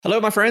Hello,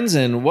 my friends,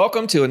 and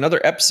welcome to another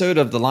episode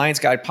of the Lions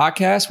Guide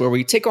podcast, where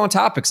we take on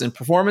topics in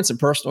performance and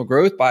personal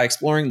growth by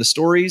exploring the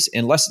stories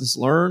and lessons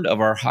learned of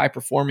our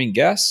high-performing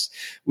guests.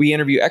 We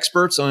interview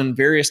experts on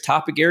various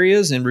topic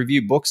areas and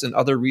review books and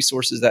other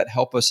resources that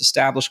help us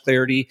establish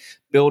clarity,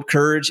 build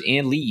courage,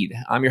 and lead.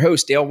 I'm your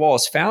host, Dale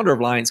Wallace, founder of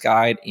Lions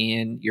Guide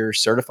and your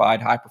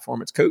certified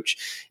high-performance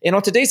coach. And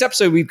on today's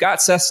episode, we've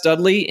got Seth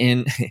Studley,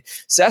 and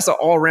Seth's an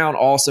all-around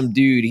awesome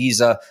dude.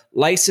 He's a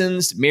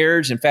licensed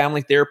marriage and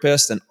family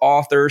therapist, an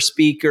author,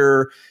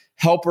 speaker,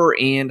 helper,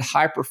 and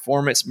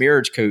high-performance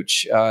marriage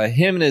coach.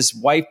 Him and his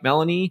wife,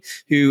 Melanie,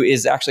 who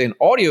is actually an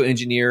audio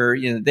engineer,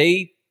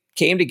 they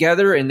came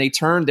together and they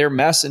turned their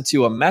mess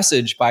into a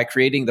message by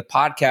creating the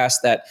podcast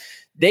that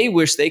they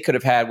wish they could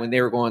have had when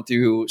they were going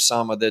through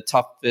some of the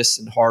toughest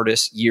and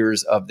hardest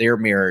years of their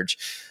marriage.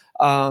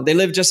 They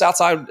live just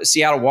outside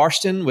Seattle,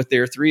 Washington, with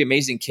their three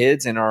amazing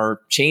kids and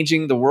are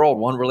changing the world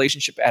one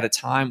relationship at a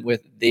time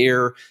with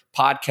their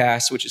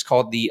podcast, which is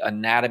called The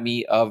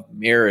Anatomy of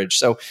Marriage.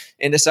 So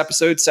in this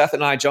episode, Seth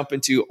and I jump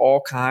into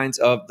all kinds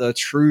of the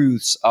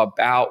truths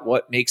about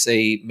what makes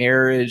a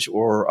marriage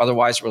or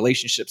otherwise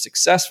relationship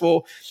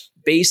successful,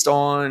 based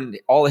on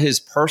all of his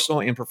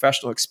personal and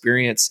professional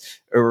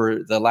experience over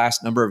the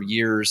last number of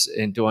years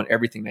in doing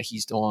everything that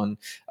he's doing,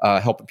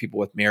 helping people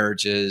with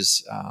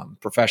marriages,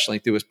 professionally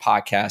through his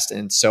podcast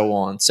and so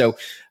on. So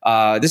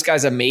this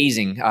guy's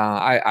amazing.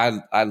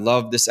 I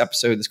love this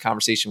episode, this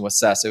conversation with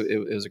Seth. So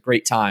it was a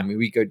great time.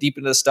 We go deep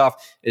into this stuff.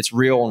 It's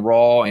real and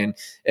raw. And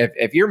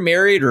if you're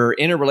married or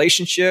in a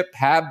relationship,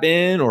 have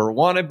been or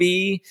want to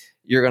be,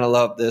 you're going to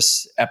love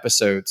this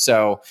episode.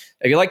 So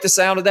if you like the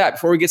sound of that,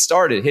 before we get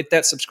started, hit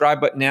that subscribe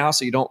button now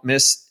so you don't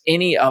miss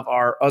any of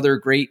our other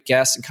great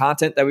guests and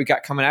content that we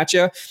got coming at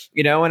you.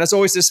 And as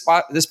always, this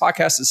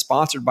podcast is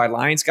sponsored by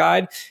Lions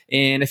Guide.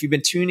 And if you've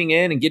been tuning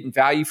in and getting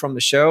value from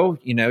the show,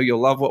 you'll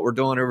love what we're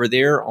doing over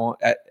there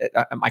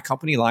at my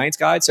company, Lions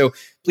Guide. So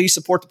please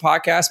support the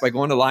podcast by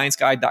going to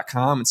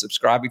lionsguide.com and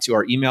subscribing to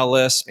our email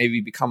list,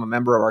 maybe become a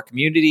member of our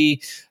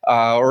community,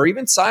 or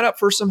even sign up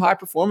for some high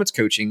performance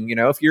coaching.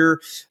 If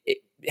you're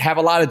have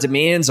a lot of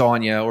demands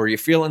on you, or you're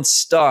feeling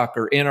stuck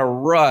or in a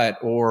rut,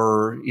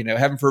 or,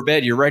 heaven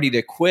forbid, you're ready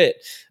to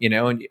quit,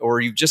 or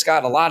you've just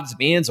got a lot of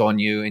demands on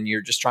you and you're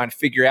just trying to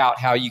figure out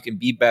how you can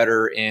be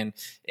better and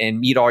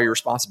meet all your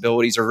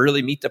responsibilities, or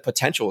really meet the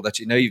potential that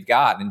you've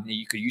got, and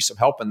you could use some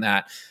help in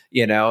that.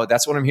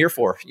 That's what I'm here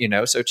for,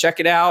 so check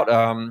it out,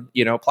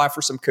 apply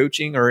for some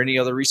coaching or any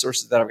other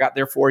resources that I've got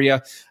there for you.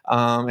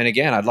 And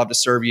again, I'd love to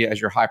serve you as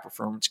your high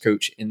performance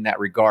coach in that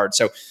regard.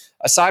 So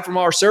aside from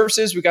all our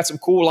services, we've got some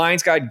cool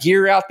Lions Guide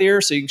gear out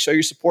there so you can show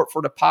your support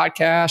for the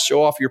podcast,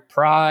 show off your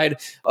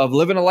pride of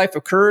living a life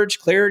of courage,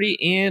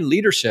 clarity, and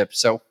leadership.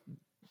 So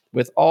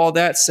with all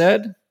that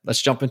said,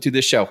 let's jump into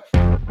this show.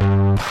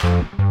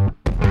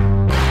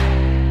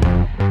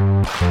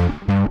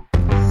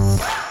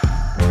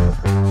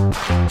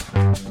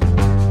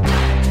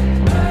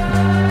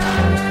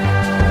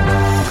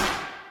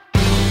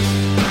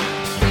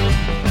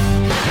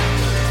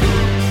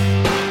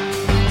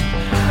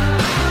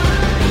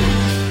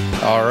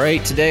 All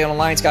right, today on the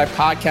Lions Guide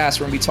podcast,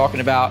 we're going to be talking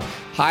about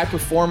high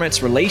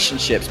performance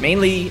relationships,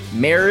 mainly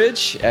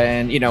marriage.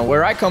 And,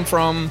 where I come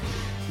from,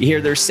 you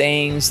hear their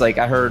sayings, like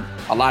I heard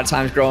a lot of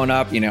times growing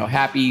up,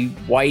 happy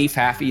wife,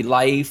 happy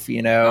life, Oh,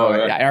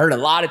 yeah. I heard a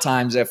lot of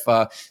times if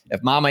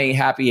mama ain't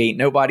happy, ain't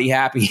nobody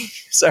happy.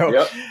 So,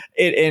 Yep.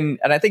 And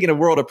I think in a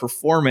world of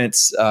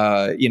performance,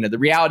 the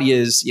reality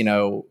is,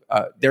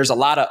 there's a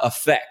lot of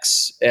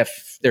effects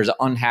if there's an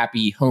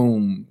unhappy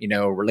home,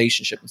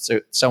 relationship and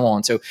so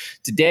on. So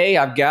today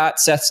I've got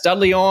Seth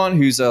Studley on,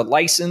 who's a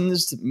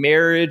licensed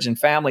marriage and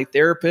family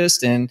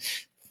therapist. And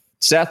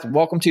Seth,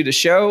 welcome to the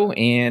show,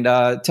 and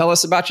tell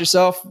us about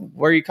yourself,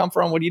 where you come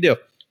from, what do you do?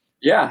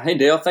 Yeah. Hey,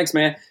 Dale. Thanks,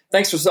 man.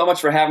 Thanks so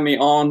much for having me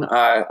on.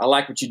 I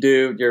like what you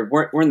do.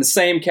 We're in the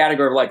same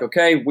category of like,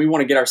 okay, we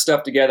want to get our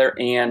stuff together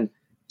and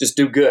just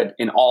do good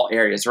in all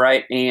areas,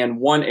 right? And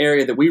one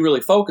area that we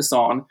really focus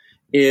on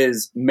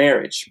is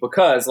marriage,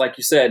 because like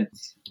you said,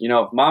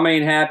 if mom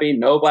ain't happy,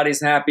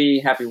 nobody's happy,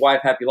 happy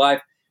wife, happy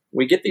life.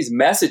 We get these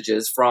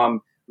messages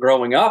from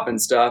growing up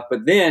and stuff,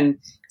 but then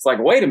it's like,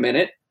 wait a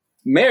minute,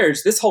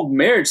 marriage, this whole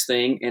marriage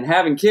thing and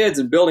having kids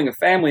and building a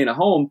family and a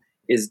home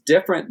is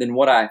different than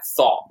what I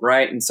thought,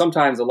 right? And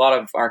sometimes a lot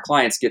of our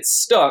clients get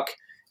stuck,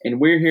 and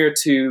we're here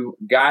to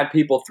guide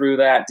people through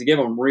that, to give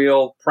them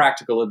real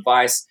practical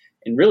advice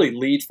and really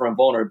lead from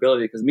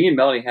vulnerability, because me and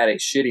Melanie had a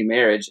shitty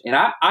marriage, and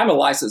I'm a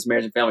licensed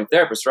marriage and family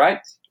therapist, right?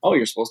 Oh,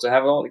 you're supposed to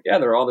have it all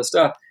together, all this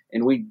stuff.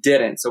 And we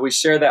didn't. So we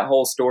share that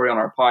whole story on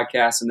our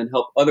podcast and then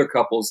help other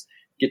couples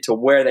get to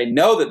where they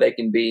know that they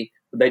can be,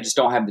 but they just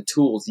don't have the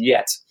tools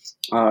yet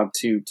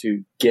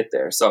to get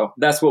there. So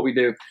that's what we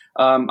do.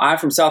 I'm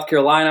from South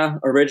Carolina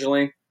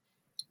originally,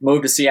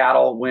 moved to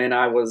Seattle when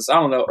I was,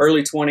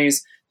 early 20s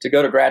to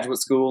go to graduate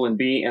school and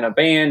be in a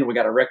band. We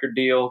got a record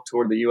deal,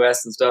 toured the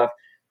U.S. and stuff.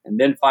 And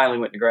then finally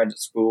went to graduate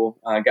school.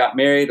 Got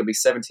married. It'll be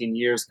 17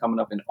 years coming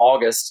up in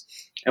August.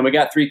 And we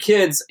got 3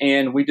 kids,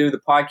 and we do the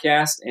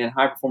podcast and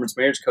high performance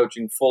marriage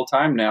coaching full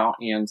time now.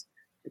 And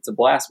it's a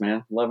blast,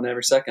 man. Loving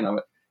every second of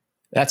it.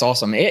 That's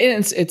awesome.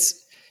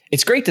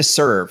 It's great to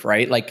serve,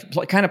 right? Like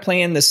kind of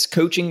playing this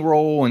coaching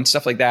role and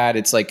stuff like that.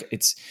 It's like,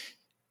 it's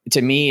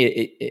to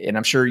me, and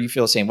I'm sure you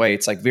feel the same way.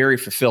 It's like very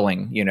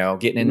fulfilling,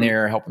 getting in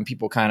there, helping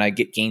people kind of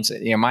get gains.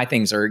 My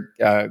things are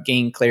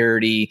gain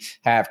clarity,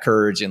 have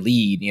courage, and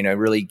lead,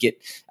 really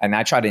and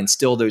I try to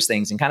instill those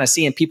things and kind of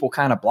seeing people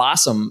kind of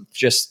blossom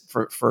just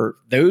for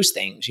those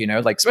things,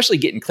 like especially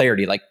getting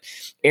clarity, like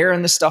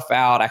airing the stuff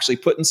out, actually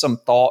putting some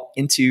thought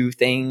into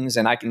things.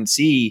 And I can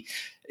see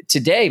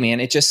today,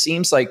 man, it just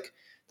seems like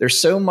there's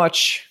so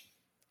much,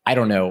 I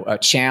don't know, a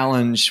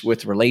challenge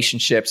with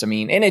relationships. I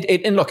mean,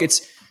 and look,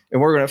 and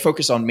we're going to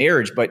focus on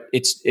marriage, but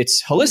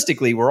it's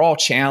holistically, we're all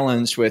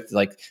challenged with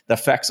like the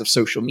effects of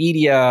social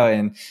media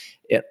and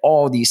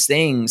all these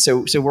things.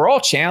 So we're all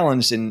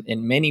challenged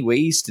in many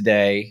ways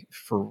today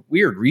for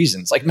weird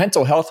reasons, like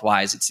mental health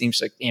wise. It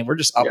seems like, we're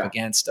just up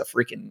against a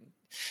freaking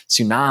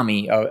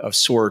tsunami of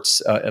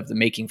sorts of the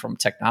making from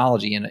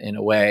technology in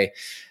a way.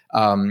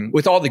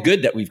 With all the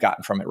good that we've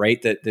gotten from it, right?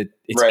 That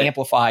it's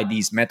amplified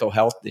these mental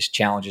health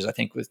challenges. I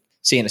think with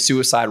seeing the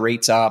suicide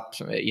rates up,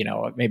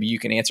 maybe you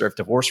can answer if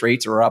divorce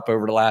rates are up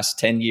over the last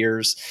 10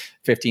 years,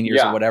 15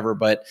 years or whatever.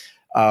 But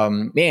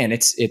man,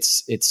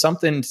 it's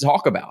something to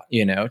talk about,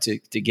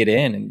 to get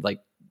in and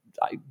like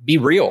be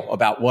real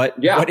about what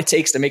it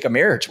takes to make a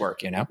marriage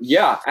work,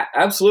 Yeah,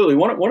 absolutely.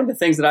 One of the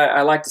things that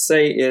I like to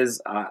say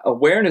is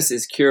awareness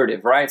is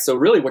curative, right? So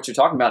really what you're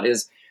talking about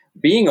is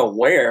being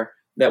aware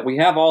that we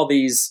have all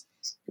these,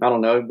 I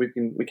don't know,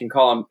 we can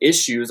call them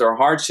issues or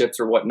hardships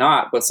or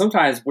whatnot, but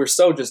sometimes we're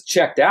so just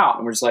checked out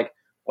and we're just like,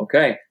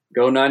 okay,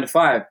 go 9 to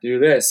 5, do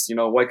this,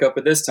 wake up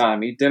at this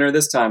time, eat dinner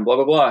this time, blah,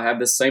 blah, blah. Have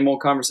this same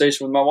old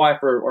conversation with my wife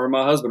or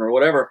my husband or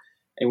whatever.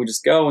 And we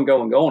just go and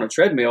go and go on a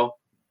treadmill,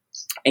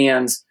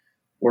 and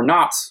we're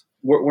not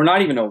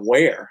even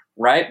aware,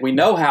 right? We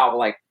know how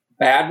like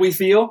bad we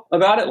feel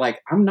about it.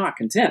 Like, I'm not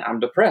content. I'm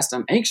depressed.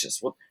 I'm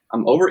anxious.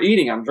 I'm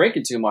overeating. I'm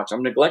drinking too much.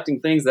 I'm neglecting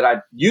things that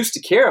I used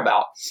to care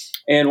about.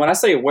 And when I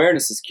say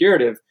awareness is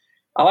curative,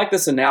 I like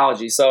this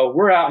analogy. So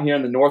we're out here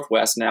in the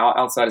Northwest now,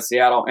 outside of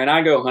Seattle, and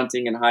I go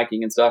hunting and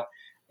hiking and stuff.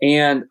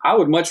 And I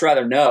would much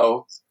rather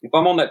know, if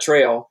I'm on that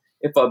trail,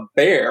 if a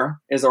bear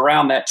is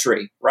around that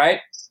tree, right?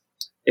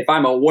 If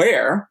I'm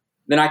aware,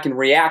 then I can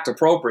react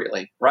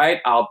appropriately, right?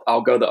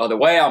 I'll go the other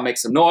way. I'll make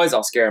some noise.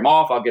 I'll scare him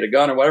off. I'll get a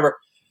gun or whatever.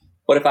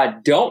 But if I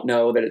don't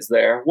know that it's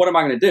there, what am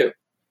I going to do?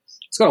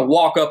 It's going to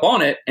walk up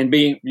on it and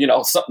be,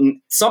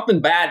 something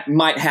bad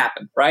might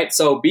happen, right?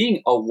 So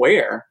being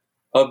aware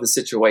of the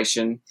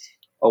situation,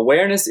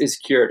 awareness is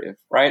curative,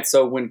 right?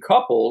 So when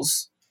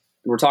couples,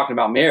 and we're talking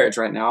about marriage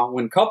right now,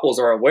 when couples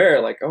are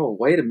aware, like, oh,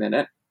 wait a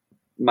minute,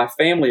 my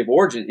family of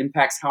origin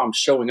impacts how I'm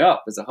showing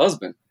up as a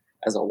husband,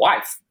 as a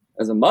wife,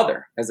 as a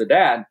mother, as a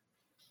dad,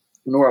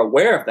 when we're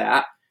aware of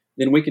that,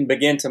 then we can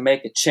begin to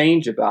make a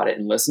change about it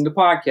and listen to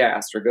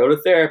podcasts or go to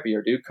therapy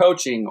or do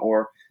coaching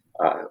or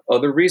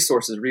other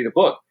resources, read a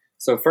book.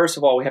 So first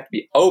of all, we have to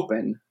be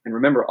open, and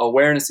remember,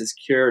 awareness is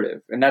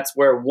curative. And that's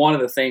where one of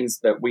the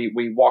things that we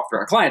walk through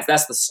our clients,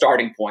 that's the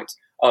starting point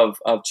of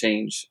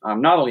change,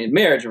 not only in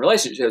marriage and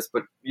relationships,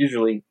 but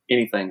usually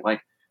anything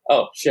like,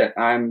 oh shit,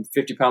 I'm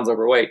 50 pounds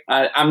overweight.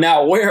 I'm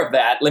now aware of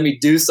that. Let me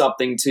do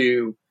something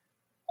to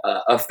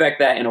affect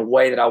that in a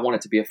way that I want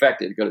it to be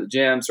affected. Go to the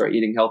gym, start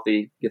eating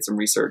healthy, get some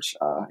research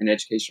and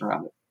education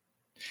around it.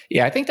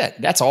 Yeah, I think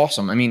that's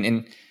awesome. I mean,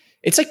 and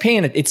it's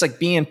like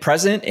being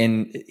present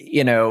and,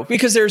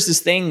 because there's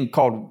this thing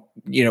called,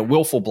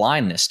 willful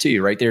blindness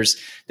too, right? There's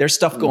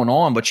stuff going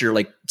on, but you're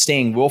like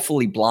staying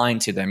willfully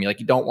blind to them. You're like,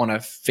 you don't want to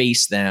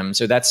face them.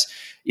 So that's,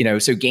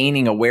 so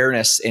gaining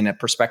awareness in a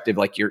perspective,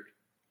 like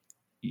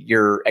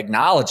you're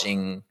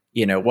acknowledging,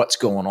 what's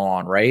going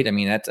on. Right. I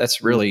mean,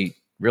 that's really,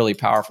 really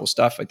powerful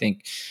stuff. I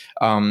think,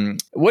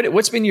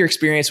 what's been your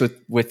experience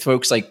with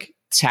folks like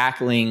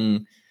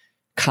tackling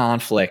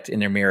conflict in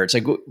their marriage?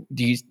 Like,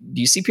 do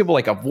you see people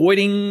like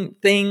avoiding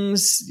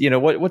things?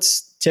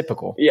 What's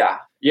typical?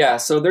 Yeah.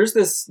 So there's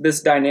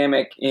this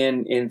dynamic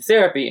in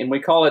therapy, and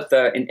we call it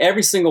in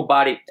every single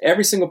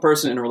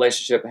person in a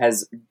relationship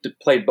has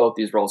played both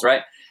these roles,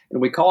 right? And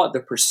we call it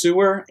the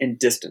pursuer and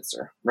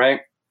distancer,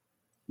 right?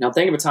 Now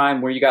think of a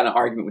time where you got in an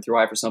argument with your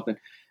wife or something,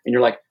 and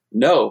you're like,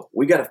 no,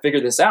 we got to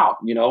figure this out.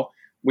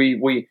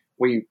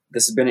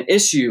 This has been an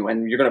issue,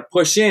 and you're going to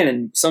push in.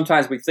 And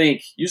sometimes we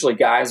think, usually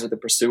guys are the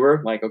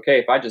pursuer, like, okay,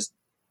 if I just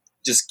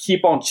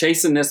keep on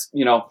chasing this,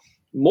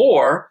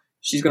 more,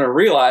 she's going to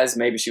realize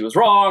maybe she was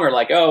wrong, or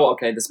like, oh,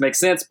 okay, this makes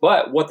sense.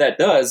 But what that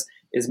does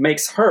is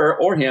makes her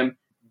or him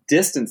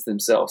distance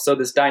themselves. So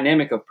this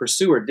dynamic of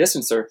pursuer,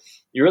 distancer,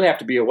 you really have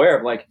to be aware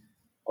of like,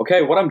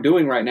 okay, what I'm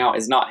doing right now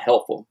is not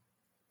helpful.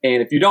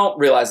 And if you don't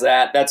realize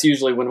that, that's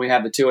usually when we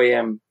have the 2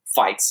 a.m.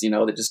 fights,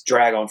 that just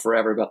drag on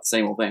forever about the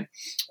same old thing.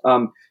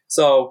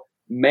 So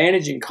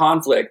managing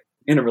conflict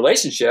in a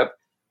relationship,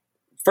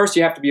 first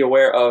you have to be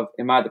aware of,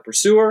 am I the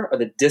pursuer or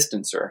the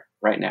distancer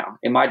right now?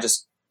 Am I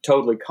just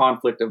totally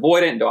conflict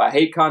avoidant? Do I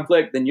hate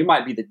conflict? Then you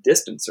might be the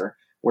distancer,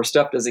 where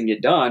stuff doesn't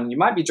get done. You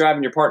might be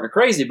driving your partner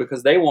crazy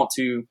because they want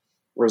to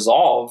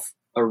resolve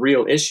a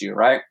real issue,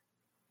 right?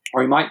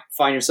 Or you might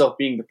find yourself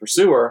being the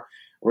pursuer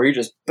where you're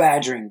just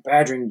badgering,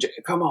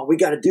 come on, we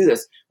got to do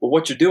this. But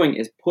what you're doing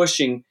is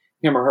pushing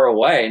him or her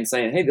away and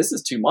saying, hey, this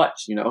is too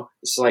much.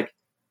 It's like,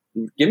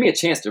 give me a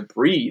chance to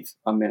breathe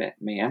a minute,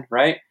 man.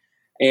 Right.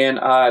 And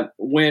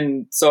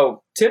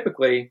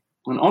typically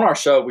on our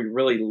show, we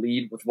really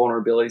lead with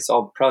vulnerability. So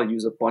I'll probably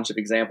use a bunch of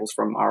examples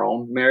from our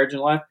own marriage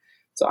and life.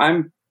 So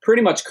I'm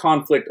pretty much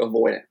conflict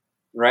avoidant,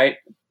 right?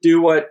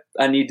 Do what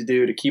I need to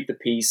do to keep the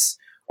peace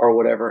or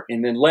whatever.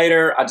 And then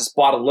later I just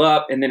bottle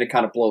up and then it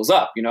kind of blows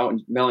up,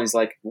 and Melanie's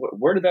like,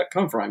 where did that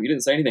come from? You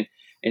didn't say anything.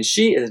 And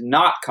she is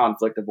not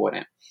conflict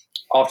avoidant.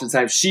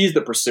 Oftentimes she's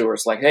the pursuer.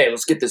 It's like, hey,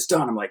 let's get this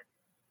done. I'm like,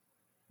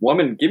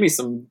 woman, give me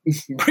some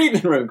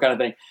breathing room kind of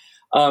thing.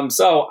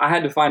 So I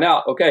had to find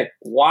out, okay,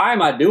 why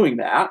am I doing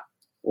that?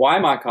 Why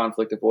am I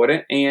conflict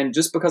avoidant? And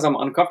just because I'm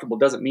uncomfortable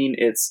doesn't mean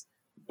it's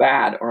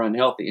bad or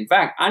unhealthy. In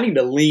fact, I need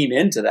to lean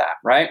into that,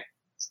 right?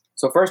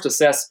 So first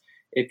assess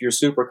if you're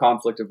super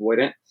conflict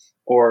avoidant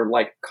or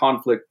like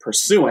conflict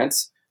pursuant,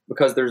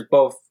 because there's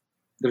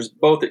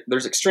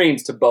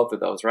extremes to both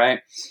of those, right?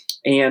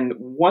 And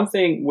one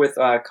thing with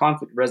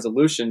conflict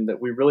resolution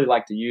that we really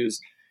like to use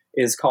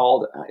is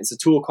it's a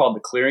tool called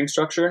the clearing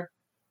structure.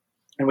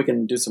 And we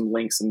can do some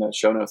links in the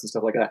show notes and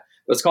stuff like that.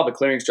 But it's called the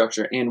clearing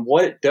structure. And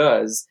what it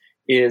does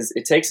is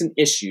it takes an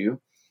issue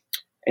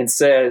and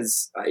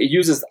says, it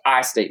uses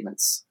I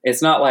statements.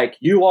 It's not like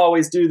you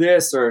always do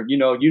this or,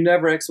 you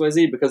never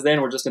XYZ, because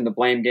then we're just in the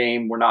blame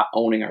game. We're not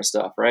owning our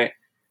stuff, right?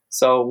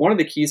 So one of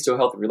the keys to a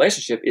healthy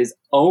relationship is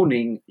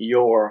owning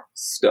your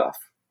stuff,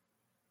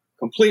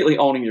 completely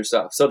owning your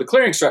stuff. So the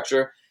clearing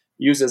structure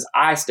uses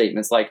I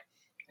statements like,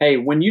 hey,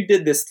 when you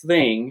did this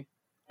thing,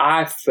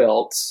 I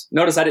felt,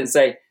 notice I didn't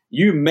say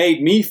you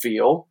made me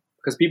feel,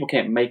 because people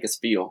can't make us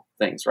feel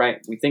things, right?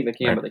 We think they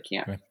can, right, but they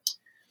can't. Right.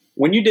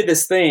 When you did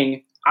this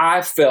thing,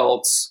 I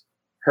felt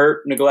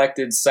hurt,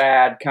 neglected,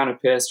 sad, kind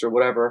of pissed or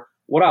whatever.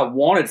 What I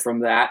wanted from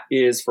that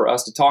is for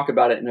us to talk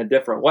about it in a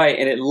different way.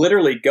 And it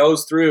literally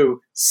goes through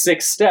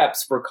 6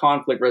 steps for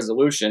conflict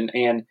resolution.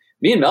 And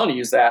me and Melanie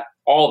use that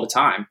all the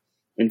time,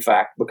 in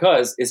fact,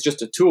 because it's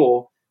just a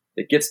tool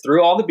that gets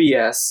through all the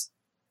BS.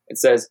 It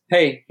says,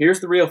 hey,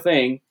 here's the real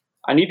thing.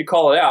 I need to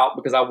call it out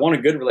because I want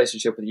a good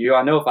relationship with you.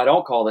 I know if I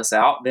don't call this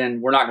out,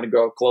 then we're not going to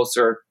go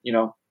closer,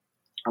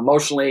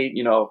 emotionally,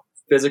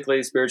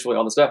 physically, spiritually,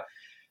 all this stuff.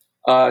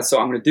 So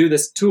I'm going to do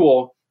this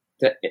tool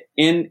that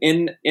in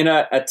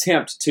an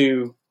attempt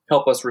to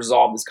help us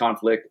resolve this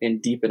conflict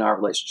and deepen our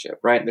relationship,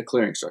 right? The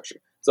clearing structure.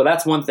 So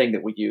that's one thing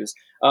that we use.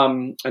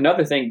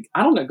 Another thing,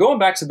 I don't know, going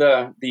back to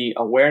the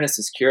awareness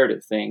is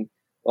curative thing,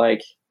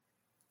 like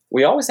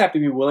we always have to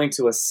be willing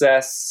to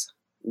assess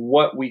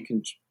what we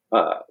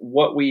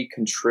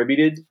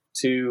contributed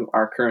to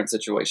our current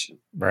situation,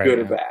 right, good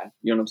or bad.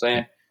 You know what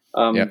I'm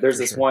saying? There's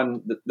this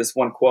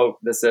one quote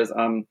that says,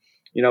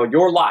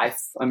 your life,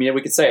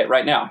 we could say it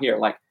right now here,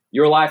 like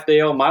your life,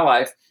 Dale, my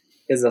life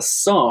is a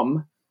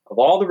sum of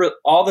all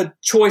the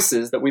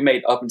choices that we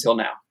made up until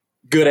now,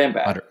 good and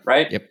bad,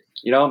 right? Yep.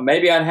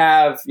 Maybe I'd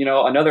have,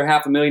 another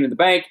 $500,000 in the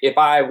bank if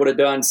I would have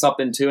done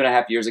something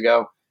 2.5 years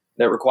ago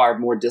that required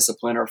more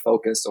discipline or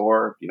focus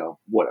or,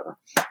 whatever.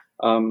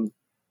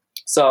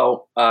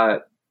 So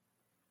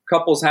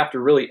couples have to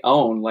really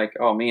own like,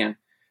 oh man,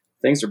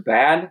 things are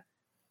bad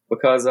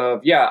because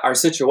of, our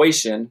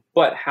situation,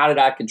 but how did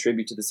I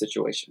contribute to the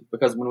situation?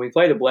 Because when we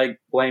play the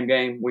blame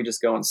game, we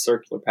just go in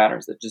circular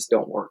patterns that just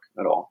don't work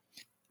at all.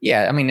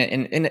 Yeah.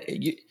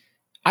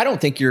 I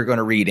don't think you're going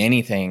to read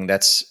anything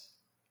that's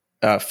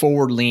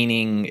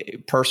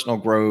forward-leaning, personal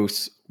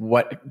growth,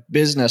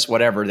 business,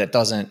 whatever, that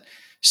doesn't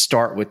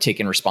start with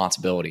taking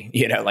responsibility,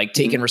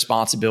 taking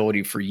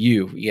responsibility for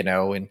you,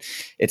 and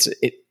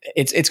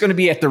it's going to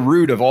be at the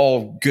root of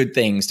all good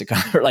things to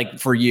come, like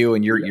for you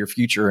and your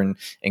future and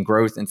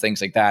growth and things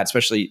like that,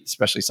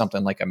 especially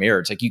something like a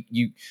marriage. Like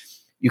you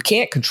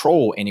can't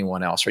control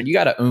anyone else, right? You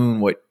got to own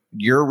what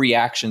your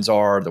reactions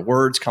are, the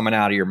words coming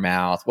out of your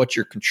mouth, what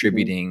you're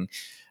contributing,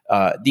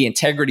 the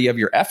integrity of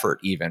your effort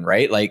even,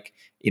 right? Like,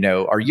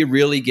 are you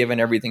really giving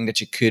everything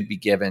that you could be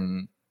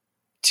given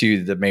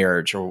to the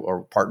marriage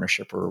or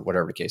partnership or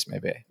whatever the case may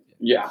be?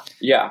 Yeah.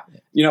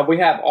 We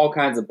have all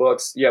kinds of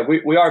books. Yeah,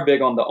 we are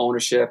big on the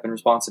ownership and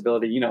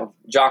responsibility.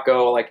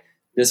 Jocko, like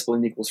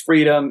Discipline Equals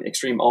Freedom,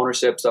 Extreme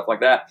Ownership, stuff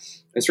like that.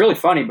 It's really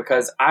funny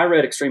because I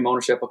read Extreme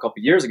Ownership a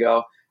couple years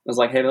ago. I was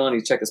like, hey,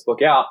 Melanie, check this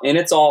book out. And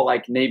it's all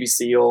like Navy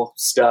SEAL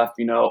stuff,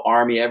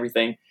 Army,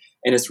 everything.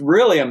 And it's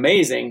really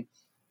amazing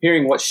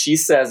hearing what she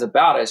says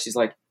about it. She's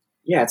like,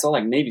 yeah, it's all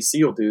like Navy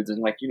SEAL dudes and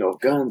like,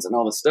 guns and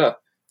all this stuff.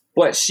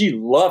 But she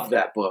loved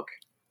that book.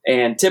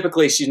 And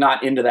typically she's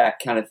not into that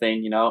kind of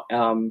thing,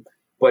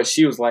 but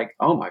she was like,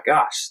 oh my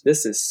gosh,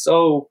 this is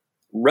so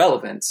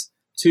relevant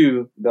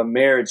to the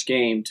marriage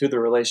game, to the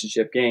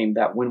relationship game,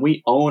 that when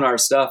we own our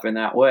stuff in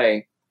that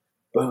way,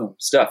 boom,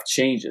 stuff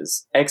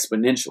changes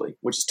exponentially,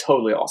 which is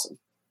totally awesome.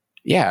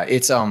 Yeah,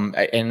 it's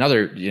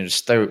another,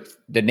 just the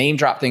name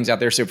drop things out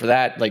there. So for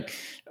that, like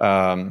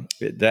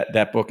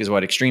That book is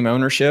what, Extreme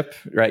Ownership,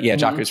 right? Yeah,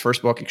 Jocko's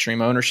first book,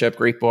 Extreme Ownership,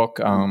 great book,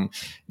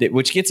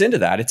 which gets into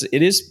that.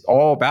 It is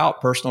all about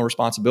personal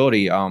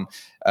responsibility.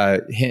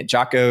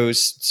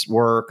 Jocko's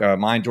work,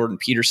 mine, Jordan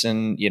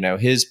Peterson,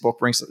 his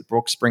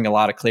books bring a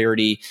lot of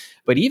clarity.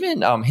 But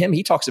even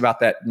he talks about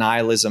that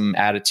nihilism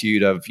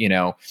attitude of,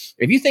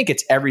 if you think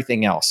it's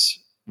everything else,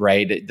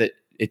 right, that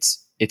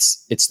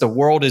it's the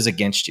world is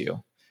against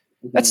you.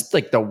 That's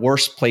like the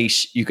worst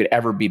place you could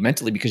ever be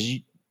mentally, because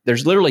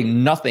there's literally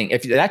nothing.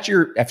 If that's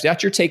your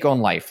take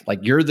on life, like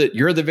you're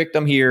the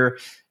victim here,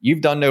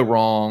 you've done no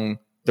wrong.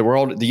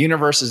 The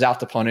universe is out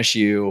to punish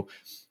you.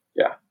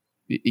 Yeah.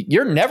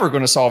 You're never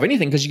going to solve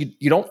anything because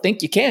you don't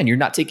think you can. You're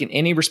not taking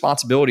any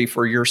responsibility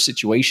for your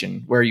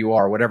situation where you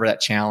are, whatever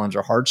that challenge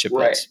or hardship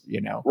is,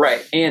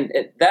 Right. And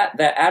that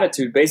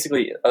attitude,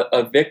 basically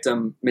a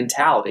victim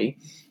mentality,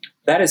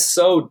 that is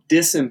so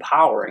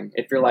disempowering.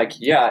 If you're like,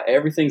 yeah,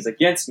 everything's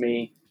against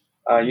me,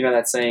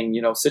 that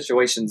saying,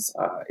 situations,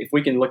 if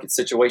we can look at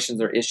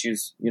situations or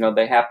issues,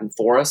 they happen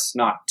for us,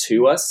 not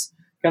to us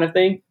kind of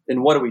thing,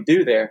 then what do we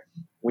do there?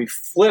 We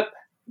flip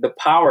the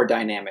power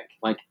dynamic.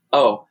 Like,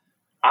 oh,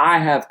 I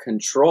have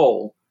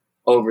control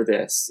over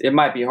this. It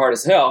might be hard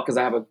as hell because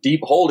I have a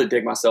deep hole to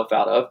dig myself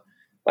out of,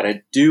 but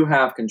I do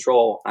have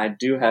control. I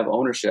do have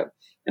ownership.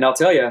 And I'll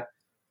tell you,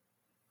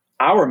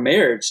 our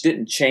marriage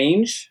didn't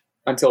change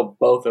until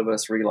both of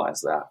us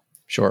realized that.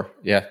 Sure.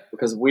 Yeah.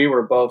 Because we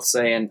were both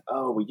saying,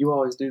 oh, well, you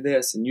always do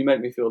this and you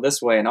make me feel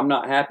this way and I'm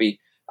not happy.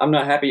 Oh, I'm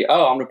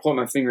going to point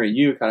my finger at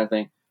you kind of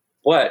thing.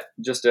 But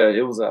just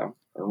it was a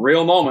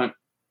real moment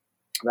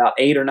about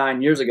 8 or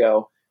 9 years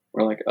ago.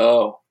 We're like,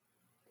 oh,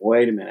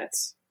 wait a minute.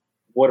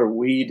 What are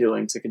we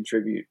doing to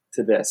contribute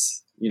to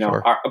this?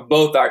 Sure.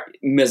 Both our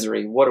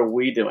misery. What are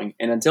we doing?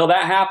 And until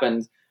that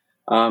happened,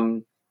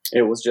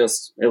 it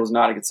was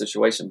not a good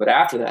situation. But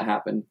after that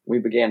happened, we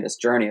began this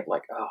journey of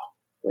like, oh,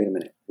 wait a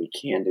minute, we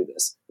can do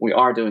this. We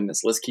are doing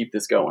this. Let's keep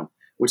this going,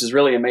 which is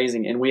really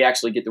amazing. And we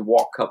actually get to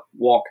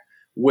walk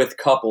with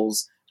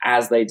couples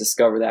as they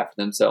discover that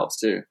for themselves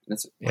too. And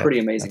it's a pretty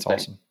amazing thing.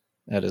 Awesome.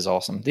 That is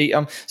awesome.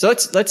 So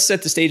let's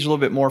set the stage a little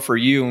bit more for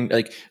you.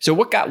 Like, so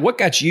what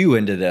got you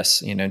into this,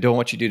 doing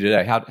what you do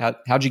today?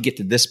 How'd you get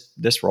to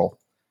this role?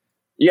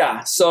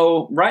 Yeah.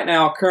 So right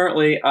now,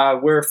 currently,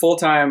 we're a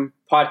full-time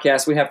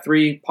podcast. We have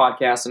 3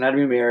 podcasts: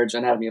 Anatomy of Marriage,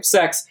 Anatomy of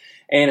Sex,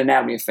 and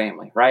Anatomy of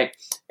Family. Right.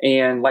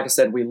 And like I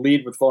said, we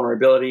lead with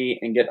vulnerability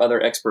and get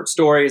other expert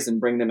stories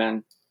and bring them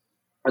in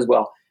as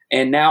well.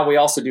 And now we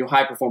also do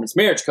high performance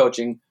marriage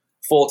coaching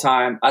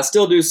full-time. I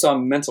still do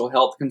some mental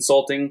health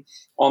consulting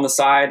on the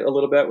side a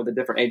little bit with a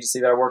different agency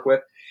that I work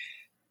with.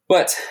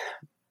 But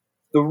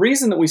the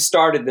reason that we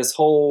started this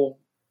whole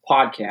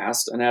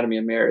podcast, Anatomy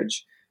of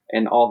Marriage,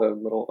 and all the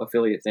little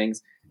affiliate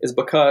things, is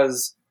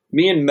because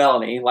me and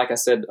Melanie, like I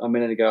said a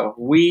minute ago,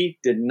 we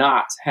did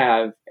not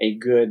have a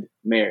good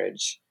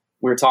marriage.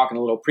 We were talking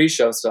a little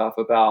pre-show stuff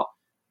about,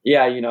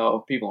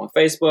 people on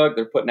Facebook,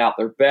 they're putting out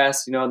their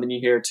best, and then you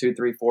hear 2,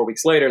 3, 4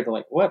 weeks later, they're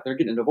like, what? They're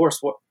getting a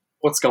divorce.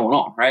 What's going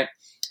on, right?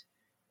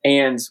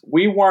 And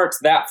we weren't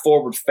that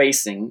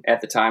forward-facing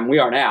at the time. We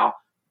are now.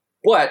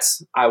 But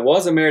I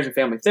was a marriage and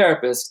family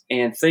therapist,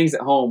 and things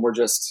at home were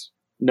just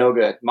no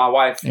good. My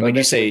wife, and when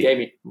you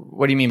say,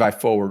 what do you mean by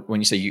forward? When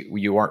you say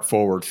you weren't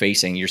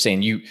forward-facing, you're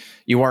saying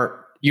you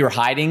were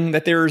hiding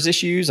that there was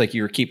issues, like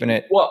you were keeping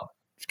it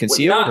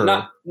concealed?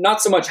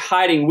 Not so much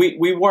hiding.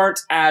 We weren't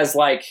as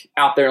like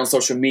out there on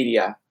social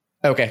media.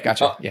 Okay,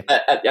 gotcha.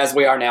 As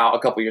we are now a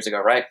couple years ago,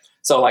 right?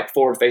 So like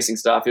forward-facing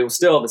stuff, it was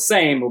still the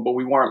same, but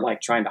we weren't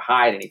like trying to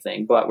hide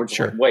anything. But we're just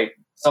like, wait,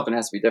 something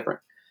has to be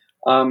different.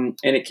 And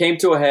it came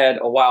to a head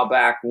a while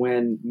back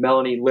when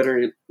Melanie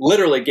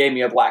literally gave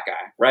me a black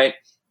eye, right?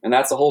 And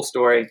that's the whole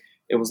story.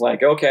 It was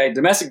like, okay,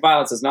 domestic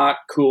violence is not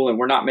cool, and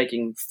we're not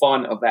making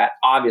fun of that,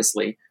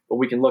 obviously. But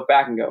we can look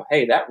back and go,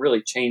 hey, that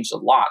really changed a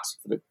lot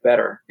for the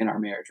better in our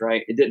marriage,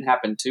 right? It didn't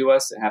happen to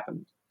us; it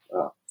happened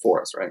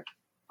for us, right?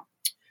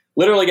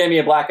 Literally gave me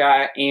a black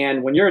eye.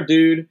 And when you're a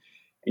dude and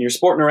you're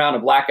sporting around a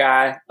black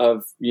eye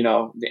and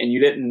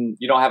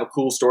you don't have a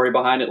cool story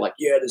behind it, like,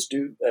 yeah, this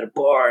dude at a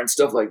bar and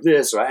stuff like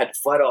this, or I had to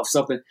fight off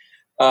something.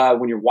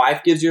 When your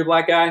wife gives you a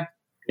black eye,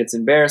 it's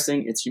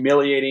embarrassing, it's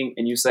humiliating,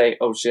 and you say,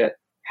 oh shit,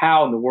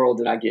 how in the world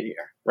did I get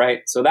here?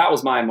 Right? So that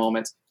was my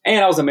moment.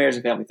 And I was a marriage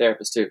and family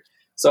therapist too.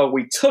 So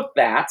we took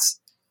that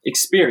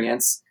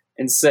experience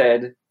and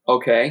said,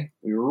 okay,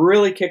 we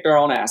really kicked our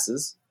own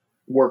asses,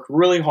 worked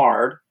really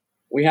hard.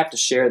 We have to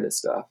share this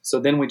stuff. So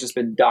then we've just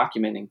been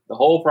documenting the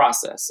whole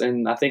process.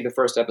 And I think the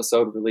first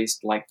episode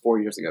released like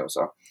 4 years ago.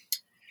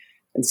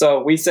 And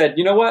so we said,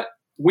 you know what?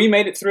 We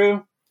made it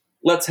through.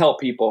 Let's help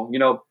people.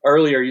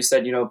 Earlier you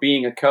said,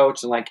 being a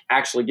coach and like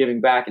actually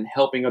giving back and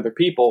helping other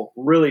people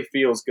really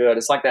feels good.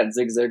 It's like that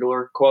Zig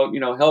Ziglar quote,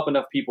 help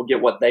enough people get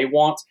what they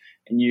want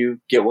and you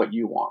get what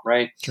you want,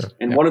 right? Sure.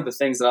 And one of the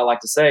things that I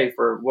like to say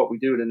for what we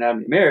do at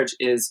Anatomy of Marriage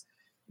is,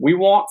 we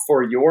want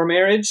for your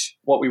marriage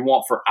what we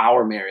want for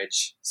our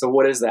marriage. So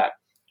what is that?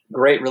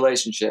 Great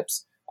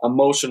relationships,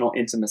 emotional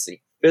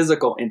intimacy,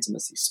 physical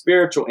intimacy,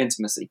 spiritual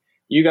intimacy.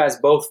 you guys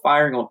both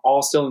firing on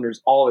all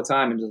cylinders all the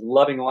time and just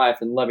loving life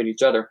and loving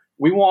each other.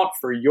 We want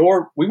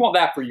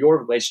that for your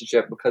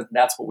relationship because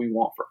that's what we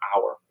want for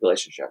our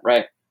relationship,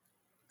 right?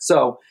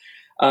 So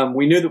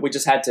we knew that we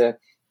just had to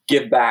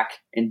give back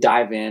and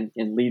dive in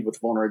and lead with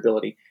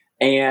vulnerability.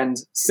 And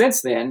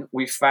since then,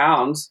 we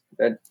found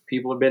that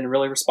people have been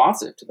really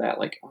responsive to that.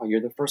 Like, oh, you're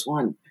the first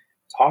one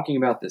talking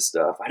about this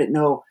stuff. I didn't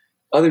know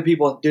other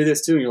people do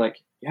this too. And you're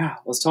like, yeah,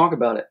 let's talk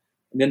about it.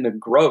 And then the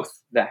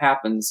growth that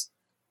happens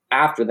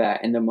after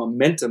that and the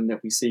momentum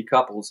that we see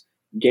couples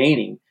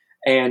gaining.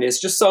 And it's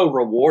just so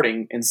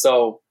rewarding and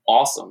so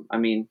awesome. I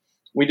mean,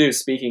 we do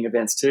speaking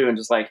events too. And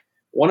just like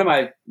one of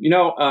my,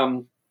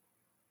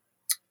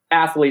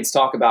 athletes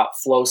talk about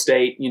flow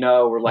state,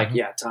 we're like,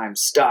 yeah, time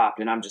stopped.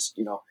 And I'm just,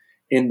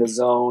 in the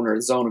zone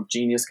or zone of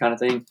genius kind of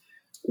thing.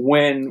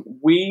 When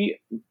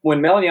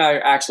Melanie and I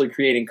are actually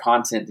creating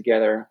content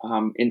together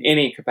in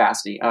any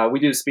capacity,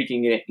 we do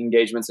speaking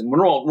engagements, and when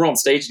we're on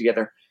stage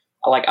together,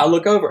 I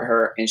look over at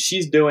her and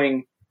she's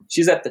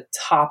at the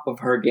top of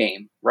her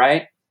game,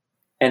 right?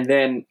 And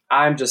then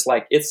I'm just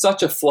like, it's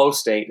such a flow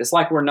state. It's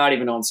like we're not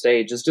even on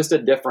stage. It's just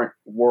a different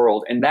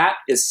world. And that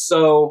is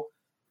so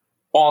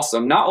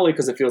awesome, not only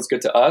because it feels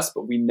good to us,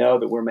 but we know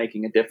that we're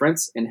making a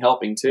difference and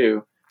helping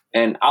too.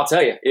 And I'll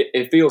tell you,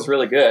 it feels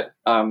really good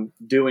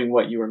doing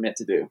what you were meant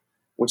to do,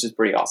 which is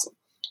pretty awesome.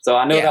 So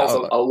I know that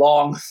was a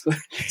long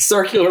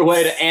circular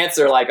way to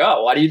answer like,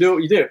 oh, why do you do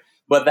what you do?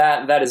 But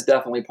that is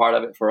definitely part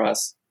of it for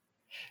us.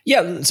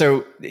 Yeah.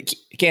 So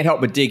can't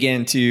help but dig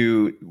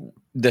into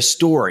the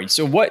story.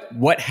 So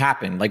what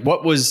happened? Like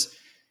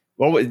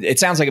it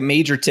sounds like a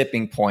major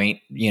tipping point,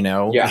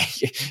 Yeah.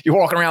 You're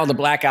walking around with a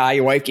black eye,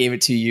 your wife gave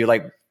it to you.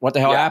 Like, what the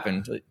hell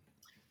happened?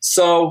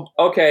 So,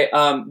 okay.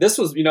 This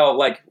was,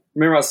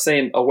 remember I was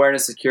saying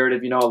awareness is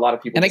curative, a lot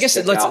of people. And I guess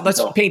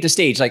let's paint the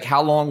stage. Like,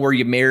 how long were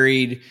you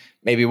married?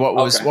 Maybe what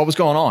was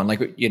going on? Like,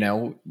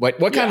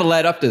 what kind of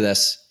led up to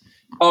this?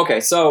 Okay.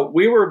 So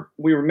we were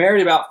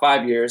married about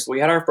 5 years. We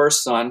had our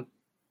first son,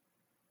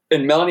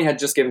 and Melanie had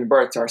just given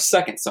birth to our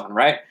second son.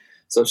 Right.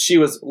 So she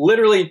was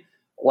literally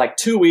like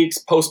 2 weeks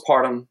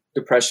postpartum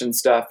depression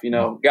stuff,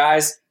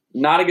 guys,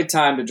 not a good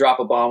time to drop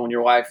a bomb on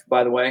your wife,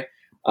 by the way,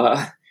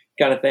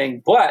 kind of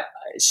thing. But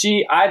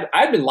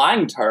I'd been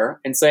lying to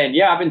her and saying,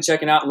 yeah, I've been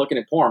checking out and looking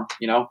at porn,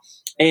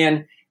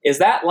 and is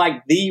that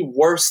like the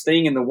worst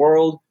thing in the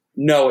world?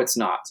 No, it's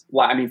not.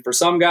 I mean, for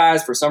some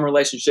guys, for some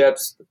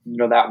relationships,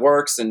 that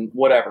works and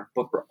whatever.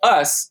 But for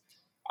us,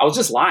 I was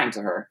just lying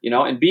to her,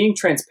 and being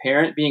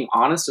transparent, being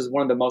honest is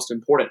one of the most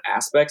important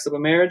aspects of a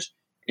marriage.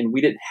 And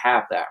we didn't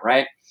have that,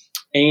 right?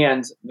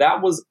 And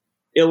that was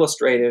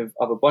illustrative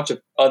of a bunch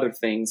of other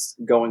things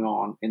going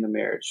on in the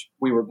marriage.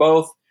 We were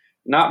both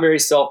not very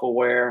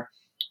self-aware.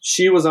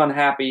 She was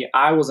unhappy.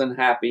 I was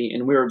unhappy.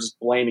 And we were just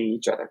blaming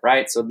each other,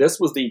 right? So this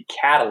was the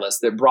catalyst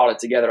that brought it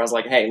together. I was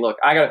like, hey, look,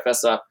 I got to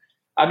fess up.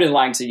 I've been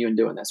lying to you and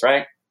doing this,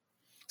 right?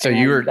 So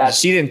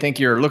she didn't think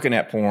you were looking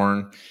at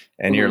porn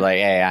and you're like,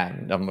 hey,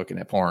 I'm looking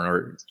at porn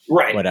or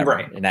whatever.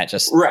 Right. And that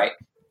just... Right.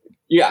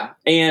 Yeah.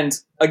 And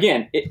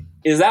again,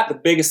 is that the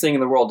biggest thing in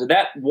the world? Did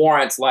that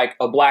warrant like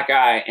a black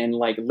eye and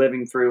like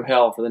living through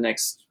hell for the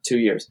next 2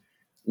 years?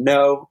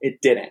 No, it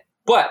didn't.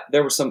 But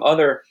there was some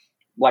other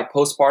like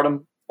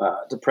postpartum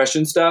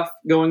depression stuff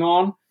going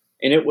on.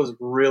 And it was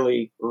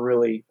really,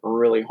 really,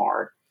 really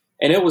hard.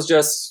 And it was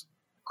just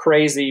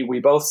crazy. We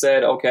both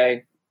said,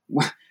 okay,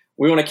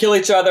 we want to kill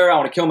each other. I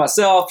want to kill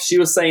myself. She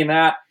was saying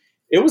that.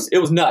 It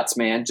was nuts,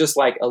 man. Just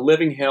like a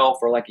living hell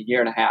for like a year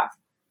and a half.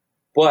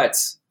 But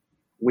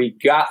we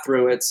got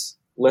through it,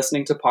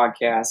 listening to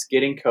podcasts,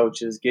 getting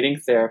coaches, getting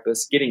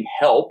therapists, getting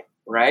help,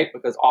 right?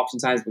 Because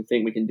oftentimes we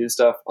think we can do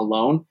stuff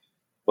alone.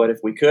 But if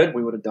we could,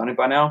 we would have done it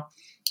by now.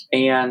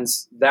 And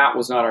that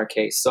was not our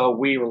case. So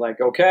we were like,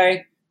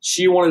 okay,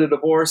 she wanted a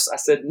divorce. I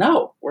said,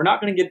 no, we're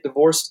not going to get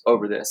divorced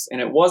over this. And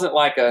it wasn't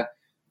like a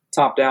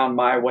top down,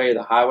 my way or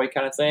the highway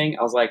kind of thing.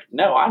 I was like,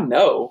 no, I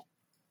know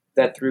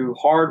that through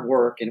hard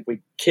work, and if we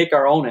kick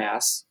our own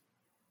ass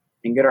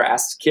and get our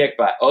asses kicked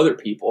by other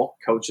people,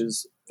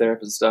 coaches,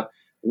 therapists and stuff,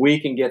 we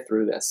can get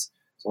through this.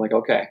 So like,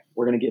 okay,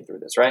 we're going to get through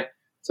this, right?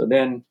 So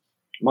then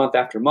month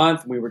after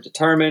month, we were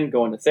determined,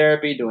 going to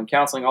therapy, doing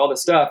counseling, all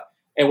this stuff,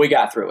 and we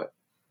got through it.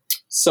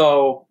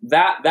 So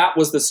that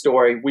was the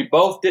story. We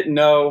both didn't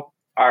know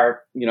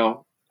our,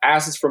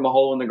 asses from a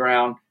hole in the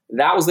ground.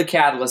 That was the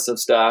catalyst of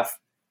stuff.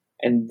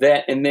 And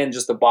then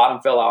just the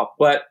bottom fell out,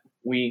 but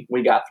we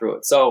got through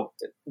it. So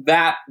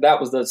that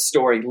was the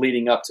story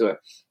leading up to it.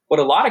 But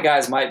a lot of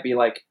guys might be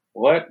like,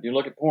 what? You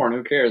look at porn,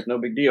 who cares? No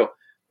big deal.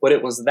 But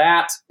it was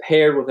that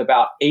paired with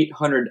about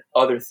 800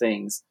 other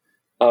things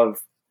of,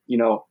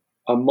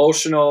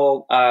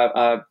 emotional,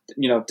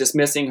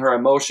 dismissing her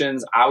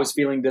emotions. I was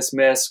feeling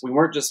dismissed. We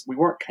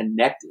weren't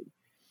connected.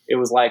 It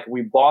was like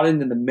we bought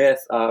into the myth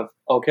of,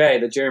 okay,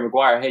 the Jerry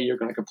Maguire, hey, you're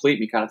going to complete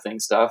me kind of thing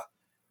stuff,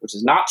 which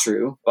is not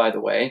true, by the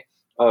way,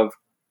 of,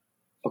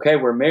 okay,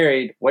 we're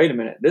married. Wait a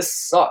minute. This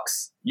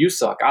sucks. You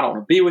suck. I don't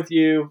want to be with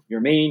you.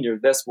 You're mean. You're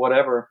this,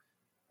 whatever.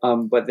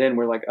 But then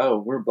we're like, oh,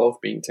 we're both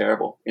being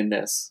terrible in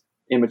this,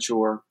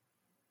 immature.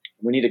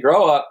 We need to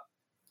grow up.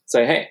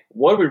 say, hey,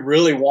 what do we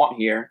really want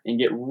here? And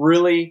get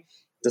really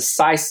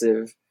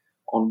decisive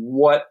on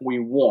what we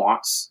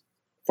want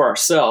for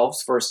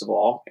ourselves, first of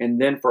all, and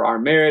then for our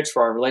marriage,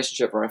 for our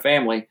relationship, for our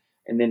family,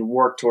 and then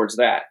work towards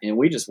that. And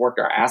we just worked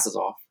our asses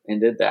off and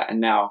did that. And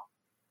now,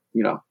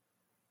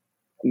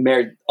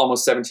 married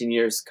almost 17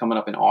 years coming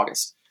up in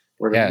August.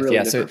 We're in a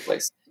really different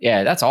place.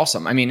 Yeah, that's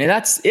awesome. I mean, and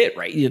that's it,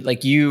 right?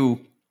 Like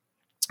you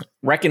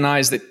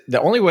recognize that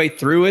the only way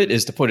through it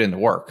is to put in the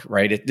work,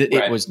 right?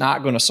 It was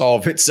not going to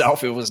solve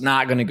itself. It was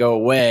not going to go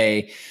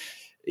away,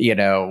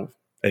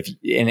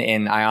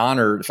 and I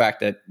honor the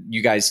fact that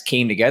you guys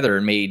came together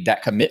and made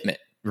that commitment,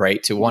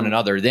 right, to one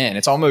another. Then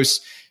it's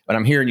almost, what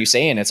I'm hearing you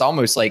saying, it's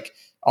almost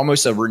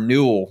a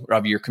renewal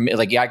of your commitment.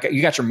 Like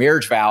you got your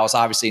marriage vows,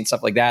 obviously, and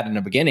stuff like that in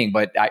the beginning.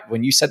 But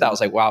when you said that, I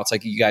was like, wow, it's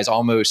like you guys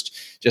almost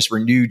just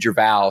renewed your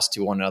vows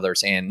to one another,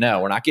 saying,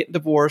 no, we're not getting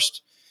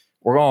divorced.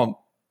 We're going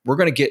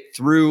to get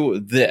through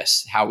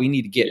this, how we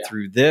need to get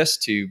through this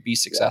to be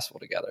successful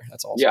together.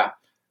 That's awesome. Yeah.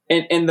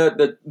 And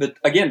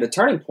the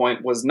turning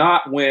point was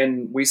not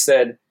when we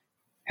said,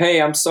 hey,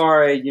 I'm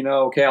sorry,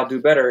 okay, I'll do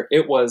better.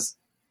 It was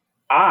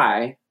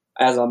I,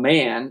 as a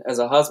man, as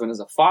a husband, as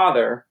a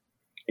father,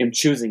 am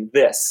choosing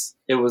this.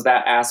 It was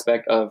that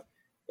aspect of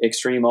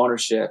extreme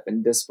ownership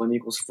and discipline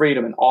equals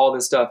freedom and all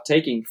this stuff,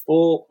 taking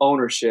full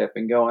ownership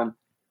and going,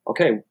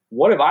 okay,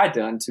 what have I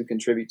done to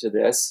contribute to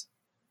this?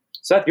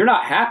 Seth, you're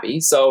not happy,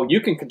 so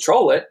you can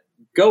control it.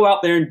 Go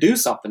out there and do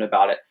something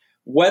about it,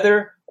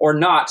 whether or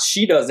not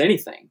she does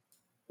anything,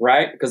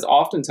 right? Because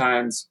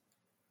oftentimes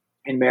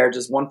in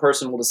marriages, one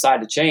person will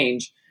decide to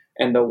change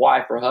and the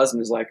wife or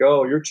husband is like,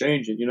 oh, you're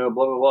changing, blah,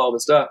 blah, blah, all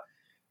this stuff.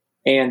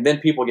 And then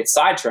people get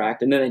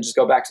sidetracked and then they just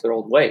go back to their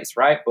old ways,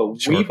 right? But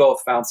we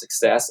both found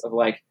success of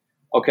like,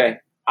 okay,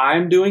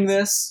 I'm doing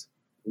this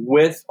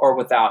with or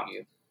without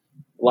you.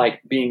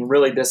 Like being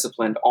really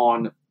disciplined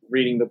on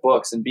reading the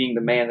books and being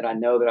the man that I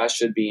know that I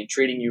should be and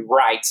treating you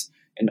right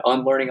and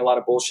unlearning a lot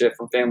of bullshit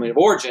from family of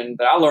origin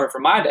that I learned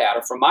from my dad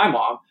or from my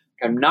mom.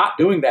 I'm not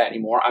doing that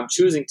anymore. I'm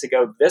choosing to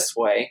go this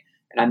way.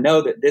 And I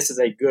know that this is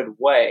a good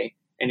way.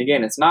 And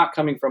again, it's not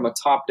coming from a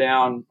top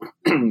down,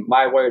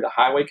 my way or the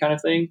highway kind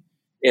of thing.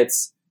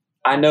 It's,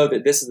 I know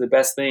that this is the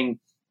best thing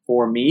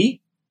for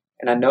me.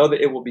 And I know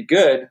that it will be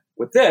good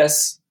with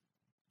this.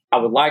 I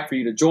would like for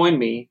you to join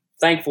me.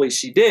 Thankfully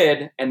she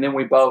did. And then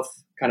we both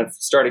kind of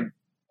started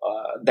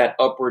that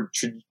upward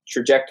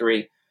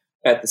trajectory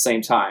at the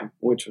same time,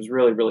 which was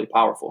really, really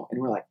powerful.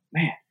 And we're like,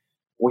 man,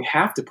 we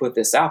have to put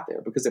this out there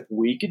because if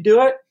we could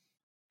do it,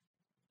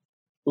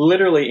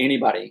 literally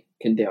anybody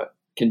can do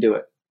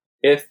it.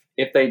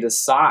 If they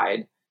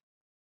decide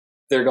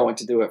they're going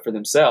to do it for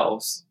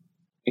themselves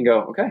and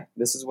go, okay,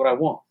 this is what I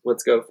want.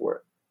 Let's go for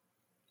it.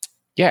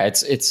 Yeah.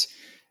 It's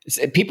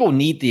people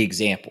need the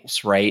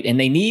examples, right? And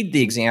they need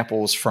the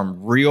examples from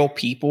real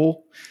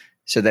people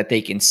so that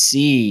they can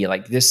see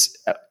like this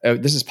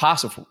is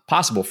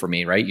possible for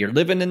me, right? You're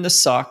living in the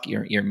suck,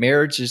 your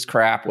marriage is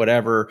crap,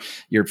 whatever.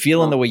 You're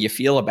feeling the way you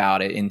feel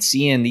about it and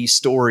seeing these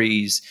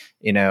stories,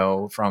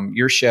 from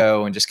your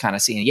show and just kind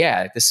of seeing,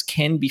 yeah, this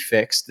can be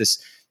fixed.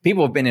 This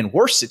people have been in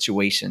worse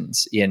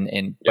situations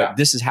but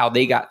this is how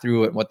they got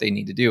through it and what they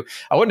need to do.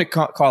 I wanted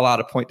to call out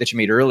a point that you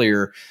made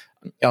earlier.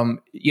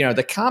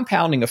 The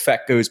compounding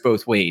effect goes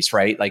both ways,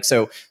 right? Like,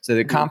 so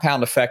the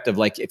compound effect of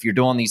like, if you're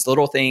doing these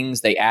little things,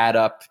 they add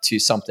up to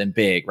something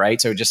big, right?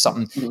 So just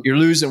something you're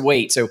losing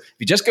weight. So if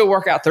you just go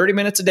work out 30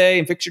 minutes a day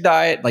and fix your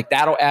diet, like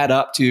that'll add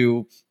up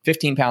to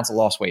 15 pounds of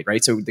lost weight,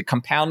 right? So the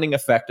compounding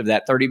effect of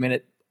that 30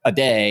 minute a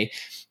day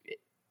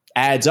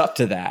adds up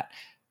to that.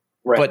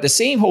 Right. But the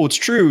same holds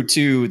true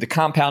to the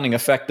compounding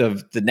effect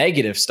of the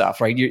negative stuff,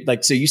 right?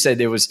 So you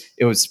said it was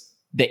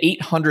the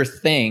 800th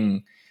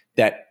thing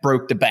that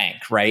broke the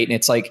bank, right? And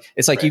it's like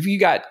if you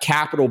got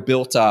capital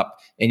built up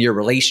in your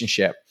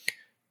relationship,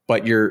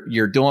 but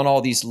you're doing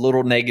all these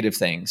little negative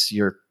things,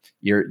 you're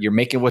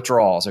making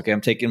withdrawals. Okay, I'm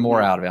taking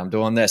more out of it. I'm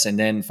doing this, and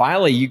then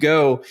finally you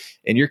go.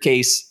 In your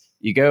case,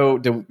 you go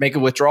to make a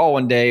withdrawal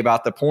one day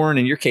about the porn.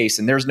 In your case,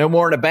 and there's no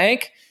more in the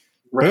bank.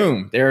 Right.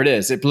 Boom, there it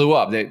is. It blew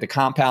up. The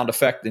compound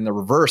effect in the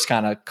reverse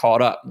kind of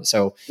caught up.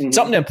 So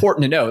something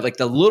important to know, like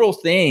the little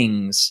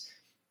things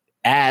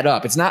add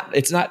up. It's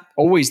not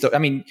always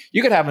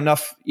you could have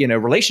enough,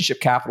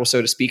 relationship capital,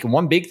 so to speak. And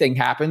one big thing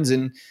happens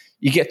and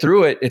you get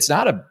through it. It's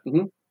not a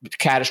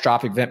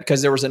catastrophic event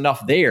because there was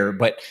enough there.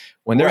 But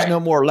when there's no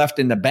more left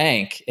in the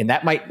bank, and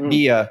that might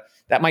be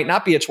that might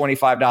not be a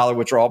 $25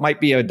 withdrawal, it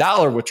might be a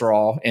 $1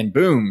 withdrawal, and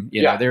boom,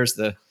 there's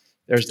the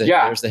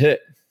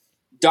hit.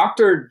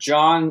 Dr.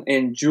 John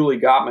and Julie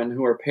Gottman,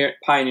 who are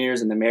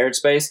pioneers in the marriage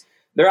space,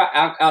 they're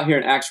out here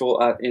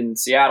in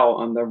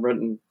Seattle, and they've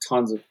written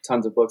tons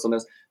of books on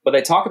this. But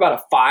they talk about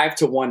a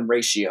 5-to-1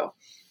 ratio.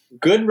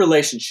 Good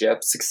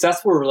relationships,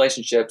 successful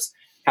relationships,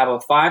 have a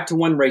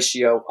 5-to-1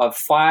 ratio of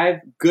 5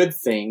 good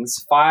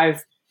things,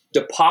 5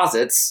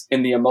 deposits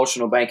in the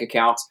emotional bank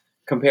account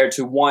compared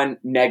to 1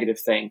 negative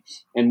thing.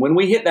 And when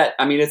we hit that,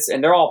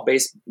 and they're all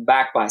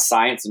backed by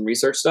science and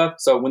research stuff.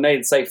 So when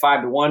they say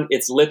 5-to-1,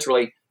 it's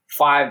literally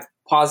 5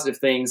 positive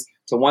things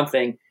to 1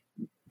 thing.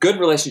 good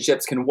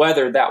relationships can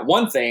weather that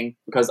one thing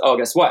because, oh,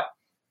 guess what?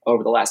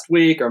 Over the last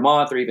week or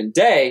month or even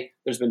day,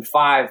 there's been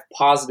 5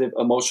 positive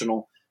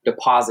emotional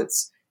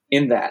deposits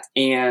in that.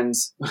 And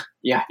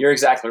yeah, you're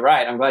exactly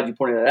right. I'm glad you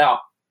pointed that out.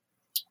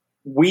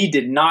 We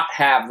did not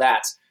have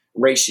that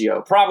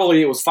ratio.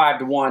 Probably it was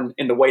 5-1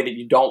 in the way that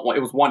you don't want.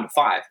 It was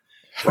 1-5,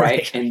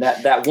 right? And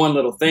that one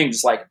little thing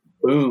just like,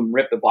 boom,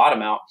 ripped the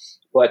bottom out.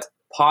 But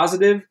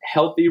positive,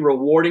 healthy,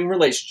 rewarding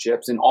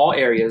relationships in all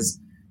areas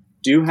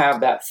do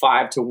have that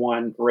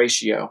 5-1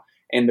 ratio.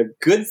 And the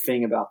good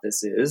thing about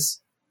this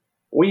is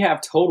we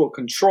have total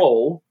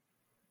control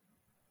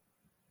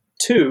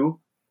to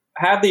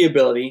have the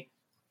ability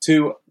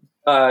to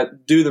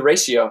do the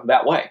ratio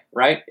that way,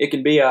 right? It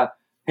can be a,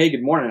 hey,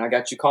 good morning, I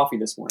got you coffee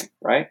this morning,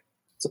 right?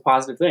 It's a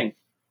positive thing.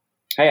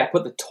 Hey, I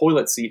put the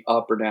toilet seat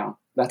up or down.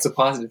 That's a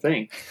positive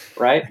thing,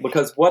 right?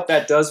 Because what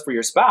that does for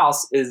your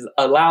spouse is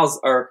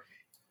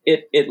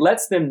it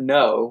lets them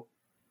know,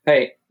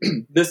 hey,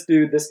 this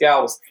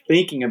gal was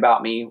thinking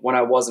about me when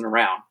I wasn't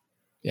around.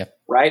 Yeah.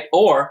 Right?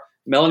 Or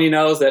Melanie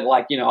knows that,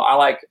 like, I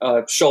like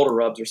shoulder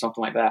rubs or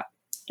something like that.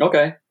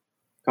 Okay.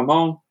 Come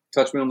home,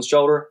 touch me on the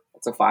shoulder.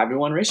 It's a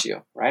 5-1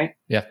 ratio, right?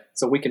 Yeah.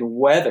 So we can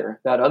weather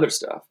that other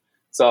stuff.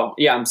 So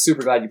yeah, I'm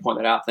super glad you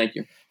pointed that out. Thank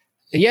you.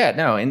 Yeah,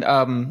 no. And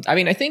I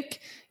mean, I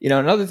think,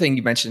 another thing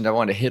you mentioned I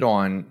wanted to hit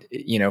on,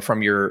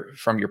 from your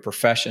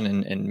profession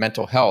and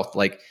mental health,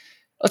 like,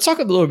 let's talk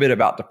a little bit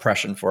about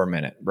depression for a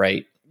minute,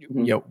 right?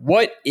 Mm-hmm.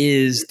 What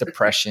is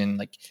depression?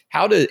 Like,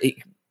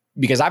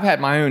 because I've had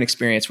my own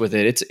experience with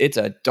it. It's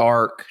a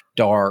dark,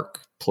 dark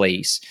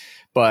place.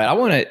 But I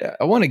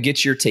want to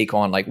get your take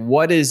on, like,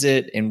 what is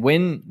it, and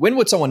when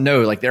would someone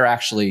know, like, they're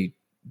actually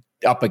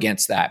up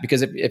against that?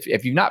 Because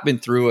if you've not been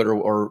through it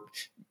or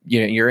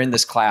you're in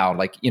this cloud,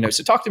 like,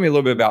 so talk to me a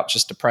little bit about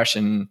just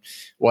depression,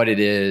 what it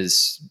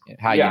is,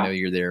 how you know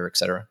you're there, et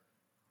cetera.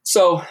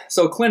 So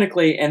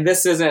clinically, and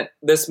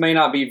this may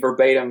not be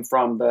verbatim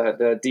from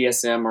the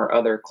DSM or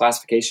other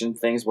classification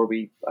things where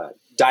we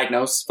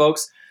diagnose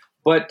folks,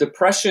 but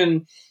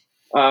depression,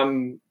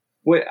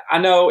 I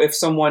know if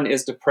someone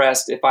is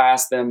depressed, if I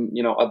ask them,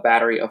 a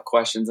battery of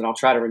questions, and I'll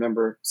try to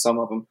remember some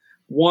of them.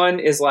 One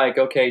is like,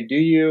 okay, do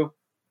you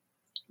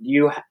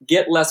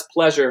get less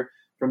pleasure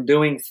from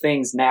doing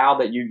things now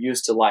that you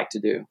used to like to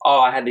do?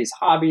 Oh, I had these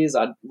hobbies.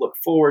 I look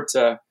forward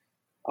to,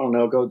 I don't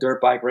know, go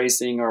dirt bike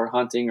racing or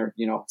hunting or,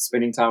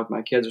 spending time with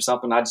my kids or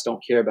something. I just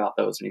don't care about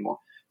those anymore.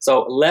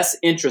 So less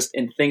interest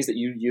in things that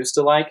you used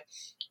to like.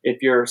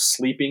 If you're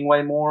sleeping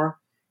way more,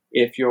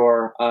 if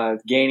you're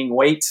gaining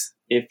weight,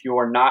 if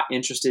you're not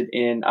interested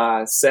in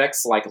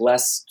sex, like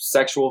less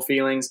sexual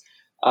feelings,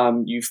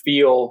 you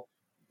feel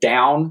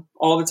down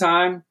all the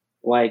time,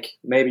 like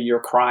maybe you're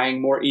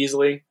crying more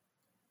easily.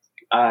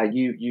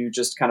 You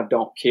just kind of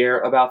don't care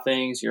about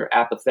things. You're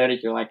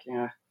apathetic. You're like,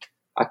 yeah,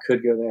 I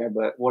could go there,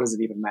 but what does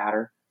it even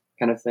matter,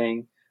 kind of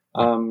thing.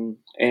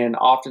 And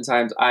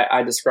oftentimes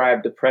I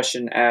describe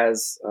depression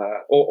as,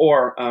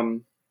 or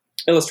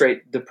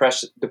illustrate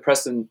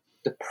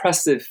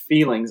depressive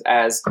feelings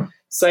as,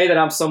 say that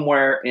I'm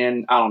somewhere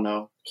in, I don't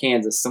know,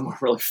 Kansas, somewhere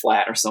really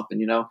flat or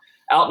something,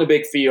 out in a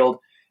big field,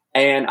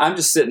 and I'm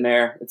just sitting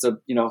there. It's a,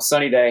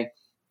 sunny day.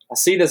 I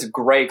see this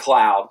gray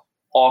cloud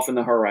off in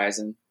the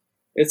horizon.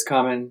 It's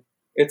coming.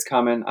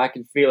 I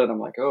can feel it. I'm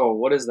like, oh,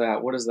 what is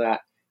that? What is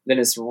that? Then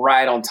it's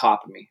right on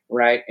top of me,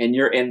 right? And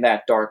you're in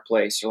that dark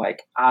place. You're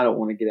like, I don't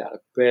want to get out of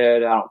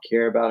bed. I don't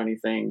care about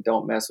anything.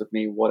 Don't mess with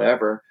me,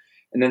 whatever.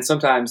 And then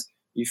sometimes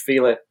you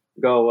feel it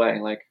go away.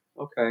 Like,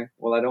 okay,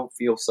 well, I don't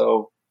feel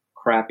so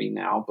crappy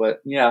now.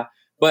 But yeah,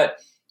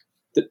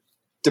 the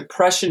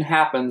depression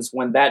happens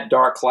when that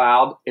dark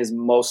cloud is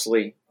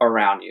mostly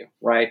around you,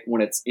 right?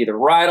 When it's either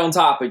right on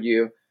top of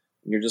you,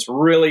 you're just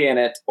really in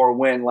it, or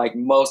when like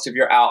most of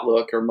your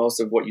outlook or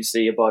most of what you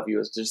see above you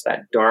is just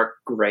that dark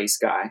gray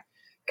sky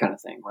kind of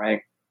thing,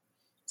 right?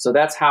 So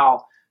that's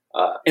how,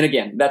 and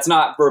again, that's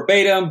not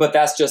verbatim, but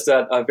that's just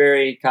a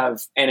very kind of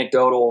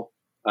anecdotal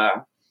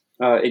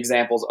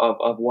examples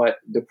of what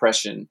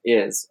depression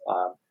is.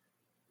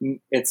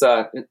 It's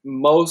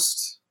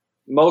most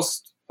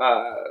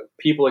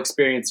people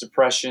experience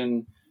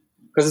depression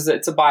because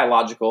it's a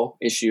biological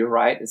issue,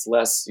 right? It's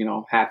less,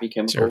 happy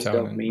chemicals,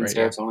 dopamine, right,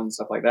 serotonin, and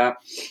stuff like that.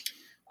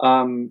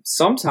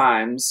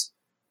 Sometimes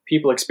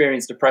people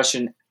experience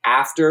depression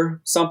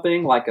after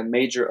something like a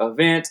major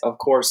event. Of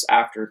course,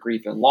 after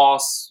grief and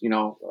loss,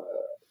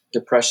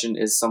 depression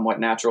is somewhat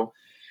natural.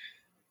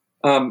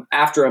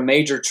 After a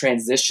major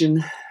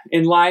transition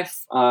in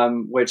life,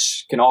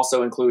 which can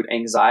also include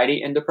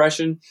anxiety and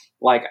depression.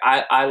 Like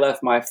I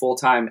left my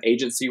full-time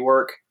agency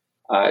work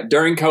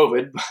during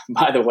COVID,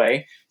 by the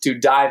way, to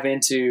dive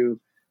into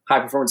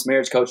high-performance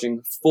marriage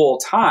coaching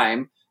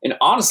full-time. And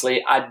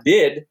honestly, I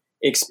did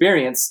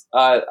experience,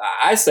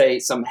 I say,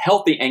 some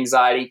healthy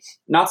anxiety,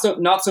 not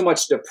so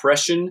much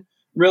depression,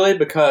 really,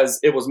 because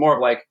it was more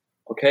of like,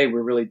 okay,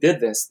 we really did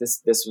this.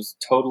 This was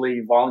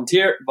totally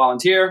volunteer.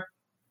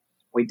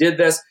 We did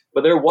this,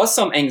 but there was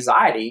some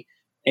anxiety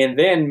And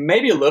then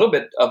maybe a little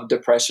bit of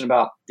depression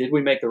about, did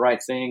we make the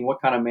right thing?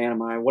 What kind of man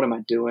am I? What am I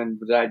doing?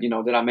 Did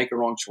I make the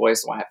wrong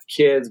choice? Do I have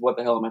kids? What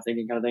the hell am I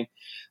thinking, kind of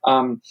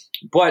thing.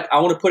 But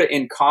I want to put it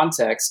in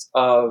context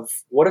of,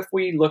 what if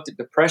we looked at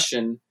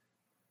depression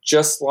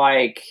just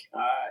like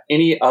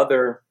any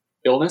other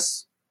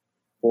illness,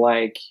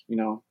 like,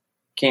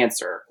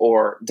 cancer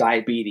or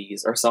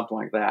diabetes or something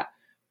like that.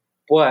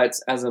 But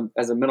as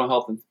a mental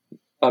health and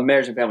a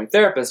marriage and family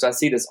therapist, I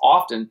see this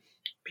often.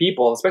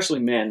 People, especially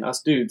men,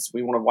 us dudes,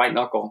 we want to white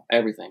knuckle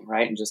everything,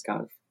 right? And just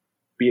kind of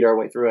beat our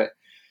way through it.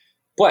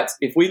 But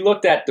if we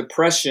looked at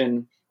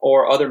depression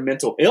or other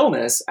mental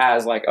illness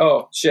as like,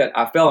 oh shit,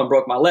 I fell and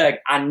broke my leg,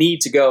 I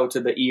need to go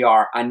to the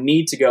ER. I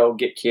need to go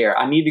get care.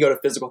 I need to go to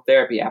physical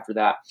therapy after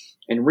that.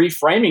 And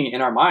reframing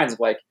in our minds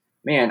of like,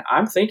 man,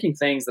 I'm thinking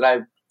things that I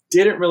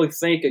didn't really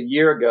think a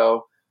year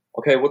ago.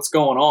 Okay, what's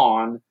going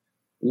on?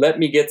 Let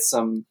me get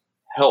some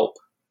help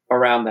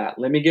around that.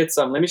 Let me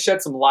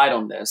shed some light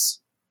on this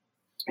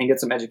and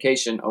get some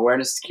education.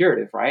 Awareness is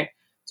curative, right?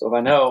 So if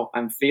I know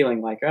I'm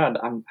feeling like, God,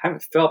 I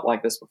haven't felt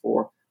like this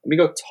before, let me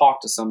go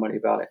talk to somebody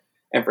about it.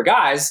 And for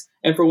guys,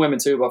 and for women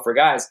too, but for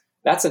guys,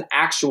 that's an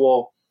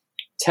actual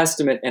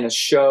testament and a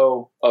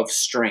show of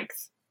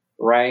strength,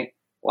 right?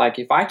 Like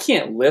if I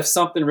can't lift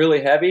something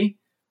really heavy,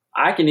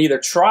 I can either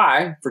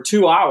try for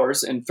 2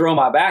 hours and throw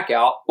my back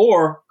out,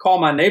 or call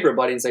my neighbor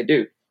buddy and say,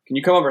 dude, can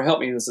you come over and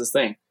help me with this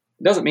thing?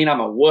 It doesn't mean I'm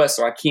a wuss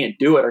or I can't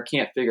do it or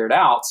can't figure it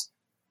out.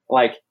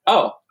 Like,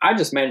 oh, I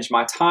just manage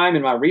my time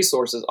and my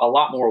resources a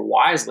lot more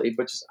wisely,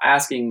 but just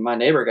asking my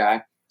neighbor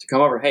guy to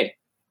come over, hey,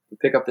 we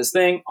pick up this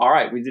thing. All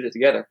right, we did it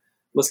together.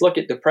 Let's look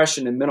at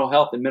depression and mental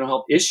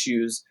health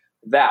issues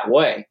that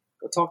way.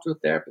 Go talk to a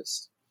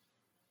therapist.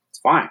 It's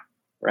fine,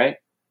 right?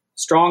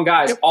 Strong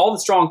guys, yep. All the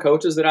strong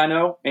coaches that I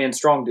know and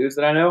strong dudes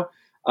that I know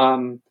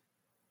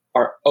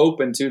are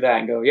open to that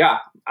and go, yeah,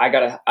 I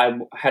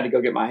had to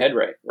go get my head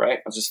right?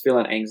 I was just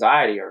feeling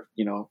anxiety or,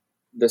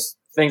 this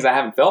things I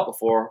haven't felt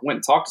before. Went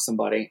and talked to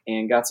somebody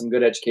and got some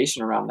good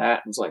education around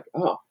that. And was like,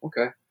 oh,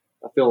 okay,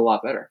 I feel a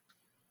lot better.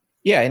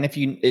 Yeah. And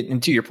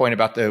and to your point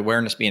about the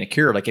awareness being a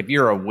cure, like if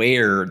you're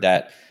aware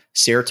that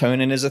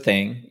serotonin is a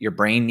thing, your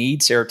brain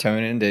needs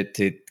serotonin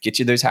to get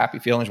you those happy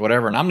feelings,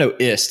 whatever. And I'm no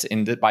ist,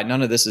 and by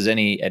none of this is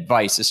any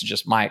advice. This is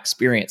just my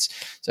experience.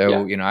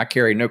 So, yeah. I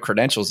carry no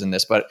credentials in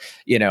this, but,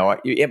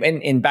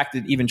 and back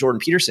to even Jordan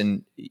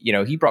Peterson,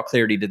 he brought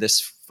clarity to this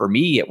for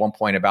me at one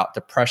point about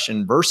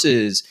depression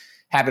versus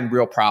having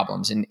real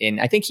problems. And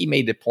I think he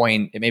made the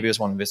point, maybe it was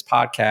one of his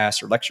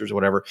podcasts or lectures or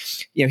whatever,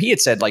 he had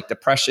said like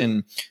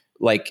depression,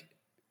 like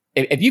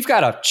if you've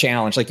got a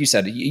challenge, like you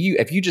said,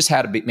 if you just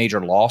had a major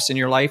loss in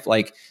your life,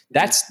 like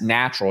that's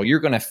natural. You're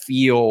going to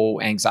feel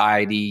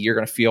anxiety. You're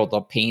going to feel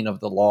the pain of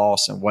the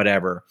loss and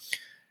whatever.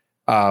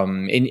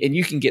 And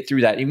you can get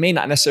through that. You may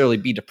not necessarily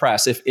be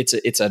depressed if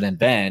it's an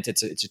event.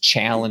 It's a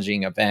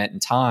challenging event in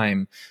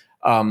time.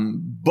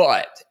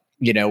 But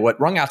what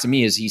rung out to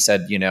me is he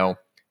said,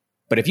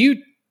 but if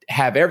you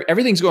have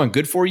everything's going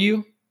good for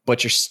you,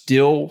 but you're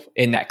still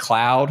in that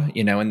cloud,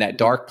 in that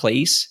dark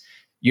place,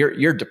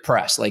 you're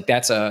depressed. Like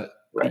that's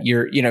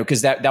right.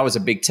 Cause that was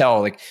a big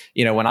tell. Like,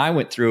 when I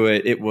went through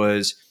it,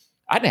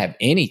 I didn't have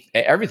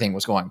everything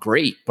was going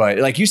great, but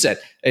like you said,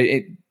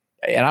 and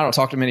I don't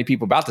talk to many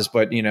people about this,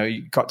 but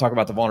you talk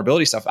about the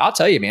vulnerability stuff. I'll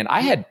tell you, man, I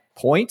had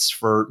points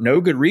for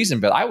no good reason,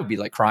 but I would be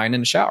like crying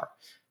in the shower.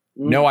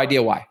 No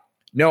idea why.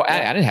 No,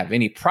 I didn't have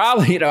any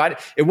problem.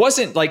 It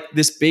wasn't like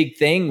this big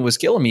thing was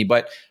killing me,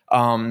 but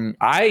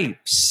I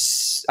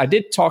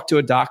did talk to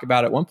a doc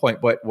about it at one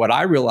point, but what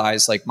I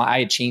realized, like I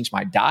had changed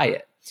my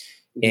diet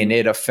and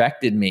it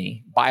affected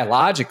me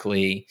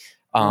biologically.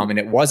 And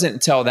it wasn't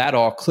until that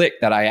all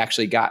clicked that I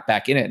actually got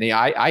back in it. And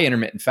I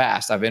intermittent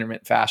fast. I've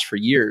intermittent fast for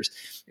years.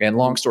 And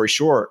long story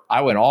short,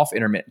 I went off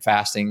intermittent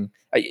fasting.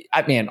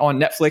 On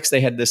Netflix, they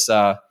had this,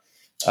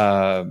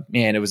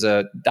 it was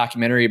a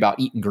documentary about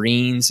eating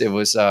greens. It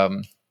was, I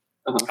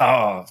don't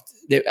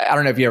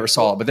know if you ever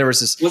saw it, but there was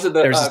this. Was it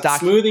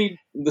the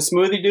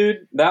smoothie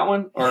dude? That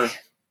one or?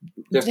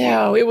 Different?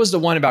 No, it was the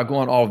one about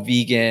going all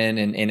vegan,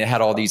 and it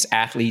had all these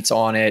athletes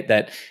on it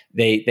that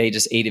they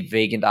just ate a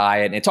vegan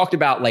diet, and it talked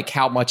about like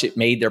how much it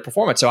made their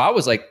performance. So I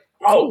was like,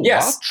 oh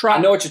yes, I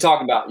know what you're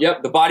talking about.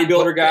 Yep, the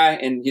bodybuilder guy,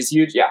 and he's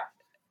huge. Yeah.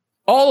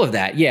 All of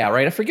that. Yeah.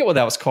 Right. I forget what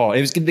that was called.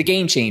 It was the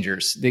Game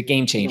Changers, the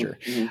Game Changer.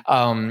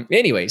 Mm-hmm.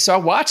 Anyway, so I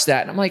watched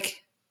that and I'm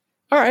like,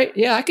 all right,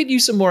 yeah, I could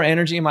use some more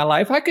energy in my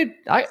life. I could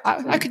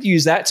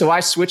use that. So I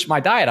switched my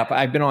diet up.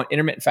 I've been on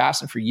intermittent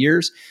fasting for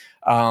years.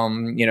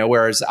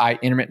 Whereas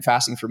intermittent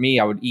fasting for me,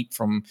 I would eat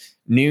from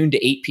noon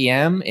to 8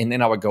 PM and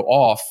then I would go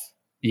off,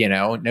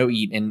 no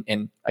eat.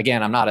 And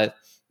again, I'm not a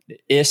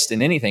ist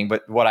in anything,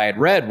 but what I had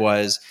read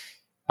was,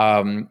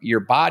 your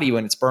body,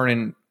 when it's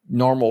burning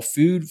normal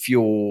food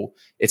fuel,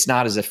 it's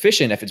not as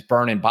efficient. If it's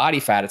burning body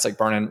fat, it's like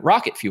burning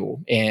rocket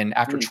fuel. And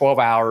after 12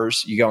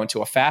 hours, you go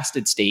into a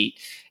fasted state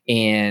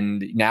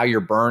and now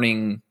you're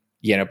burning,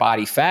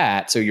 body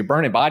fat. So you're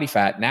burning body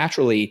fat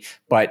naturally,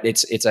 but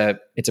it's a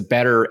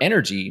better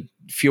energy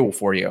fuel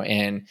for you.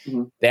 And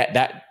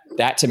that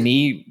that to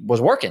me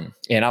was working.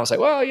 And I was like,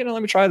 well,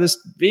 let me try this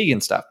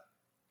vegan stuff.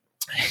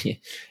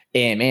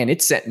 And man,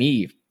 it sent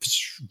me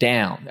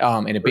down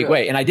in a big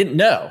way. And I didn't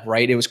know,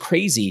 right? It was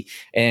crazy.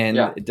 And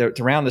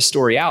to round the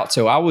story out,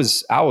 so I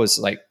was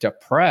like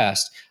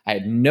depressed. I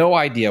had no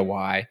idea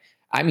why.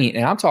 I mean,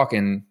 and I'm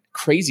talking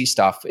crazy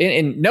stuff.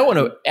 And no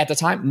one at the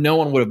time, no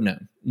one would have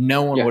known.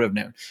 No one would have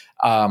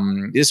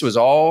known. This was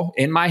all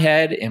in my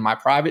head, in my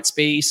private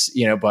space,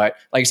 but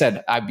like I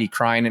said, I'd be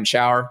crying in the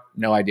shower.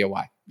 No idea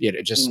why.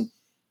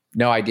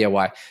 No idea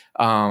why.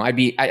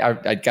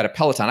 I'd got a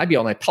Peloton. I'd be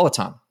on my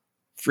Peloton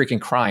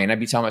freaking crying. I'd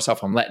be telling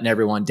myself I'm letting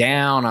everyone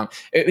down.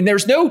 And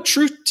there's no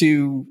truth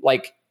to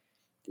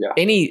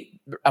any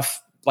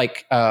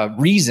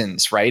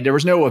reasons, right? There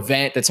was no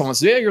event that someone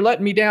said, yeah, you're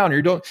letting me down.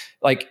 You're doing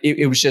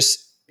it was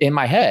just in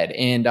my head.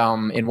 And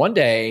one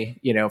day,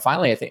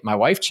 finally, I think my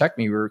wife checked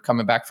me. We were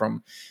coming back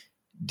from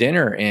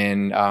dinner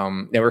and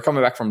they were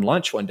coming back from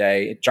lunch one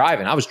day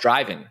driving. I was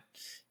driving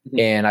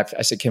and I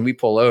said, can we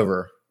pull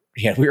over?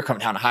 Yeah, we were coming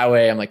down the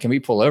highway. I'm like, can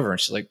we pull over? And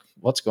she's like,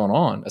 what's going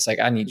on? I was like,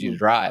 I need you to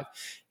drive.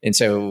 And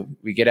so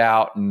we get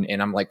out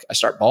and I'm like, I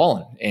start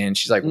bawling and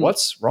she's like,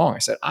 what's wrong? I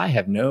said, I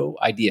have no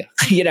idea,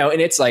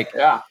 and it's like,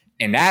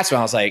 and that's when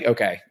I was like,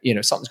 okay,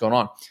 something's going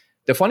on.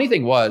 The funny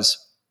thing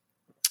was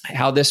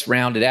how this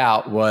rounded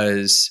out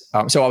was,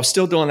 so I was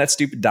still doing that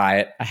stupid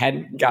diet. I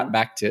hadn't gotten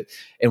back to it.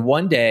 And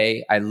one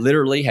day I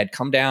literally had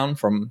come down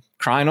from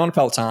crying on a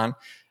Peloton,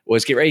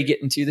 was getting ready to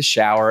get into the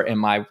shower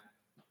and my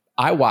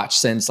iWatch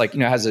sends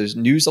has those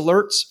news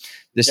alerts.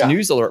 This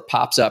news alert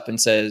pops up and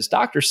says,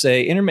 doctors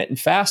say intermittent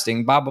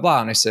fasting, blah, blah,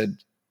 blah. And I said,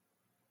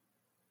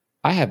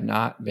 I have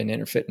not been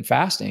intermittent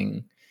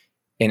fasting.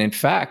 And in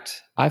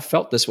fact, I've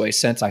felt this way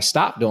since I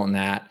stopped doing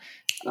that.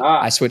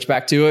 I switched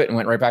back to it and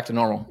went right back to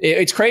normal.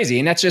 It's crazy.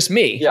 And that's just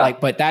me. Yeah.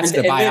 But that's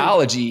the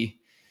biology.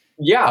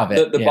 Of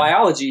it. The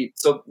biology.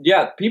 So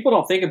people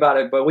don't think about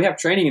it, but we have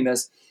training in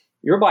this.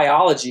 Your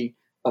biology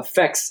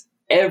affects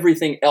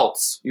everything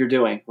else you're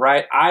doing,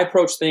 right? I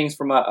approach things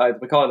from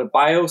we call it a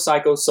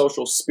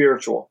biopsychosocial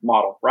spiritual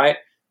model, right?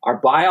 Our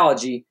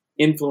biology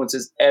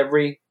influences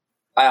every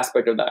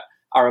aspect of that.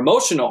 Our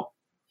emotional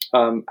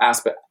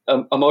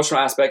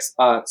aspects,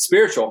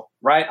 spiritual,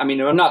 right? I mean,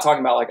 I'm not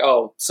talking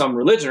about some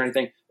religion or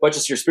anything, but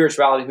just your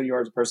spirituality, who you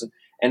are as a person.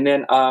 And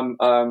then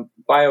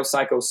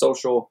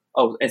biopsychosocial,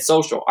 and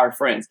social, our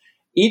friends.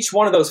 Each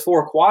one of those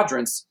four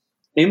quadrants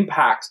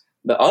impact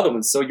the other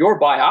ones. So your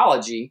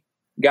biology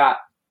got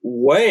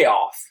way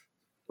off,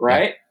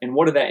 right? Yeah. And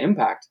what did that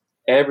impact?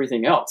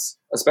 Everything else,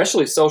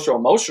 especially social,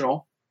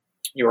 emotional.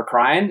 You were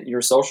crying,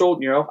 you're social,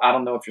 I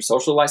don't know if your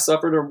social life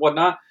suffered or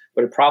whatnot,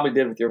 but it probably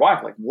did with your wife.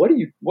 Like, what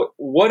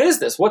is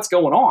this? What's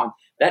going on?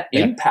 That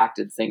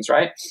impacted things,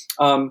 right?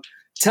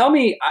 Tell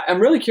me, I'm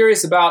really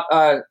curious about,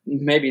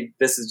 maybe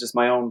this is just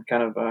my own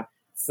kind of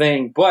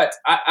thing, but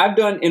I've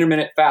done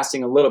intermittent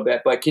fasting a little bit,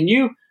 but can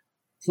you,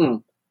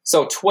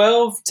 so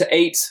 12 to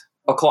 8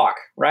 o'clock,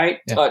 right?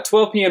 Yeah.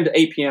 12 p.m. to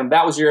 8 p.m.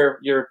 That was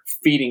your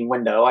feeding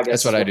window, I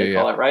guess. That's what I do.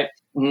 Call it, right?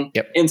 Mm-hmm.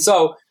 Yep. And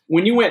so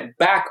when you went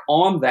back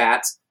on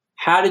that,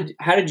 how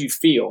did you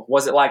feel?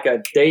 Was it like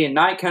a day and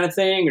night kind of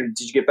thing, or did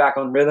you get back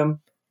on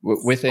rhythm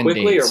within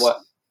quickly, days? Or what?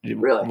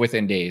 Really?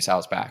 Within days, I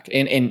was back.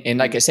 And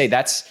like I say,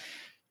 that's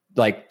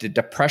like the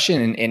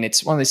depression, and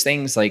it's one of those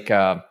things like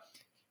I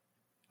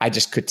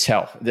just could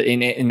tell.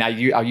 And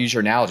I'll use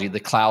your analogy. The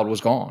cloud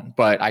was gone,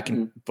 but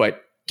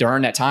but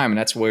during that time, and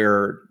that's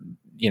where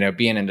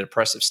being in a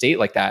depressive state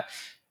like that,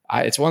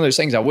 it's one of those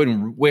things I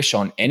wouldn't wish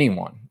on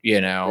anyone.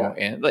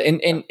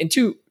 And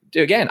two,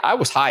 again, I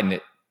was hiding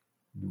it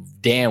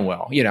damn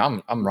well.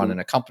 I'm running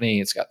a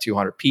company. It's got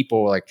 200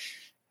 people. Like,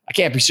 I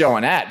can't be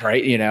showing that,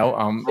 right?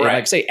 And like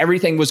I say,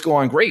 everything was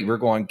going great. We're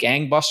going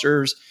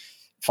gangbusters,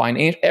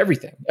 finance,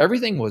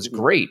 everything was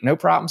great. No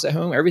problems at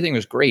home. Everything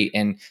was great.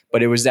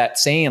 But it was that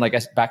saying, like,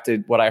 back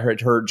to what I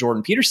heard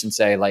Jordan Peterson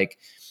say, like,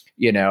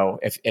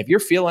 if you're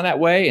feeling that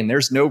way and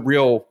there's no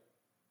real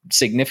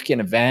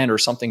significant event or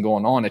something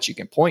going on that you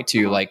can point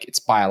to, like, it's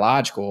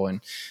biological. And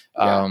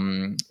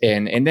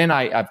then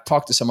I've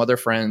talked to some other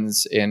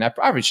friends, and I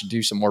probably should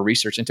do some more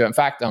research into it. In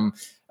fact,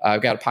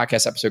 I've got a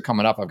podcast episode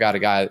coming up. I've got a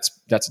guy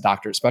that's a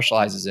doctor that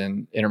specializes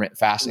in intermittent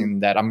fasting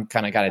that I'm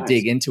kind of got to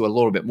dig into a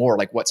little bit more,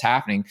 like what's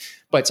happening.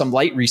 But some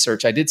light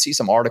research, I did see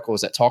some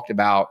articles that talked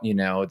about,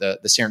 the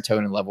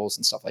serotonin levels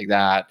and stuff like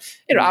that.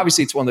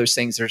 Obviously it's one of those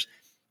things,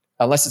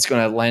 unless it's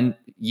going to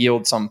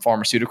yield some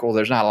pharmaceutical,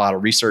 there's not a lot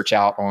of research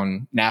out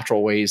on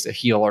natural ways to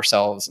heal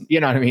ourselves. You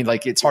know what I mean?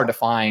 Like, it's hard to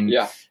find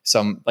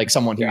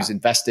someone who's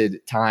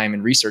invested time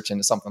and research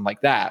into something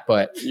like that.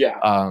 But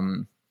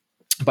that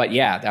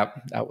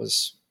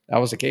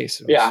was the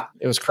case.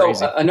 It was crazy.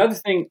 So, another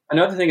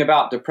thing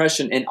about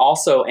depression and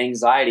also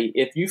anxiety,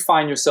 if you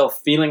find yourself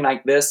feeling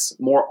like this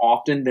more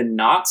often than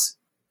not,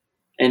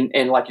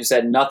 and like you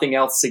said, nothing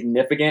else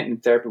significant, in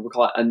therapy we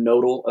call it a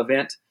nodal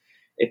event.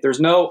 If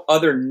there's no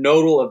other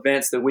nodal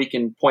events that we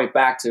can point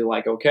back to,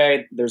 like,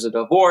 okay, there's a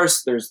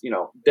divorce, there's,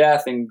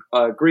 death and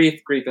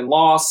grief and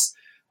loss,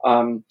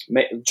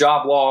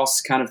 job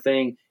loss kind of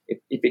thing.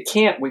 if we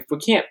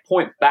can't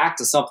point back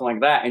to something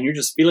like that, and you're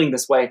just feeling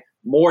this way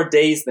more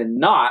days than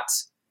not,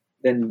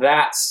 then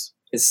that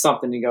is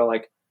something to go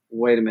like,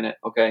 wait a minute,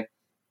 okay,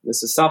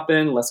 this is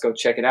something. Let's go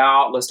check it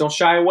out. Let's don't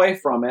shy away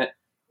from it.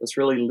 Let's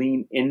really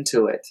lean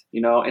into it,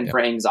 And for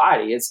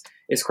anxiety,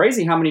 it's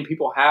crazy how many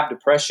people have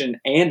depression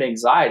and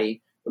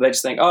anxiety, but they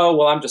just think, oh,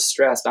 well, I'm just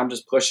stressed. I'm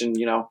just pushing,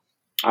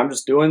 I'm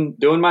just doing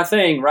my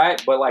thing,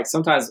 right? But like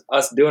sometimes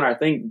us doing our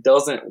thing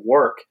doesn't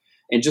work.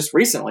 And just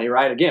recently,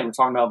 right? Again, we're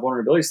talking about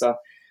vulnerability stuff.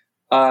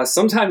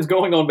 Sometimes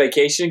going on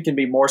vacation can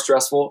be more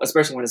stressful,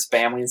 especially when it's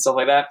family and stuff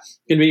like that.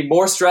 Can be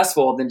more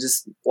stressful than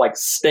just like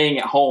staying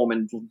at home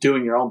and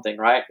doing your own thing,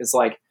 right? It's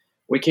like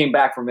we came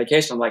back from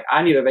vacation. I'm like,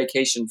 I need a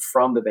vacation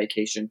from the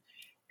vacation.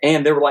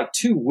 And there were like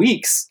 2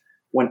 weeks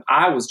when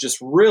I was just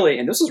really,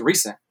 and this was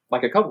recent,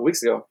 like a couple of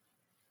weeks ago,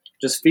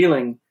 just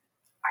feeling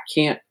I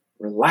can't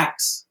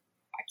relax.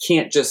 I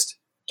can't just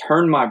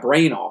turn my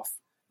brain off.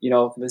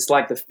 It's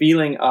like the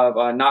feeling of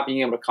not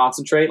being able to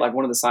concentrate. Like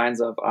one of the signs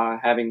of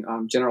having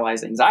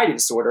generalized anxiety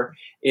disorder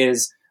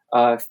is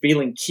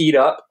feeling keyed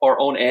up or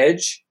on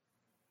edge,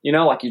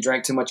 like you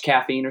drank too much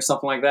caffeine or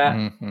something like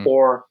that,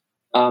 or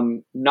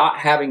not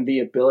having the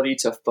ability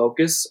to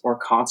focus or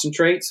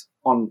concentrate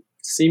on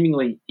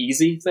seemingly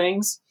easy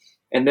things.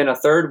 And then a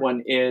third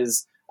one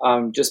is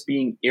just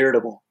being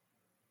irritable.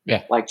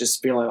 Yeah. Like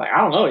just feeling like,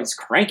 I don't know, he's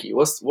cranky.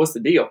 What's the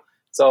deal?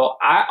 So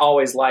I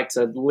always like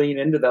to lean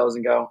into those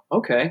and go,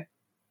 okay,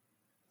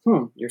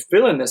 you're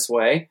feeling this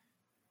way.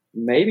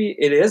 Maybe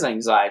it is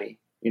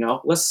anxiety.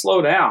 Let's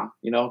slow down.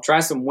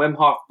 Try some Wim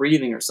Hof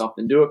breathing or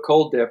something. Do a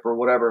cold dip or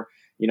whatever.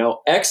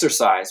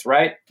 Exercise,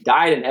 right?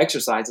 Diet and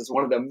exercise is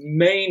one of the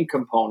main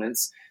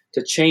components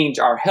to change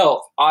our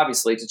health,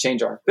 obviously to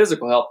change our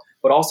physical health,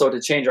 but also to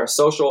change our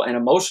social and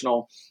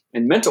emotional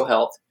and mental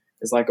health.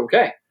 Is like,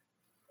 okay,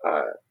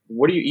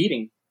 what are you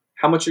eating?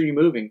 How much are you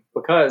moving?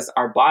 Because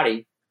our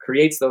body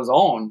creates those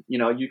own,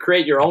 you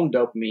create your own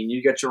dopamine,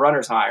 you get your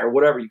runner's high or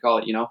whatever you call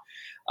it,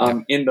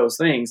 in those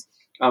things.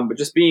 But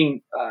just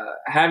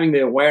having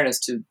the awareness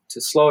to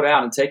slow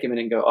down and take a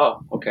minute and go,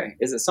 oh, okay,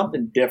 is it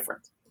something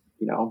different?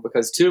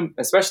 Because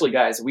especially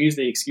guys, we use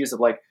the excuse of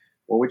like,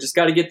 well, we just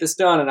got to get this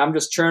done and I'm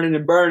just churning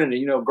and burning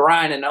and,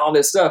 grinding and all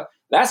this stuff.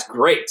 That's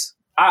great.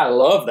 I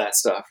love that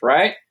stuff.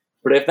 Right.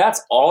 But if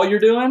that's all you're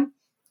doing,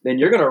 then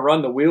you're going to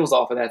run the wheels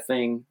off of that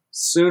thing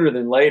sooner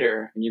than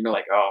later. And you're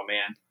like, oh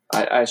man,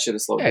 I should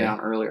have slowed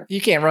down earlier.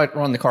 You can't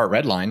run the car at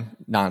red line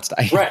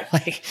nonstop. Right.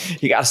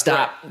 Like you got to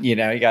stop, you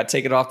got to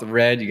take it off the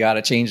red. You got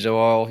to change the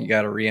oil. You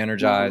got to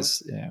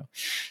re-energize.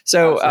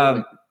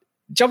 So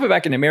jumping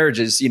back into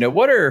marriages,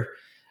 what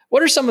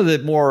are some of the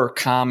more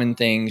common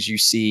things you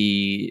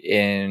see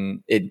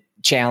in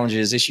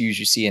challenges, issues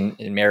you see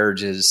in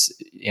marriages,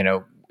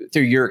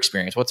 through your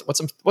experience?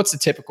 What's the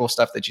typical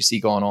stuff that you see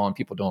going on,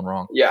 people doing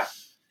wrong? Yeah.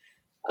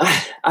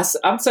 I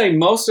would say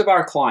most of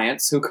our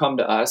clients who come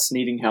to us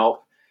needing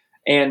help,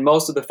 and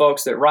most of the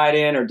folks that write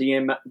in or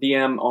DM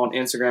on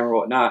Instagram or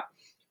whatnot,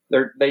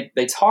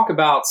 they talk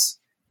about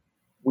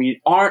we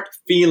aren't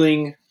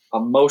feeling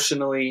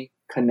emotionally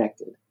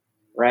connected,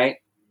 right?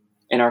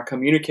 And our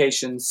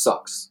communication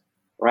sucks,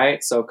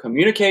 right? So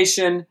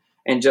communication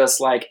and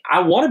just like,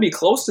 I want to be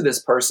close to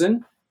this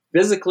person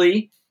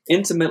physically,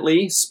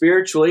 intimately,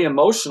 spiritually,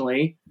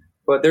 emotionally,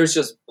 but there's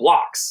just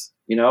blocks,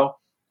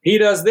 He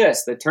does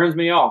this that turns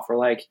me off, or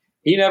like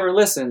he never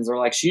listens, or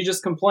like she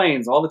just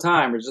complains all the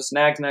time, or just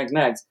nags.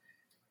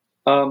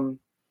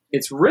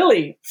 It's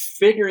really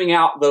figuring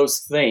out those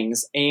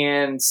things.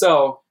 And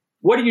so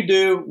what do you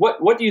do?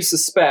 What do you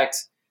suspect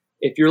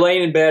if you're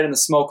laying in bed and the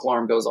smoke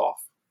alarm goes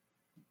off?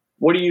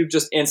 What do you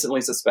just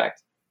instantly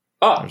suspect?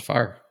 Oh, there's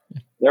fire.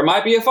 There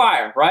might be a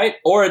fire, right?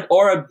 Or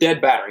a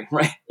dead battery,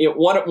 right?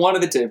 One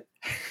of the two.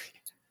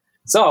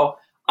 So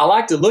I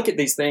like to look at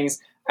these things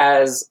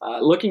as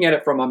looking at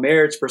it from a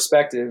marriage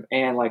perspective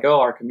and like, oh,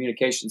 our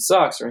communication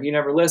sucks, or he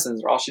never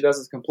listens, or all she does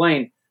is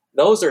complain.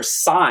 Those are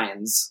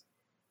signs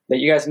that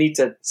you guys need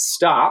to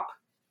stop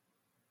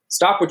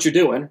what you're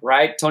doing,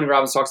 right? Tony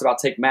Robbins talks about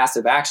take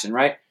massive action,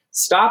 right?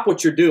 Stop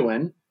what you're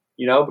doing,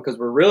 because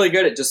we're really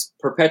good at just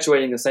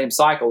perpetuating the same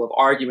cycle of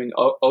arguing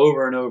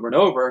over and over and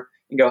over,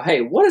 and go,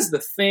 hey, what is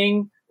the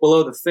thing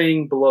below the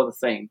thing below the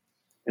thing?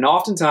 And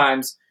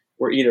oftentimes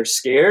we're either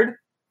scared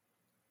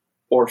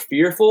or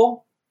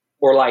fearful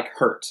or like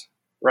hurt,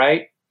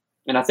 right?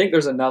 And I think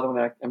there's another one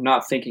that I'm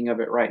not thinking of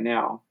it right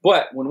now.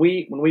 But when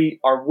we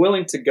are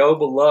willing to go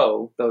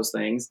below those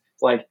things,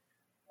 it's like,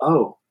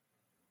 oh,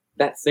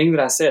 that thing that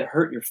I said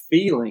hurt your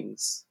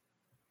feelings.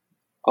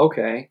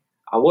 Okay,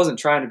 I wasn't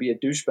trying to be a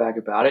douchebag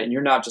about it, and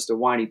you're not just a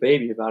whiny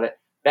baby about it.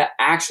 That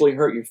actually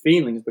hurt your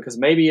feelings because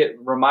maybe it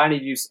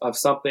reminded you of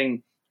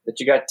something that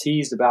you got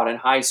teased about in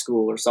high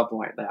school or something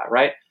like that,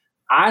 right?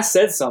 I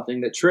said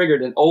something that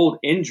triggered an old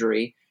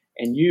injury,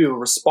 and you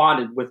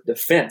responded with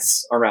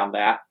defense around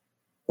that.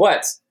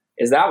 But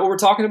is that what we're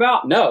talking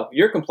about? No,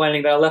 you're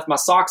complaining that I left my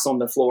socks on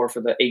the floor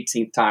for the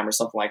 18th time or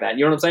something like that.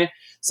 You know what I'm saying?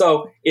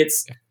 So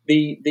it's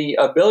the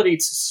ability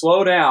to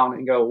slow down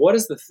and go, what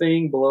is the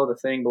thing below the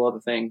thing below the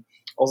thing?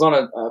 I was on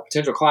a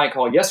potential client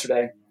call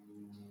yesterday,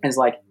 And it's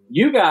like,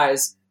 you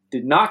guys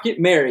did not get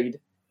married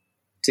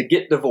to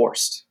get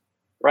divorced,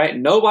 right?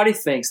 Nobody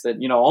thinks that,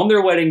 on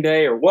their wedding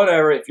day or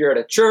whatever, if you're at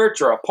a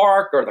church or a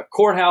park or the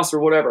courthouse or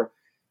whatever,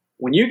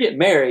 when you get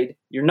married,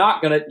 you're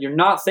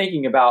not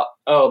thinking about,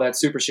 oh, that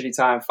super shitty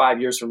time 5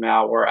 years from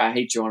now where I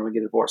hate you and we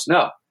get divorced.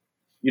 No,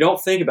 you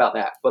don't think about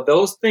that. But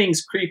those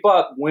things creep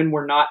up when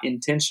we're not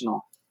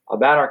intentional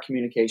about our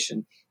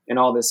communication and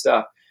all this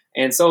stuff.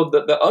 And so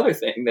the other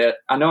thing that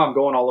I know I'm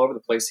going all over the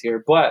place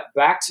here, but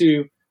back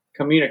to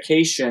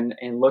communication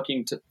and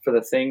looking for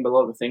the thing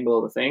below the thing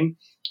below the thing,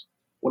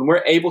 when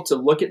we're able to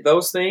look at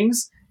those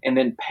things and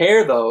then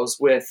pair those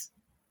with,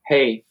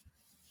 hey,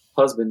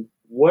 husband,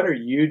 what are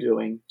you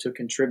doing to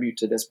contribute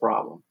to this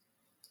problem?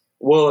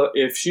 Well,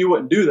 if she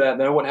wouldn't do that,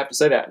 then I wouldn't have to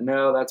say that.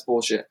 No, that's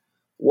bullshit.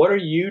 What are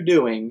you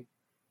doing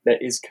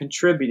that is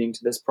contributing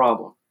to this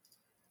problem?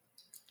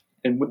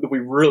 And we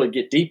really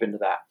get deep into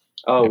that.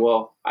 Oh,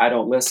 well, I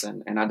don't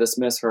listen and I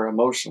dismiss her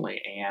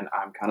emotionally and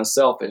I'm kind of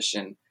selfish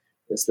and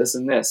this,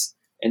 and this.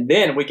 And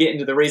then we get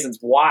into the reasons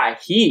why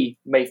he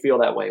may feel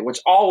that way, which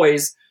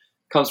always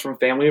comes from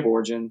family of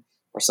origin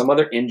or some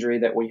other injury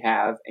that we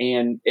have.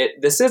 And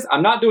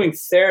I'm not doing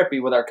therapy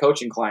with our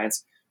coaching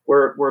clients.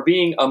 We're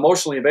being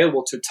emotionally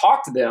available to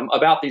talk to them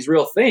about these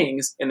real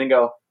things and then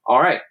go,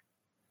 all right,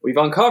 we've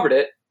uncovered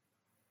it.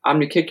 I'm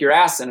going to kick your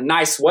ass in a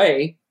nice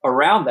way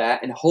around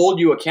that and hold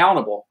you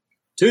accountable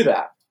to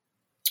that.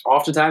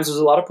 Oftentimes there's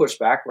a lot of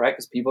pushback, right?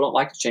 Because people don't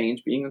like to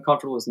change. Being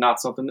uncomfortable is not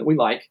something that we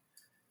like.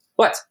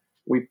 But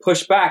we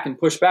push back and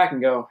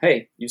go,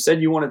 hey, you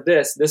said you wanted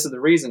this. This is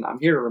the reason. I'm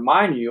here to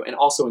remind you and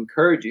also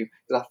encourage you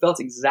because I felt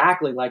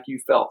exactly like you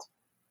felt.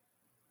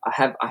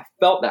 I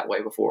felt that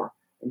way before.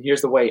 And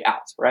here's the way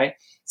out, right?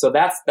 So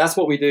that's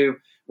what we do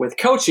with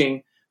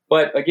coaching.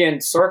 But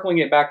again, circling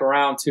it back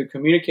around to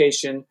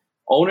communication,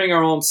 owning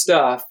our own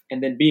stuff,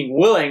 and then being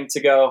willing to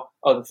go,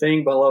 oh, the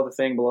thing below the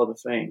thing below the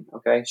thing.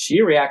 Okay.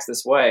 She reacts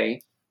this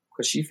way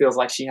because she feels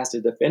like she has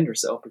to defend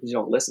herself because you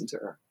don't listen to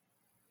her,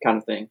 kind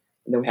of thing.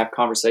 And then we have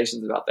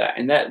conversations about that.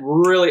 And that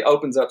really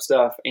opens up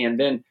stuff. And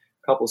then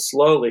couples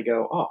slowly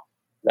go, oh,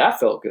 that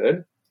felt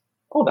good.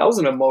 Oh, that was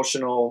an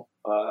emotional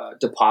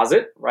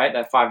deposit, right?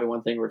 That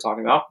 5-to-1 thing we were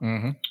talking about.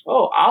 Mm-hmm.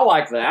 Oh, I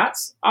like that.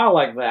 I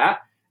like that.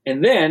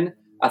 And then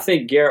I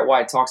think Garrett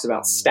White talks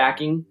about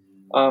stacking.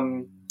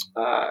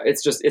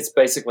 It's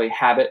basically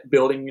habit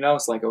building.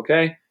 It's like,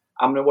 okay,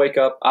 I want to wake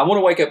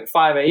up at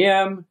 5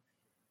 a.m.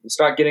 and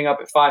start getting up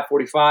at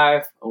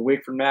 5:45. A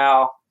week from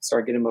now,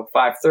 start getting up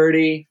at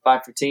 5:30,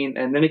 5:15,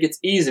 and then it gets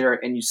easier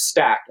and you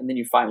stack and then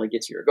you finally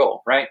get to your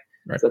goal, right?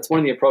 So that's one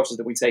of the approaches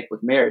that we take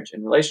with marriage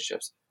and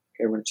relationships.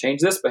 Okay, we're going to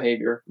change this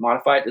behavior,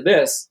 modify it to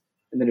this,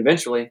 and then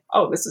eventually,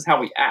 oh, this is how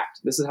we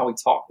act. This is how we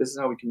talk. This is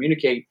how we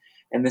communicate.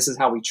 And this is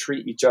how we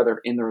treat each other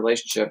in the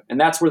relationship. And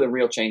that's where the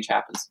real change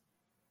happens.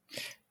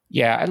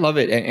 Yeah, I love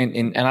it.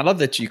 And I love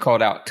that you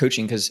called out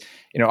coaching because,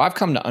 I've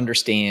come to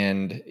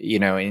understand,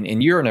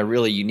 and you're in a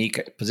really unique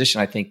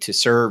position, I think, to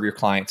serve your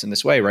clients in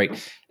this way,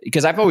 right?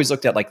 Because I've always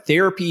looked at like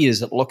therapy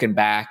is looking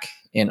back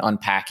and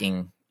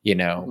unpacking,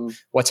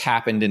 what's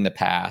happened in the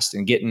past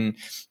and getting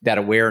that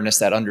awareness,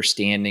 that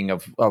understanding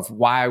of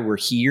why we're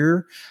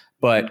here.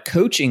 But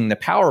coaching, the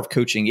power of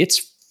coaching,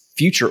 it's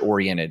future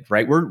oriented,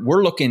 right?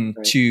 We're looking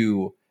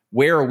to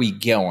where are we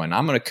going?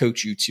 I'm going to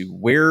coach you to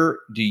where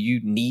do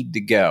you need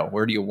to go?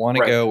 Where do you want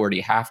to go? Where do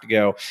you have to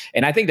go?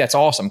 And I think that's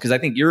awesome because I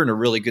think you're in a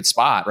really good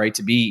spot, right?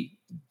 To be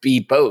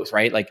both,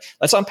 right? Like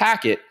let's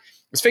unpack it.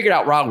 Let's figure it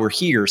out while we're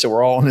here. So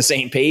we're all on the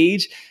same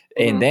page.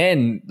 And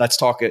then let's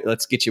talk it.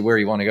 Let's get you where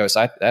you want to go.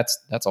 So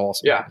that's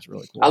awesome. Yeah. That's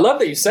really cool. I love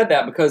that you said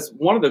that because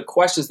one of the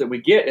questions that we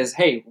get is,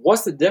 hey,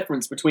 what's the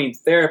difference between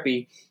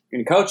therapy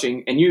and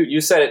coaching? And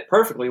you said it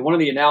perfectly. One of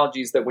the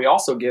analogies that we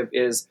also give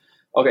is,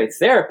 okay,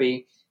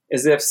 therapy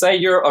is if, say,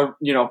 you're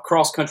a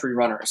cross-country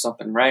runner or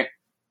something, right?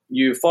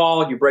 You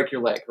fall, you break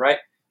your leg, right?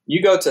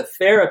 You go to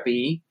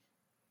therapy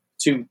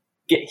to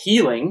get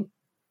healing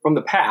from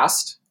the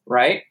past,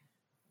 right?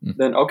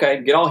 Then,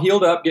 okay, get all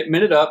healed up, get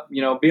mended up,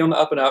 be on the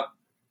up and up.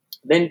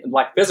 Then,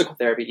 like physical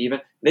therapy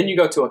even. Then you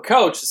go to a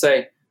coach to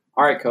say,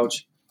 all right,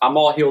 coach, I'm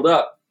all healed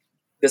up.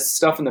 This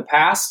stuff in the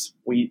past,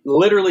 we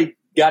literally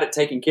got it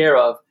taken care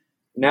of.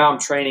 Now I'm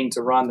training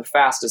to run the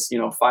fastest,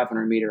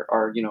 500 meter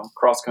or,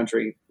 cross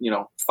country,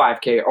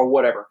 5K or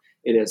whatever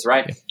it is,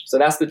 right? Yeah. So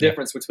that's the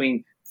difference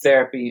between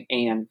therapy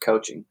and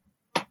coaching.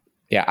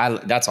 Yeah,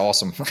 that's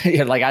awesome.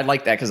 Like I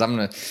like that because I'm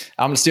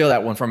gonna steal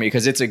that one from you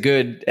because it's a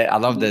good. I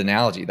love the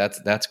analogy.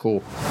 That's cool.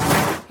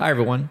 Hi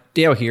everyone,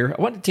 Dale here.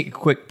 I want to take a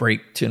quick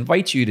break to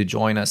invite you to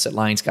join us at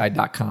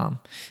lionsguide.com.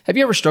 Have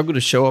you ever struggled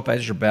to show up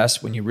as your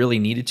best when you really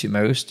needed to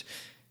most?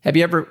 Have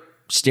you ever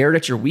stared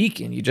at your week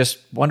and you just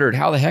wondered,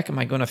 how the heck am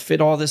I going to fit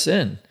all this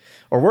in?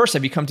 Or worse,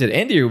 have you come to the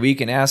end of your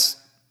week and asked,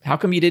 how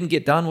come you didn't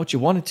get done what you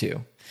wanted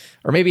to?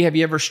 Or maybe have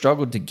you ever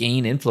struggled to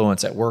gain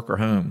influence at work or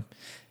home?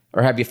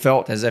 Or have you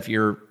felt as if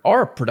you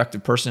are a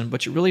productive person,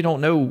 but you really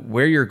don't know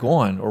where you're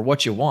going or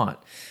what you want?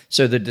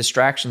 So the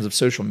distractions of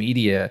social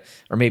media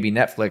or maybe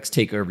Netflix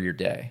take over your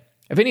day.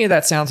 If any of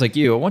that sounds like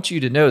you, I want you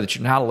to know that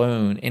you're not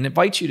alone and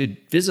invite you to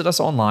visit us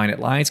online at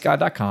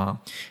lionsguide.com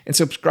and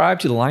subscribe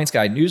to the Lions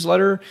Guide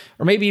newsletter,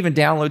 or maybe even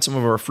download some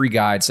of our free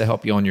guides to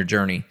help you on your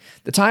journey.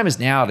 The time is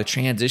now to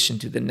transition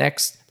to the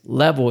next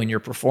level in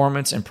your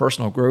performance and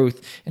personal growth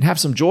and have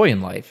some joy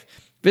in life.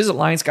 Visit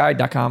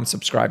lionsguide.com and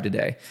subscribe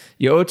today.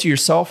 You owe it to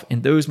yourself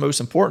and those most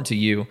important to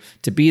you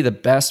to be the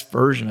best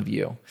version of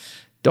you.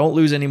 Don't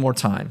lose any more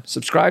time.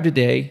 Subscribe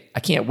today. I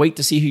can't wait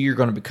to see who you're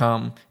going to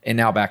become. And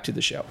now back to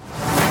the show.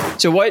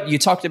 So what you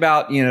talked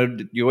about,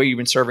 the way you've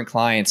been serving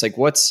clients, like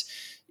what's,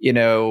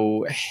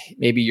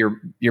 maybe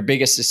your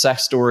biggest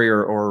success story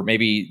or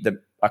maybe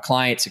a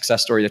client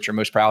success story that you're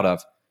most proud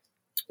of?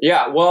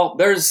 Yeah, well,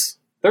 there's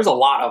a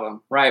lot of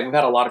them, right? We've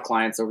had a lot of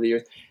clients over the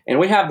years, and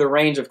we have the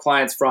range of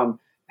clients from,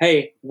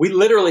 hey, we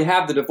literally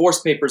have the divorce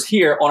papers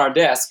here on our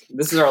desk.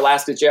 This is our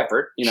last ditch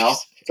effort,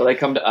 so they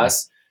come to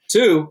us,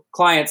 to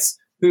clients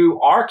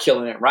who are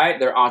killing it, right?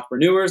 They're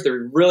entrepreneurs,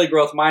 they're really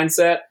growth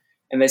mindset.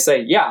 And they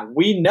say, yeah,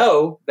 we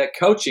know that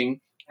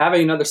coaching,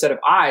 having another set of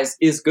eyes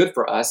is good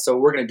for us. So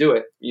we're going to do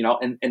it,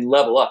 and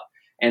level up.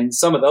 And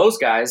some of those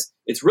guys,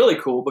 it's really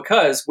cool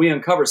because we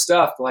uncover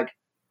stuff like,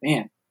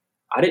 man,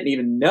 I didn't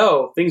even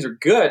know things are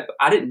good, but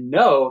I didn't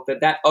know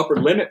that upper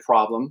limit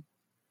problem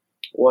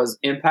was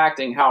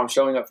impacting how I'm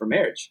showing up for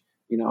marriage.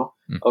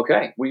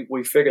 Okay,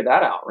 we figured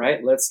that out,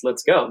 right? Let's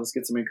go. Let's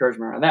get some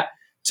encouragement around that.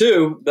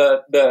 Two,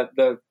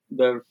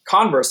 the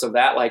converse of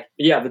that, like,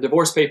 yeah, the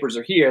divorce papers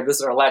are here. This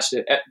is our last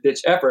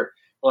ditch effort.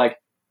 Like,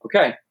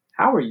 okay,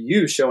 how are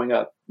you showing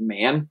up,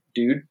 man,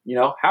 dude?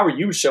 How are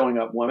you showing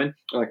up, woman?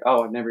 They're like,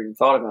 oh, I've never even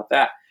thought about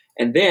that.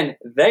 And then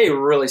they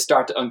really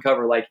start to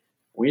uncover, like,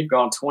 we've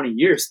gone 20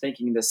 years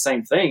thinking the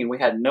same thing, and we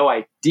had no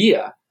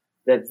idea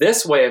that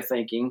this way of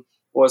thinking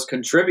was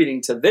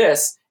contributing to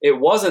this. It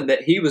wasn't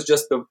that he was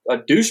just a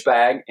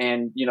douchebag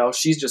and,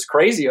 she's just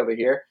crazy over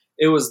here.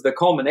 It was the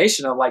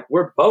culmination of, like,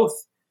 we're both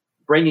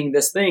bringing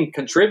this thing,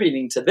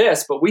 contributing to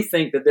this, but we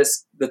think that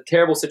the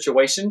terrible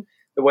situation,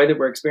 the way that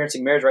we're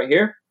experiencing marriage right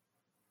here,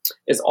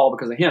 is all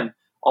because of him,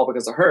 all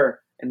because of her.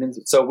 And then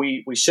so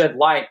we shed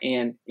light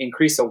and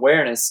increase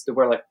awareness to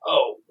where, like,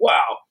 oh,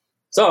 wow.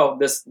 So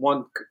this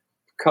one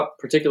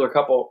particular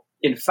couple,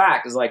 in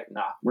fact, is like,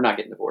 nah, we're not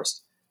getting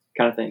divorced,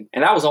 kind of thing.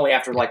 And that was only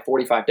after like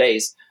 45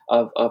 days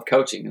of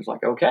coaching. It was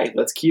like, okay,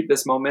 let's keep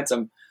this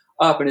momentum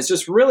up. And it's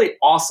just really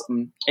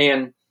awesome.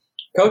 And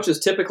coaches,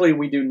 typically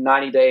we do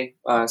 90-day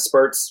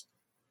spurts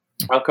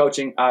of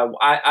coaching.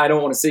 I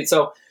don't want to see.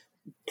 So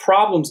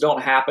problems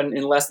don't happen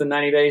in less than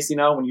 90 days,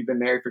 when you've been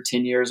married for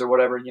 10 years or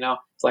whatever,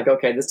 it's like,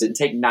 okay, this didn't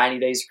take 90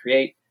 days to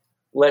create.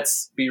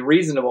 Let's be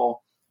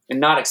reasonable and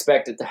not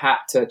expect it to have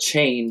to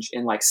change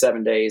in like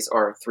 7 days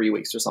or 3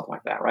 weeks or something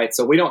like that. Right.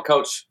 So we don't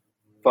coach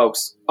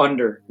folks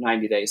under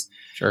 90 days.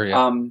 Sure.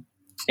 Yeah.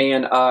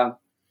 And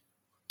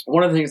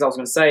one of the things I was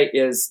going to say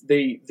is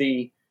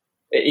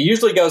it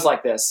usually goes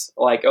like this,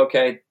 like,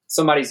 okay,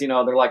 somebody's,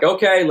 they're like,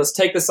 okay, let's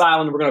take this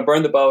island. We're going to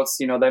burn the boats.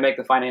 They make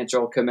the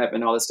financial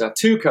commitment, all this stuff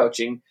to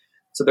coaching.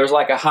 So there's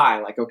like a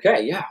high, like,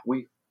 okay, yeah,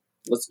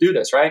 let's do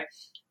this. Right.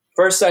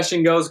 First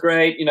session goes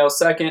great.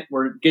 Second,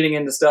 we're getting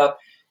into stuff.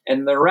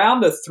 And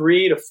around the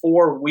 3 to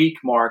 4 week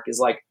mark is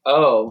like,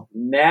 oh,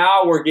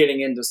 now we're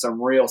getting into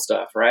some real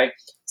stuff. Right.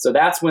 So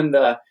that's when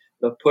the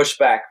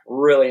pushback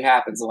really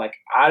happens. Like,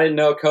 I didn't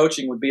know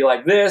coaching would be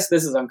like this.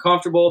 This is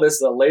uncomfortable. This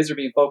is a laser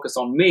beam focus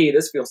on me.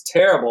 This feels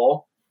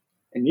terrible.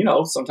 And,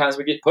 sometimes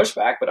we get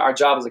pushback, but our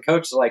job as a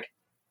coach is like,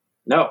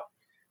 no,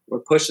 we're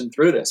pushing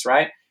through this.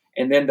 Right.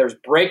 And then there's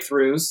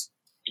breakthroughs,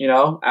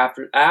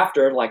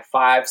 after like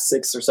 5,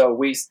 6 or so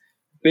weeks,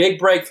 big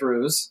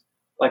breakthroughs,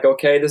 like,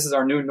 okay, this is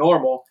our new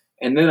normal.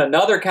 And then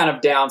another kind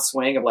of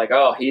downswing of like,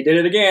 oh, he did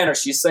it again, or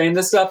she's saying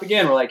this stuff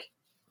again. We're like,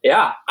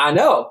 yeah, I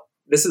know.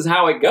 This is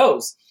how it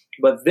goes.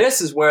 But this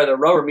is where the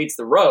rubber meets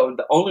the road.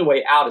 The only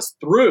way out is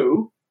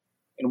through,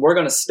 and we're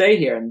going to stay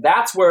here. And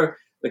that's where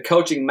the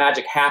coaching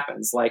magic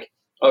happens. Like,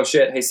 oh,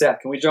 shit, hey,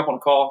 Seth, can we jump on a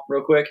call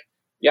real quick?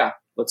 Yeah,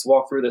 let's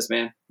walk through this,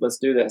 man. Let's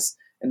do this.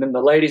 And then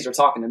the ladies are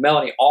talking to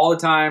Melanie all the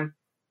time.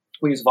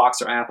 We use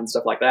Voxer app and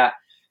stuff like that.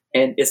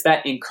 And it's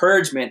that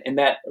encouragement and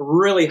that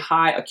really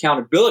high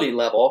accountability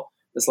level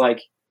that's like,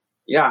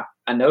 yeah,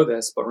 I know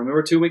this, but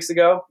remember 2 weeks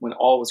ago when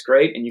all was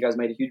great and you guys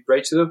made a huge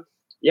breakthrough?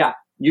 Yeah,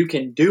 you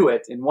can do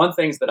it. And one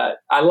thing that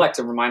I like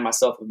to remind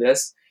myself of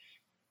this,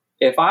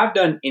 if I've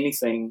done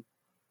anything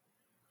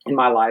in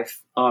my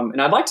life,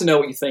 and I'd like to know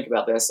what you think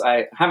about this.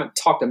 I haven't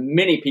talked to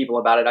many people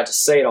about it. I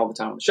just say it all the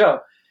time on the show.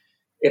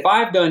 If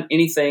I've done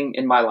anything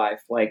in my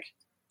life, like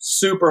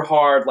super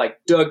hard, like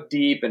dug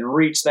deep and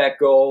reached that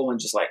goal and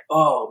just like,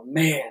 oh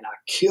man, I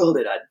killed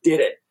it. I did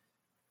it.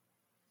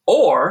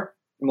 Or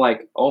I'm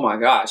like, oh my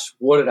gosh,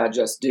 what did I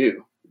just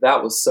do?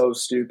 That was so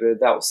stupid.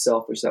 That was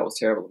selfish. That was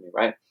terrible of me,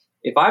 right?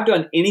 If I've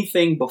done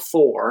anything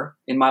before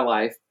in my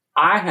life,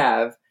 I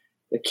have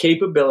the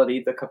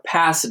capability, the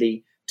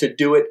capacity to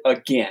do it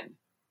again,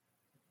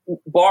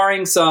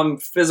 barring some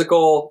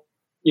physical,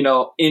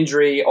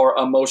 injury or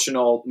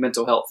emotional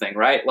mental health thing,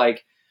 right?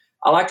 Like,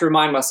 I like to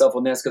remind myself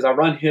on this because I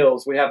run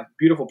hills. We have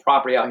beautiful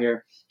property out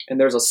here. and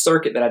there's a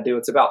circuit that I do.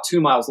 It's about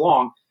 2 miles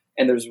long,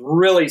 and there's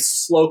really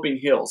sloping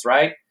hills,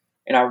 right?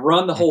 And I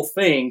run the whole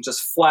thing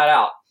just flat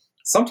out.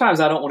 Sometimes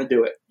I don't want to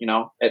do it,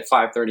 at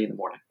 5:30 in the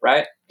morning,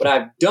 right? But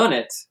I've done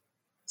it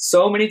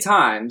so many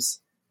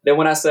times that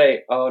when I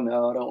say, oh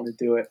no, I don't want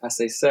to do it, I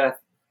say, Seth,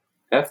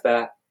 F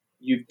that.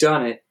 You've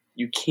done it.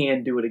 You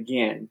can do it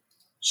again.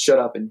 Shut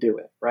up and do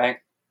it, right?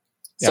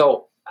 Yeah.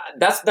 So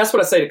that's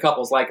what I say to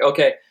couples. Like,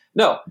 okay,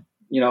 no,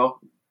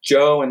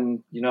 Joe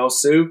and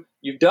Sue,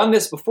 you've done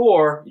this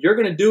before. You're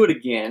going to do it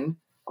again.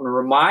 I'm going to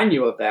remind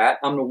you of that.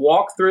 I'm going to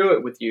walk through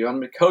it with you. I'm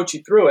going to coach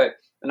you through it,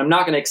 and I'm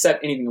not going to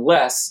accept anything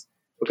less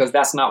because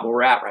that's not where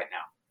we're at right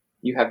now.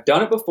 You have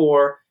done it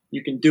before.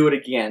 You can do it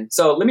again.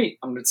 So I'm going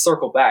to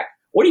circle back.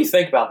 What do you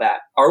think about that?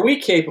 Are we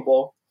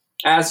capable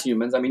as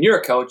humans? I mean, you're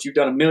a coach. You've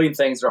done a million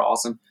things that are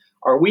awesome.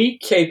 Are we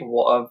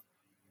capable of,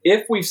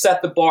 if we've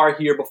set the bar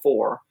here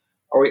before,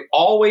 are we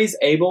always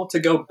able to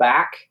go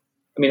back?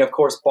 I mean, of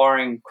course,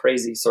 barring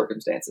crazy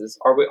circumstances,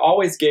 are we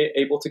always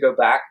able to go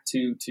back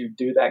to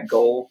do that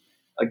goal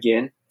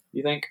again,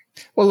 you think?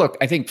 Well, look,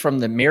 I think from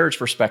the marriage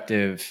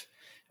perspective,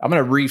 I'm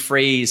going to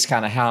rephrase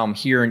kind of how I'm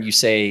hearing you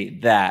say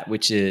that,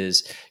 which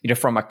is,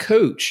 from a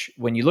coach,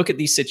 when you look at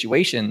these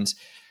situations,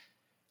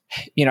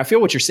 I feel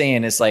what you're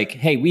saying is like,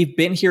 hey, we've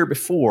been here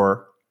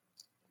before.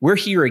 We're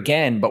here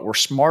again, but we're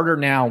smarter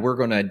now. We're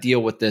going to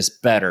deal with this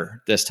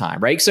better this time,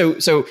 right? So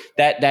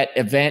that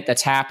event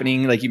that's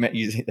happening, like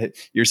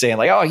you're saying,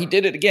 like, oh, he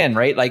did it again,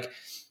 right? Like,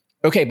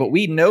 okay, but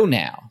we know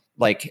now,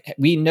 like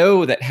we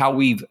know that how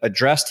we've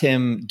addressed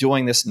him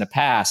doing this in the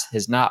past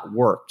has not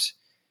worked.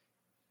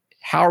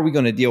 How are we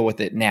going to deal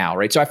with it now,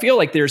 right? So I feel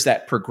like there's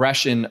that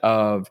progression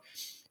of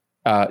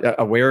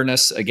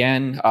awareness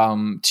again,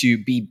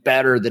 to be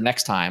better the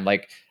next time.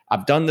 Like,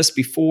 I've done this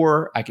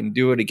before, I can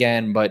do it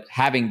again, but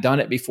having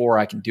done it before,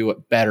 I can do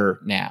it better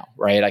now,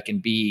 right? I can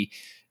be,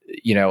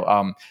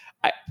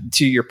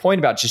 to your point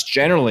about just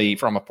generally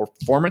from a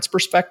performance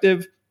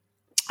perspective,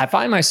 I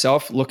find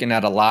myself looking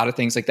at a lot of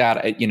things like that.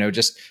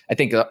 I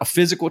think a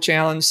physical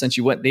challenge, since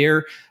you went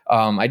there,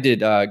 I did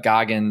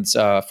Goggins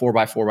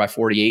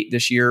 4x4x48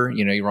 this year.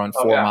 You run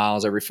 4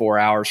 miles every 4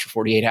 hours for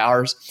 48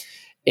 hours.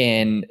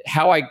 And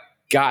how I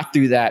got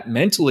through that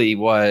mentally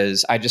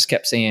was I just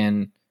kept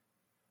saying,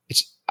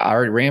 I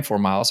already ran 4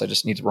 miles. I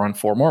just need to run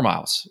 4 more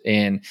miles.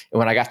 And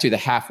when I got to the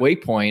halfway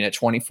point at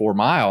 24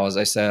 miles,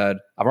 I said,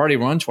 I've already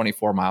run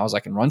 24 miles. I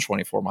can run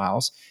 24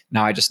 miles.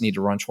 Now I just need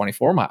to run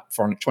 24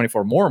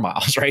 more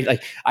miles, right?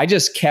 Like I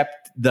just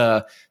kept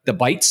the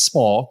bites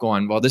small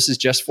going, well, this is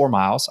just 4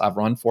 miles. I've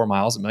run 4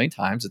 miles a million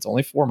times. It's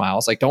only 4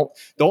 miles. Like don't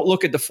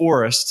look at the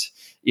forest,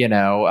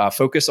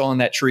 focus on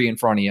that tree in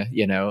front of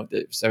you,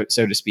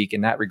 so to speak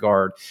in that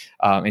regard,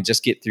 and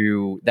just get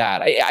through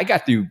that. I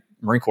got through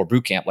Marine Corps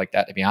boot camp like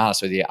that, to be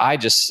honest with you. I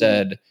just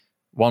said,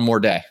 one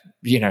more day,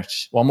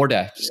 one more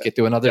day, just get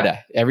through another day.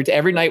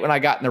 Every night when I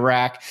got in the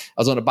rack,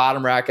 I was on the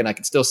bottom rack and I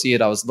could still see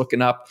it. I was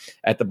looking up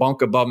at the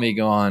bunk above me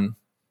going,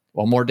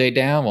 one more day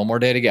down, one more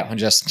day to go. And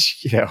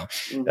just,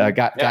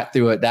 got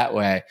through it that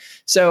way.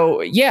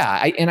 So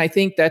I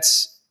think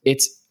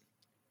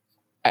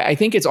I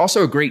think it's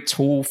also a great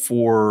tool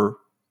for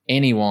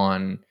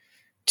anyone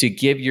to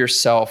give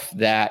yourself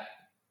that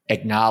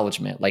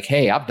acknowledgement. Like,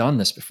 hey, I've done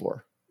this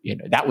before.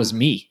 That was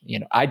me,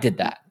 I did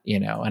that,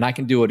 and I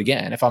can do it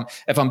again. If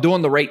I'm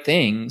doing the right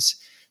things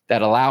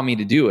that allow me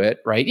to do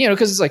it, right.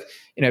 Cause it's like,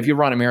 if you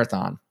run a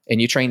marathon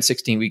and you train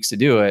 16 weeks to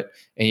do it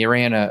and you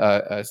ran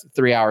a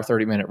 3 hour,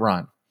 30-minute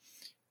run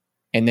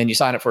and then you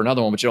sign up for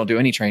another one, but you don't do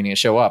any training and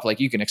show up,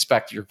 like you can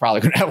expect you're probably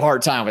going to have a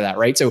hard time with that.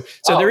 Right. So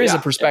there is a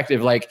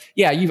perspective like,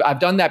 I've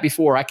done that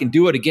before. I can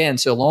do it again.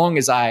 So long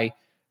as I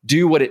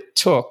do what it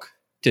took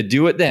to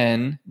do it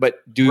then, but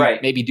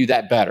maybe do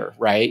that better,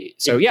 right?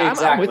 So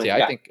exactly. I'm with you.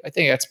 I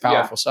think that's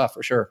powerful stuff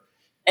for sure.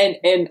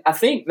 And I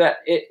think that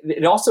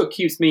it also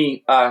keeps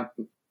me.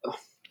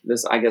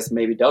 This I guess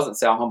maybe doesn't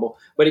sound humble,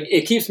 but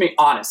it keeps me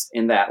honest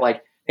in that.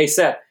 Like, hey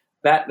Seth,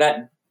 that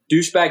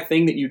douchebag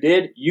thing that you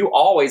did, you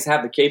always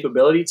have the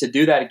capability to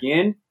do that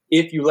again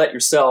if you let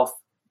yourself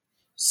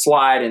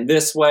slide in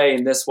this way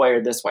and this way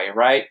or this way,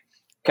 right?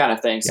 Kind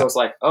of thing. So it's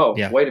like,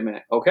 wait a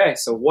minute. Okay,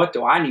 so what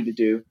do I need to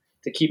do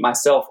to keep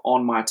myself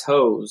on my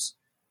toes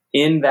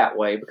in that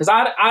way? Because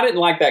I didn't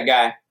like that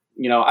guy.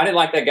 I didn't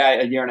like that guy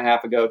a year and a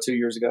half ago, 2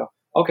 years ago.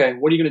 Okay,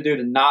 what are you going to do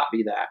to not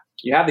be that?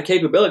 You have the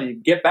capability to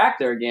get back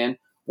there again.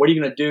 What are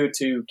you going to do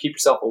to keep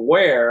yourself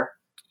aware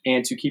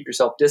and to keep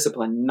yourself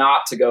disciplined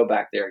not to go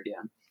back there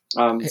again?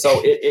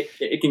 So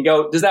it can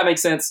go. Does that make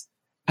sense?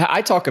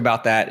 I talk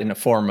about that in the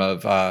form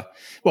of,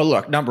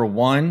 look, number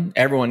one,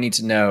 everyone needs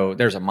to know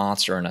there's a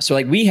monster in us. So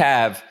like we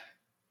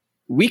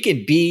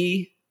can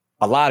be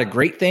a lot of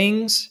great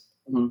things,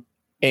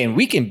 and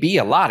we can be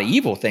a lot of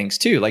evil things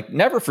too. Like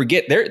never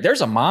forget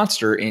there's a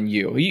monster in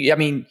you.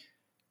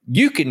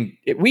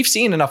 We've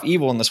seen enough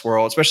evil in this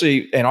world,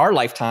 especially in our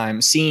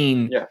lifetime,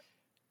 seeing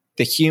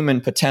the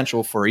human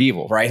potential for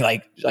evil, right?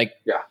 Like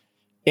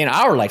in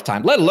our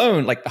lifetime, let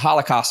alone like the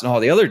Holocaust and all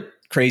the other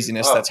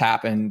craziness that's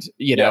happened,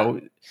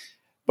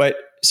 but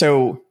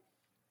so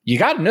you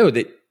got to know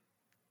that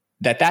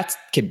that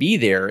can be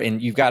there,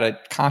 and you've got to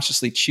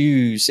consciously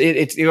choose.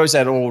 It goes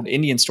that old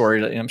Indian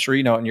story, and I'm sure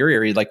you know in your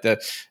area, like the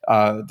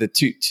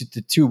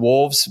two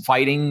wolves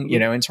fighting,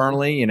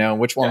 internally,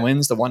 which one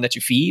wins? The one that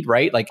you feed,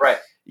 right? Like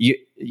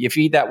you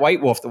feed that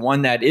white wolf, the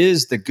one that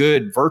is the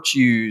good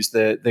virtues,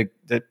 the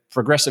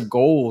progressive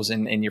goals,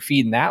 and you're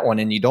feeding that one,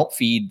 and you don't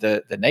feed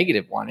the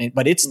negative one.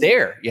 But it's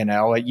there,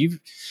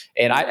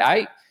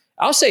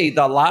 I'll say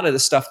that a lot of the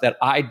stuff that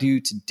I do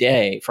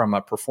today from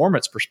a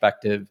performance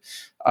perspective,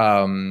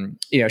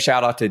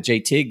 shout out to Jay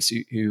Tiggs,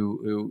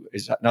 who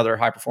is another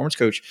high performance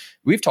coach.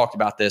 We've talked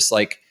about this.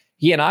 Like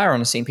he and I are on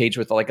the same page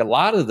with like a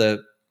lot of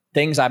the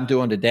things I'm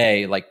doing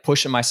today, like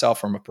pushing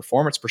myself from a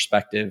performance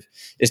perspective,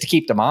 is to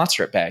keep the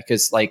monster at bay.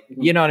 Cause like,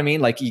 you know what I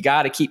mean? Like you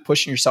got to keep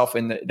pushing yourself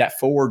in that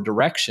forward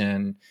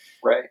direction.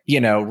 Right.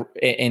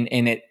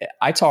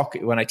 I talk,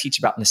 when I teach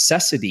about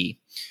necessity,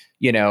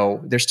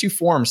 there's two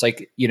forms,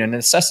 like,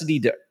 necessity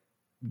to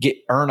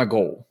earn a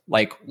goal.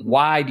 Like,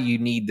 why do you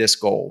need this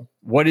goal?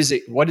 What is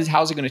it?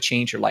 How's it going to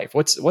change your life?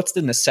 What's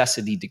the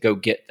necessity to go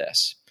get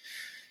this?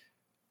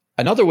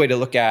 Another way to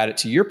look at it,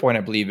 to your point,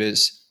 I believe,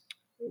 is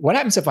what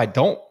happens if I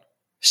don't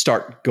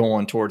start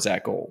going towards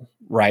that goal,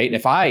 right?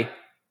 If I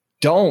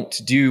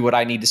don't do what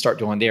I need to start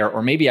doing there,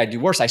 or maybe I do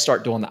worse, I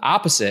start doing the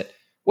opposite.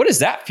 What does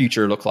that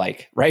future look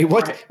like, right?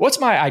 What's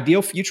my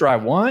ideal future I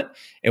want,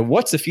 and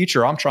what's the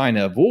future I'm trying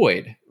to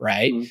avoid,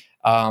 right?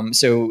 Mm-hmm.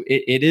 So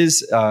it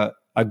is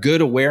a good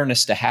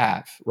awareness to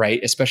have, right?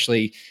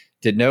 Especially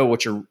to know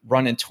what you're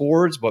running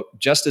towards, but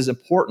just as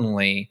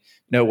importantly,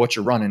 know what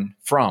you're running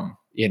from.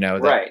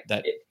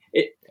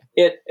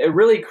 It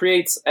really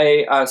creates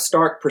a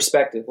stark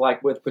perspective.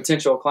 Like with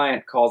potential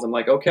client calls, I'm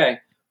like, okay,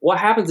 what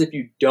happens if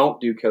you don't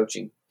do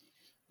coaching?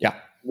 Yeah.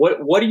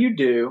 What do you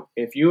do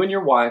if you and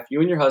your wife,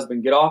 you and your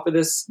husband get off of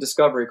this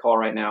discovery call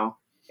right now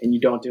and you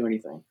don't do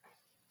anything?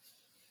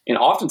 And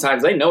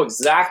oftentimes they know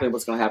exactly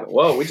what's going to happen.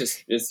 Whoa, we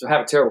just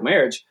have a terrible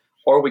marriage,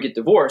 or we get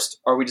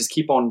divorced, or we just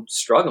keep on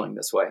struggling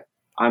this way.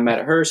 I'm mad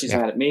at her. She's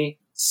mad at me.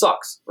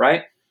 Sucks,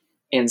 right?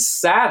 And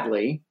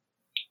sadly,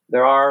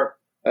 there are,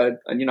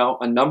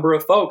 a number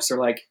of folks are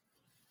like,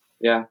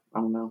 yeah, I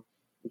don't know.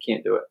 We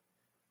can't do it.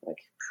 Like,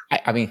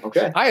 I mean,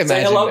 okay. I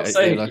imagine.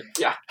 Say hello.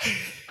 Yeah.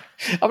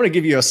 I'm going to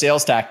give you a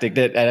sales tactic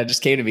that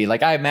just came to me.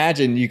 Like, I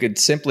imagine you could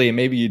simply, and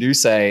maybe you do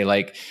say,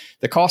 like,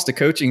 the cost of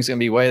coaching is going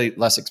to be way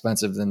less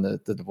expensive than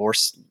the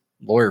divorce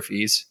lawyer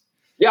fees.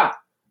 Yeah.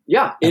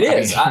 Yeah, it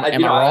is.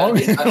 Am I wrong?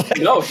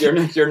 No,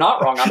 you're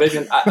not wrong. I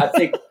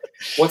think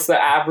what's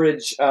the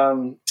average,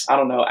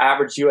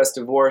 average U.S.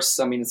 divorce?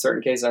 I mean, in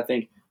certain cases, I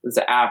think it's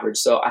the average.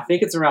 So I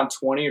think it's around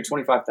 20 or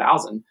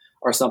 25,000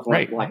 or something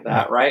like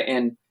that. Right.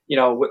 And,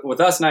 with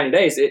us 90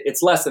 days,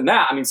 it's less than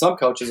that. I mean, some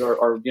coaches are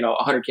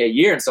 100K a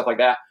year and stuff like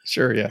that.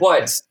 Sure. Yeah.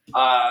 But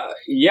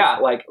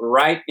like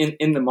right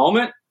in the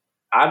moment,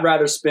 I'd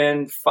rather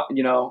spend,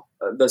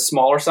 the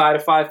smaller side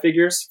of 5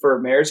 figures for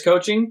marriage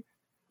coaching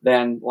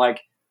than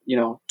like,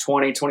 $20,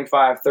 $25,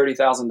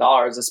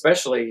 $30,000,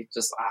 especially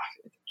just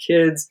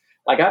kids.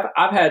 Like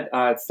I've had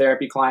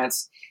therapy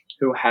clients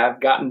who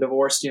have gotten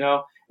divorced,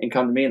 and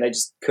come to me and they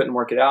just couldn't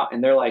work it out.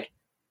 And they're like,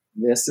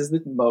 this is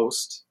the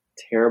most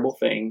terrible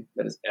thing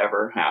that has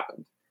ever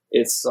happened.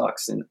 It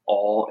sucks in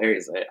all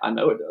areas. I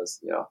know it does.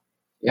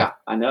 Yeah,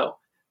 I know.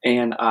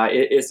 And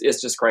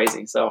it's just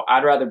crazy. So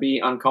I'd rather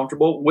be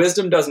uncomfortable.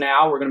 Wisdom does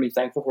now. We're going to be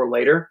thankful for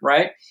later,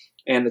 right?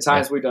 And the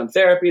times we've done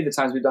therapy, the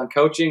times we've done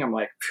coaching, I'm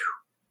like,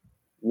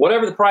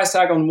 whatever the price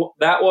tag on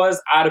that was,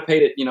 I'd have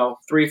paid it,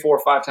 3,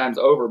 4, 5 times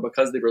over,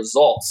 because the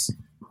results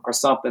are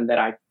something that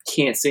I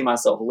can't see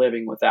myself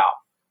living without.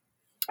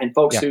 And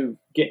folks who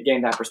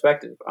gain that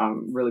perspective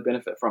really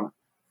benefit from it.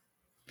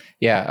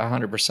 Yeah,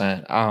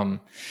 100%.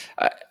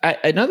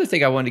 Another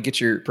thing I wanted to get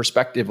your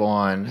perspective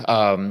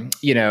on,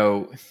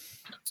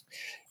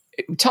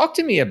 talk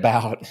to me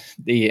about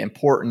the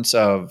importance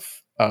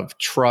of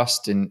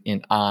trust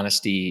and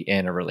honesty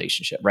in a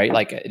relationship, right?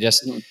 Like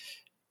just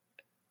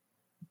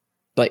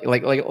like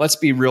let's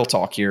be real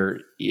talk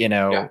here.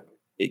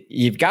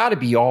 You've got to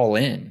be all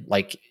in.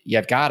 Like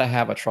you've got to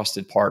have a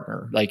trusted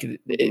partner, like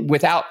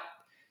without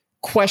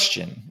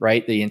question,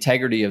 right? The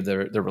integrity of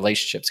the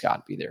relationship's got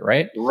to be there,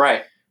 right?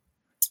 Right.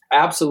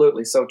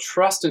 Absolutely. So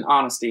trust and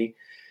honesty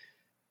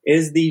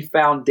is the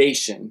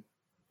foundation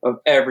of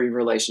every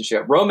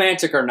relationship,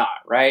 romantic or not,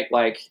 right?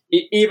 Like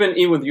even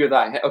with you and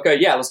I, okay,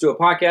 yeah, let's do a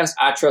podcast.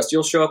 I trust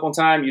you'll show up on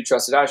time. You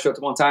trust that I show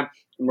up on time,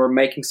 and we're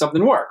making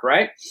something work,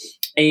 right?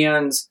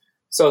 And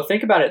so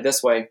think about it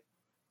this way.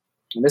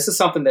 And this is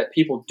something that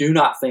people do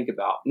not think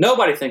about.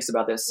 Nobody thinks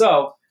about this.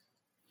 So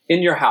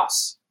in your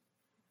house,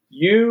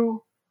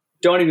 you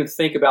don't even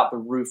think about the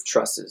roof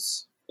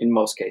trusses in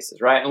most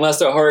cases, right?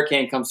 Unless a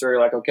hurricane comes through, you're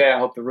like, okay, I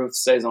hope the roof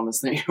stays on this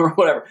thing or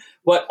whatever.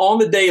 But on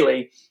the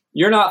daily,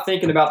 you're not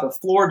thinking about the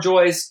floor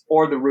joists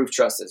or the roof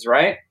trusses,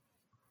 right?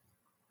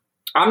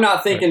 I'm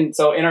not thinking,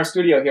 so in our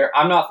studio here,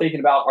 I'm not thinking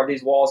about, are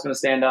these walls going to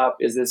stand up?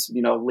 Is this,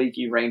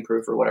 leaky,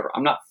 rainproof or whatever?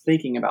 I'm not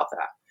thinking about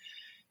that.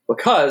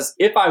 Because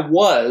if I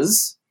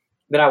was,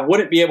 then I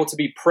wouldn't be able to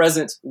be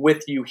present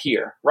with you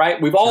here,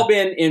 right? We've all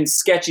been in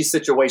sketchy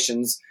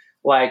situations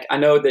Like, I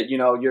know that,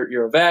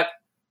 you're a vet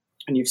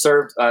and you've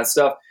served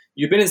stuff.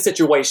 You've been in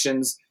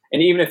situations,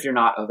 and even if you're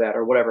not a vet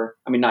or whatever,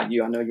 I mean, not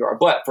you, I know you are,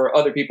 but for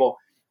other people,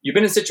 you've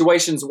been in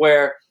situations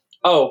where,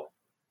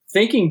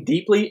 thinking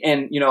deeply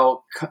and,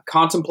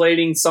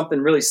 contemplating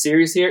something really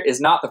serious here is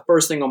not the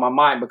first thing on my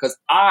mind, because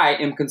I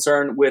am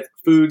concerned with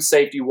food,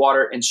 safety,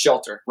 water, and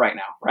shelter right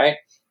now, right?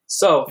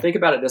 So think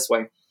about it this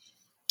way.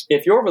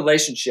 If your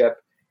relationship,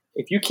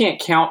 if you can't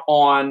count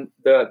on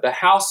the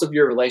house of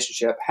your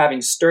relationship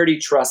having sturdy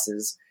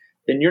trusses,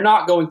 then you're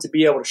not going to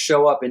be able to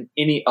show up in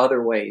any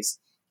other ways,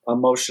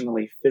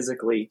 emotionally,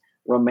 physically,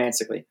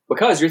 romantically,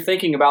 because you're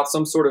thinking about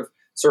some sort of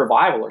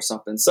survival or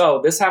something.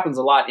 So this happens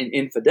a lot in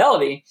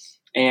infidelity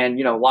and,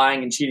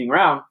 lying and cheating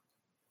around,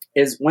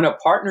 is when a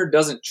partner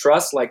doesn't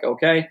trust, like,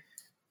 okay,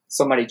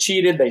 somebody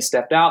cheated, they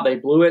stepped out, they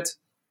blew it.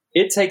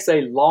 It takes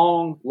a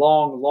long,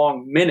 long,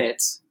 long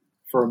minute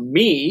for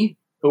me,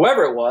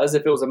 whoever it was,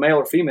 if it was a male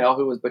or female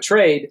who was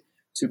betrayed,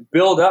 to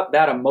build up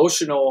that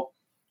emotional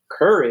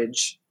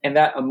courage and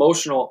that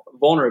emotional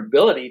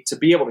vulnerability to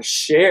be able to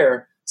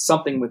share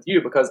something with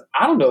you. Because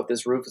I don't know if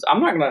this roof is, I'm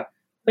not going to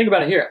think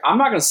about it here. I'm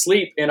not going to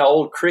sleep in an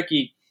old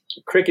rickety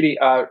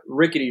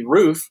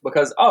roof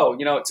because,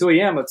 at 2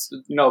 a.m. it's,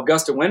 a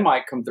gust of wind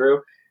might come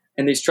through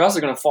and these trusses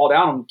are going to fall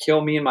down and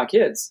kill me and my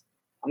kids.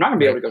 I'm not going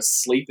to be able to go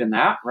sleep in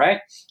that, right?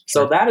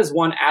 Sure. So that is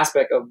one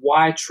aspect of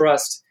why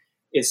trust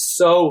is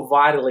so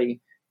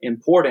vitally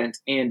important.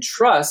 And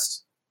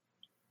trust,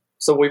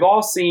 so we've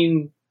all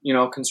seen,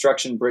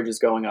 construction bridges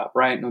going up,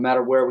 right? No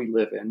matter where we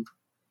live in,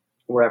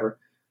 wherever.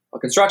 A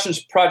construction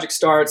project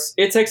starts,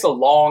 it takes a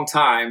long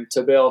time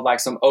to build like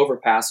some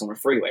overpass on a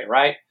freeway,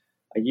 right?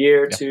 A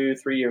year, 2,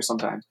 3 years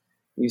sometimes.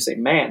 And you say,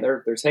 man,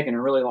 they're taking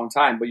a really long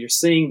time, but you're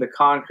seeing the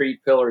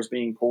concrete pillars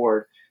being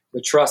poured,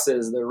 the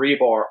trusses, the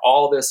rebar,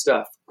 all this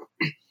stuff.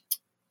 It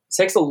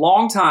takes a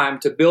long time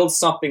to build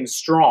something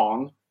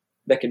strong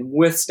that can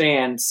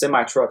withstand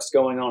semi-trucks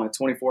going on at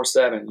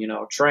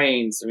 24/7,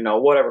 trains,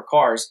 whatever,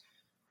 cars,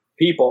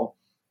 people.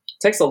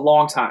 It takes a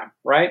long time,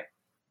 right?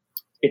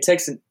 It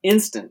takes an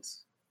instant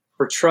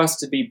for trust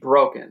to be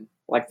broken.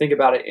 Like, think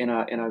about it in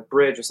a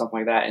bridge or something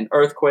like that. An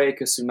earthquake,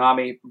 a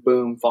tsunami,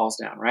 boom, falls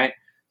down, right?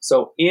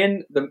 So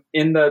in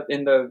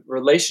the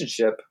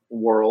relationship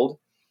world,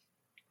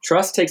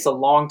 trust takes a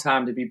long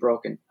time to be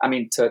broken. I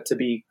mean, to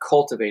be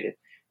cultivated.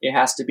 It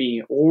has to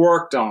be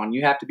worked on.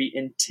 You have to be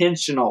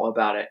intentional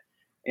about it.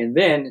 And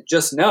then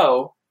just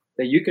know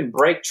that you can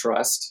break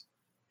trust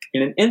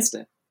in an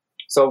instant.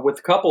 So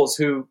with couples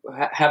who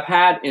have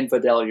had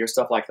infidelity or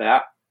stuff like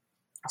that,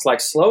 it's like,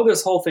 slow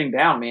this whole thing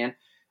down, man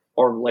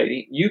or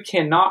lady. You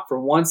cannot for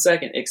 1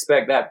 second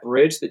expect that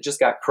bridge that just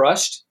got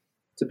crushed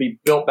to be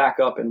built back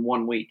up in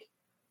 1 week,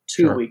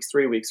 2 weeks,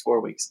 3 weeks,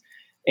 4 weeks.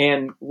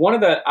 And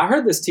I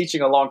heard this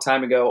teaching a long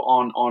time ago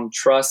on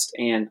trust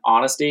and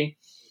honesty.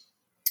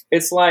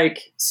 It's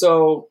like,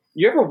 so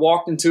you ever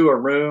walked into a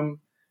room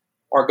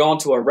or gone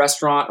to a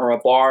restaurant or a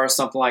bar or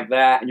something like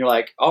that, and you're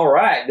like, all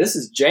right, this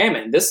is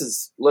jamming.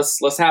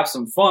 Let's have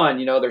some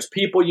fun. There's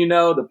people,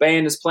 the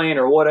band is playing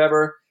or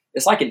whatever.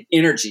 It's like an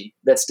energy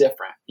that's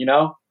different,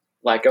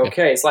 Like,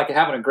 okay, It's like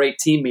having a great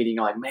team meeting.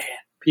 You're like, man,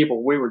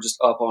 people, we were just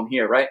up on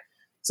here, right?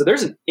 So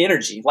there's an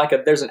energy,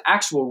 there's an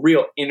actual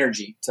real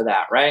energy to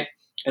that, right?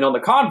 And on the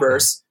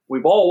converse,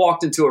 we've all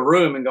walked into a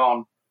room and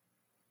gone,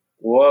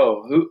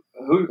 whoa,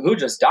 who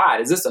just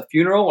died? Is this a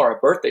funeral or a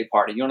birthday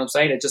party? You know what I'm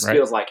saying? It just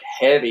feels like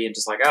heavy and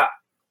just like,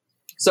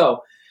 So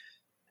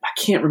I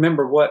can't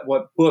remember what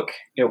book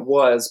it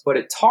was, but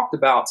it talked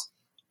about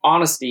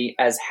honesty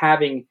as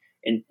having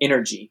an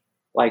energy,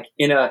 like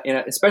in a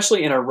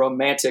especially in a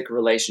romantic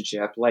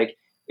relationship. Like,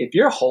 if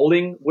you're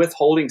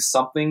withholding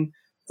something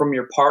from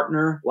your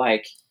partner,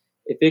 like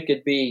if it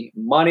could be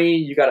money,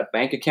 you got a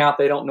bank account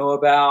they don't know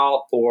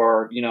about,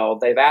 or,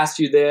 they've asked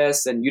you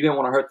this and you didn't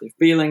want to hurt their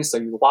feelings, so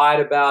you lied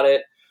about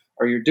it,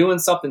 or you're doing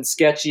something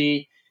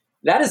sketchy,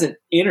 that is an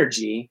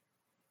energy.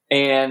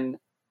 And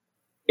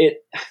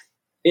it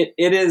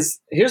is,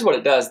 here's what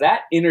it does.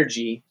 That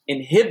energy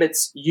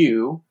inhibits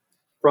you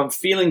from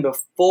feeling the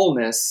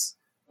fullness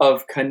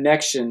of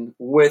connection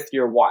with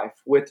your wife,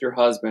 with your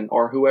husband,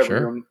 or whoever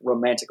you're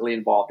romantically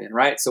involved in,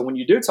 right? So when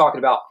you do talking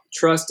about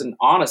trust and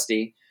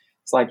honesty,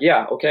 it's like,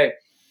 yeah, okay,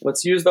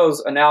 let's use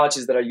those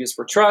analogies that I use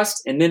for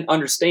trust, and then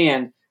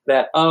understand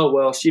that, oh,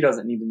 well, she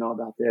doesn't need to know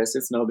about this.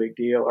 It's no big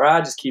deal. Or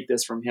I just keep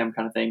this from him,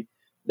 kind of thing.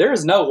 There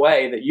is no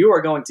way that you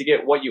are going to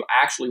get what you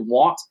actually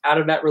want out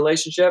of that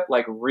relationship,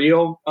 like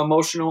real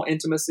emotional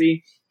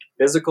intimacy,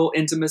 physical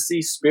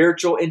intimacy,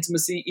 spiritual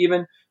intimacy,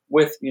 even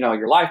with,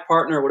 your life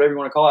partner, whatever you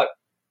want to call it,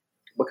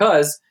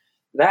 because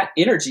that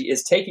energy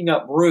is taking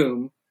up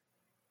room.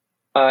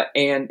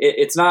 And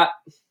it's not,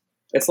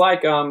 it's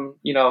like, if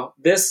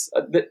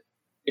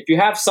you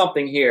have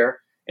something here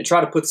and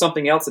try to put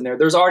something else in there,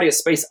 there's already a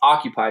space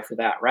occupied for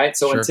that, right?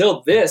 So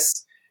until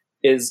this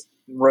is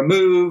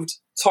removed,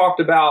 talked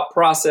about,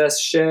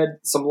 processed, shed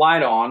some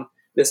light on,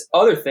 this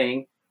other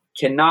thing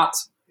cannot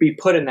be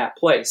put in that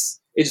place.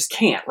 It just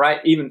can't, right?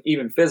 Even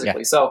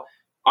physically. Yeah. So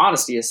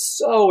honesty is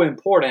so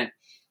important.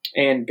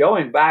 And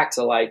going back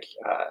to like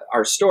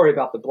our story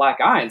about the black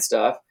eye and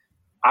stuff,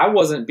 I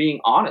wasn't being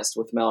honest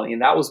with Melanie.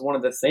 And that was one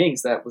of the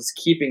things that was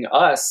keeping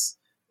us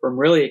from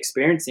really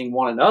experiencing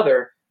one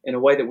another in a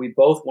way that we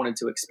both wanted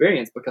to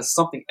experience, because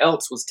something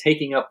else was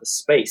taking up the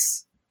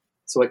space.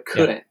 So it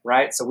couldn't,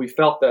 right? So we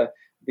felt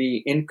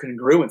the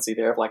incongruency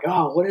there of like,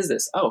 oh, what is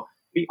this? Oh,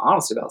 be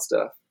honest about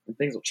stuff and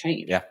things will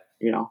change. Yeah.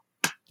 You know?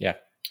 Yeah.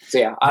 So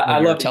yeah, I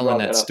love telling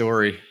that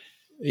story.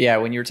 Yeah.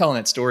 When you were telling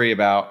that story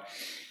about,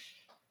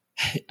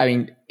 I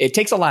mean, it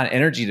takes a lot of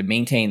energy to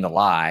maintain the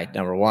lie,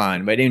 number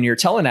one. But when you're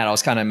telling that, I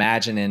was kind of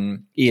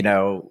imagining, you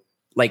know,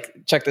 like,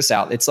 check this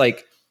out. It's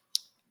like,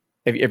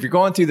 if you're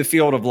going through the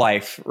field of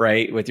life,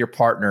 right, with your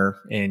partner,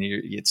 and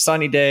it's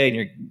sunny day and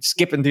you're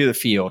skipping through the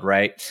field,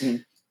 right? Mm-hmm.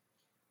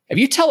 If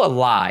you tell a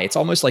lie, it's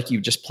almost like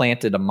you've just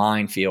planted a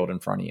minefield in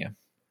front of you,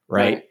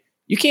 right?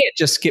 You can't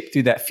just skip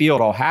through that field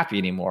all happy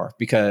anymore,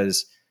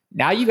 because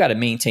now you got to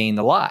maintain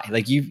the lie.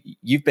 Like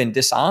you've been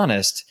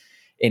dishonest,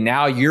 and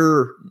now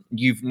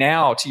you've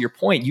now, to your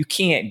point, you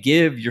can't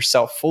give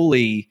yourself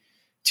fully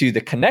to the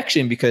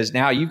connection, because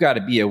now you've got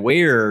to be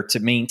aware to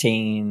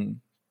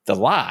maintain the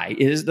lie.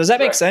 Does that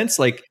make sense?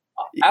 Like,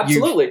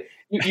 absolutely.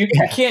 You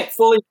can't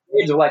fully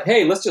engage of like,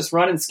 hey, let's just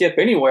run and skip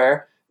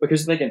anywhere,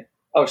 because you're thinking,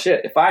 oh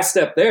shit, if I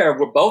step there,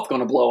 we're both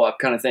going to blow up,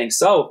 kind of thing.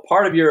 So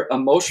part of your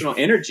emotional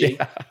energy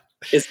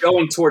is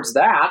going towards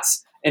that.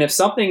 And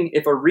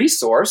if a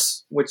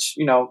resource, which,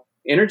 you know,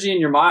 energy in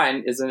your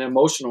mind is an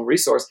emotional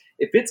resource,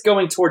 if it's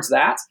going towards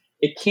that,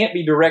 it can't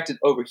be directed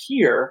over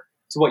here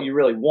to what you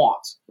really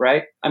want,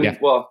 right? I mean,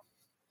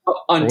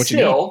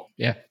 until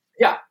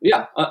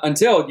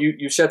until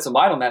you shed some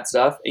light on that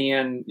stuff,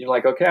 and you're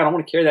like, okay, I don't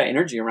want to carry that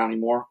energy around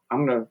anymore.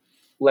 I'm going to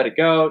let it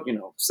go, you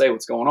know, say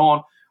what's going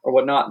on or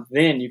whatnot.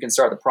 Then you can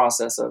start the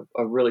process of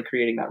really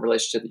creating that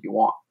relationship that you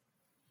want.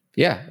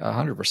 Yeah,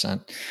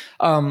 100%.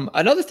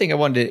 Another thing I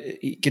wanted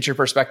to get your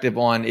perspective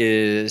on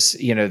is,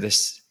 you know,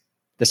 this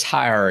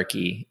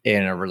hierarchy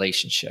in a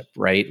relationship,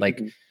 right?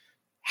 Like,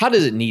 how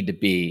does it need to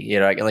be? You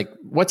know, like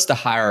what's the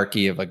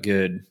hierarchy of a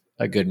good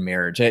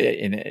marriage?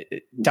 And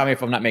tell me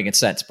if I'm not making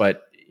sense,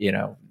 but you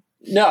know.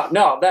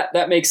 No,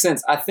 that makes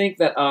sense. I think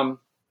that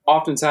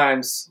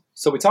oftentimes,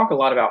 so we talk a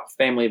lot about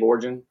family of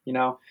origin, you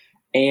know,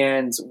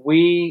 and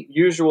we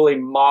usually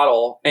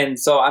model. And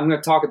so I'm going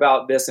to talk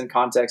about this in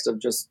context of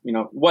just, you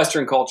know,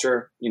 Western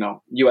culture, you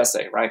know,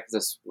 USA, right? Because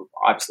it's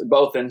obviously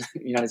both in the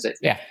United States.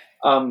 Yeah.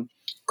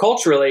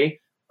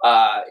 Culturally,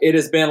 it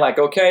has been like,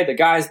 okay, the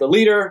guy's the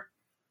leader.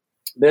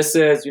 This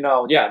is, you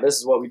know, this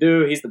is what we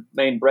do. He's the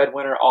main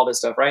breadwinner, all this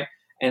stuff, right?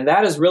 And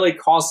that has really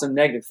caused some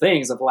negative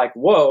things of like,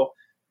 whoa,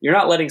 you're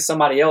not letting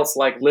somebody else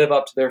like live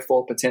up to their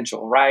full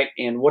potential, right?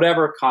 In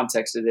whatever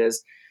context it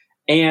is.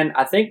 And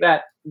I think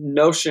that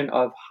notion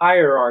of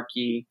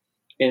hierarchy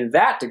in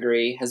that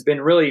degree has been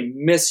really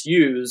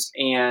misused,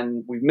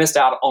 and we've missed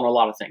out on a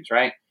lot of things,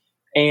 right?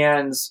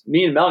 And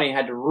me and Melanie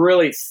had to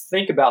really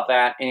think about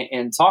that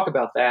and talk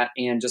about that,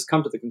 and just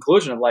come to the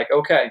conclusion of like,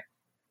 okay,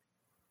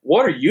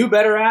 what are you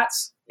better at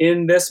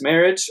in this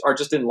marriage or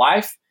just in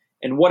life?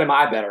 And what am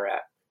I better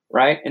at?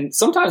 Right. And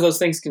sometimes those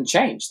things can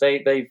change.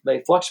 They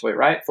fluctuate,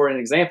 right? For an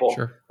example,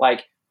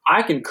 like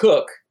I can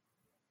cook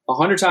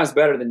 100 times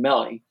better than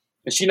Melanie.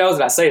 And she knows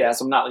that I say that.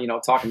 So I'm not, you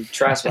know, talking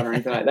trash on her or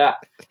anything like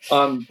that.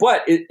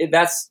 But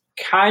that's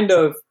kind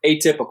of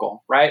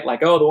atypical, right?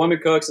 Like, oh, the woman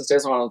cooks and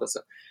stays on all this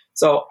stuff.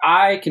 So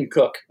I can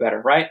cook better,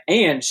 right?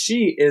 And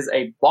she is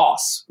a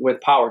boss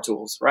with power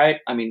tools, right?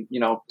 I mean, you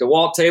know,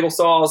 DeWalt table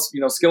saws,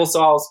 you know, skill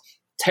saws,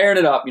 tearing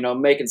it up, you know,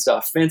 making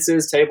stuff,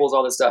 fences, tables,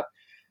 all this stuff.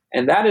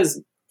 And that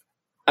is,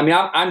 I mean,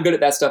 I'm good at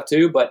that stuff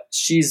too, but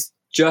she's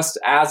just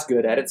as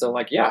good at it. So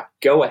like, yeah,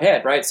 go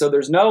ahead, right? So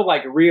there's no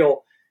like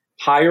real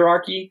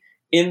hierarchy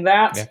in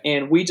that. Yeah.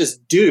 And we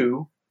just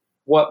do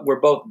what we're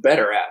both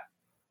better at,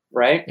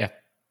 right? Yeah.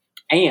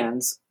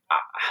 And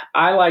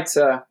I like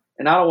to,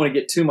 and I don't want to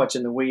get too much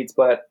in the weeds,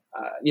 but,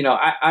 you know,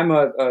 I'm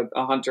a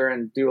hunter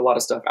and do a lot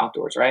of stuff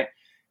outdoors, right?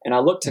 And I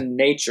look to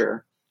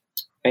nature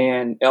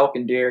and elk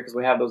and deer, because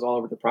we have those all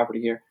over the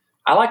property here.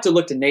 I like to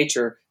look to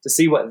nature to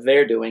see what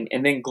they're doing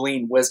and then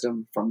glean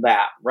wisdom from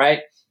that,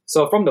 right?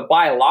 So from the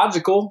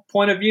biological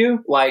point of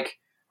view, like,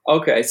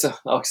 okay, so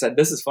like I said,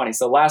 this is funny.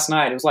 So last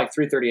night, it was like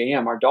 3:30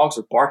 a.m. Our dogs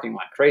were barking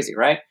like crazy,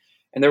 right?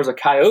 And there was a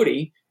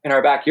coyote in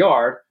our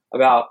backyard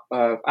about,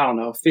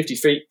 50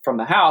 feet from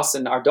the house,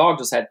 and our dog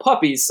just had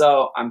puppies.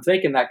 So I'm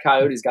thinking that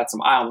coyote's got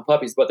some eye on the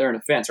puppies, but they're in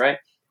a fence, right?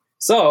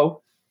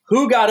 So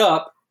who got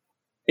up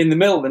in the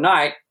middle of the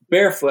night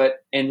barefoot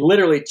and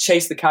literally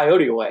chased the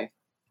coyote away?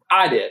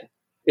 I did.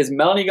 Is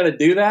Melanie going to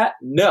do that?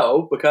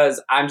 No,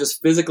 because I'm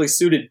just physically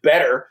suited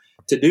better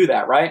to do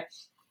that, right?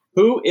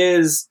 Who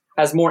has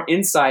more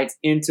insight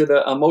into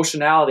the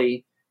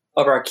emotionality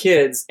of our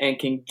kids and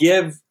can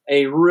give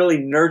a really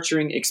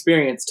nurturing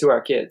experience to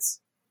our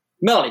kids?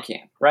 Melanie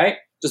can, right?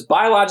 Just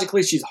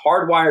biologically, she's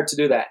hardwired to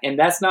do that. And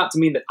that's not to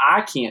mean that I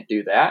can't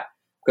do that,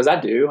 because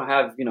I do. I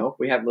have,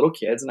 we have little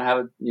kids, and I have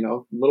a,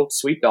 little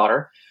sweet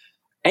daughter.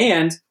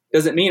 And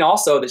does it mean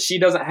also that she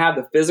doesn't have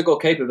the physical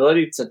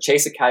capability to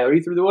chase a coyote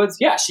through the woods?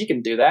 Yeah, she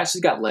can do that.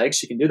 She's got legs.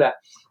 She can do that.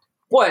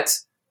 But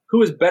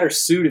who is better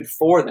suited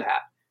for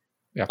that?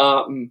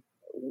 Yeah.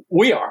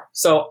 We are.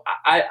 So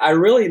I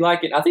really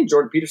like it. I think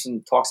Jordan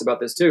Peterson talks about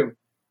this too.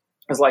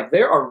 It's like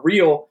there are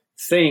real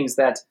things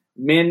that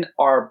men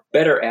are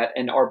better at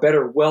and are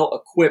better well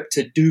equipped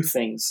to do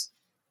things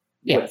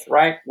with,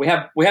 right? We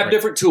have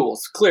different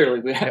tools. Clearly,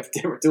 we have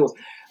different tools.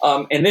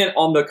 And then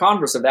on the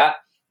converse of that,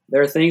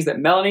 there are things that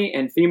Melanie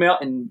and female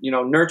and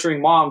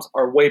nurturing moms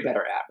are way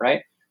better at,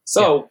 right?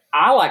 So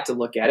I like to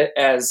look at it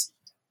as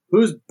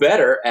who's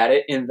better at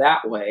it in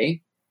that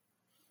way.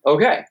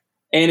 Okay.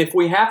 And if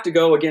we have to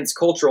go against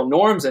cultural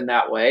norms in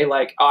that way,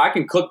 like, I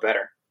can cook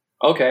better.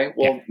 Okay.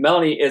 Well,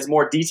 Melanie is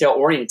more detail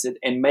oriented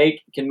and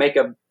can make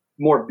a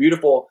more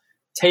beautiful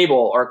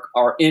table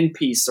or end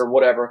piece or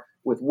whatever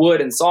with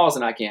wood and saws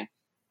than I can.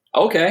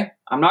 Okay.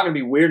 I'm not going to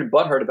be weird and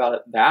butthurt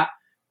about that.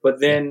 But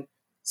then,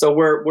 so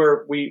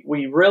we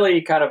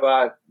really kind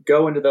of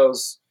go into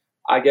those,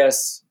 I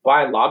guess,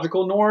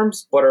 biological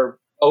norms, but are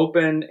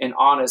open and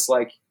honest.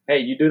 Like, hey,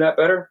 you do that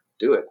better?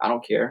 Do it. I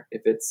don't care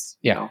if it's,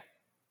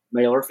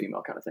 male or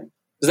female kind of thing.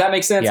 Does that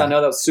make sense? I know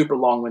that was super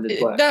long-winded.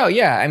 But. No,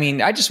 yeah. I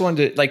mean, I just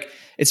wanted to,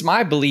 it's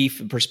my belief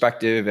and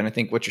perspective. And I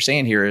think what you're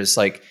saying here is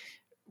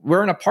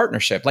we're in a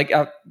partnership.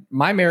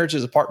 My marriage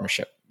is a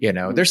partnership.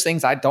 There's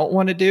things I don't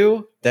want to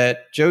do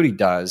that Jody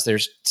does.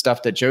 There's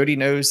stuff that Jody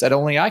knows that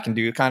only I can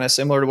do, kind of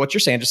similar to what you're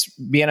saying,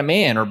 just being a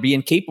man or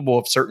being capable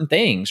of certain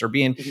things or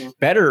being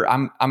better.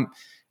 I'm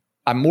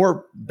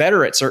more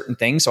better at certain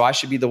things. So I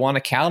should be the one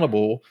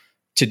accountable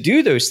to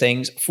do those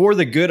things for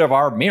the good of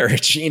our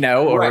marriage,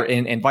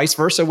 and vice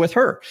versa with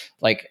her.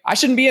 I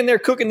shouldn't be in there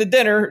cooking the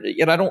dinner.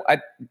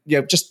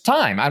 Just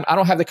time. I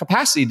don't have the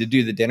capacity to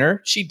do the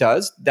dinner. She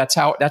does. That's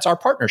our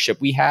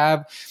partnership. We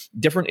have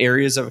different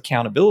areas of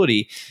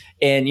accountability,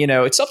 and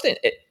it's something.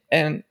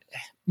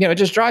 It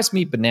just drives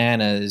me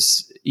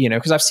bananas.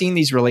 Because I've seen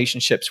these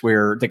relationships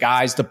where the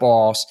guy's the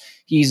boss,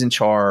 he's in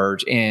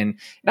charge, and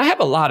I have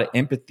a lot of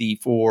empathy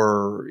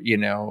for,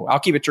 I'll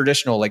keep it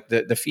traditional, like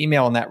the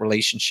female in that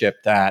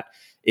relationship that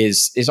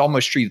is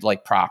almost treated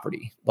like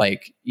property,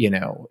 in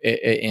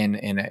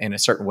a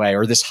certain way,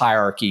 or this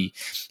hierarchy.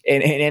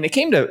 And it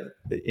came to,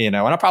 and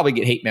I'll probably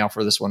get hate mail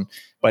for this one,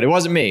 but it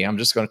wasn't me. I'm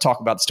just going to talk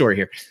about the story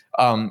here.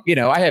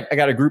 I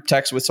got a group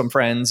text with some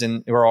friends,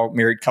 and we're all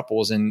married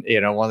couples, and,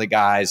 one of the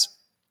guys,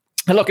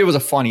 and look, it was a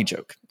funny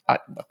joke.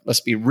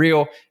 Let's be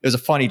real. It was a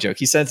funny joke.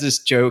 He sends this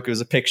joke. It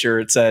was a picture.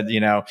 It said,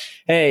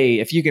 hey,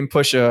 if you can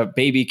push a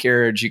baby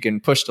carriage, you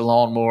can push the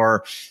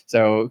lawnmower.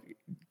 So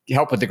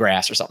help with the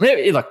grass or something.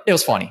 It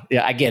was funny.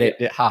 Yeah, I get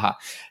it. Haha.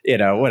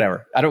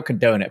 Whatever. I don't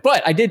condone it.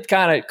 But I did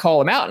kind of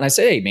call him out and I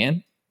said, hey,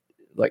 man,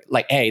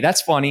 hey,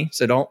 that's funny.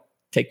 So don't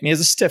take me as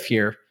a stiff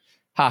here.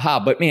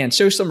 Haha. But man,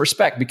 show some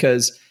respect,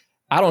 because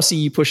I don't see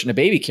you pushing a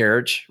baby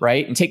carriage,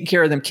 right? And taking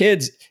care of them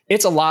kids.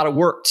 It's a lot of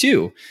work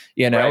too,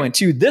 right. And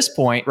to this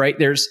point, right,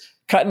 there's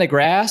cutting the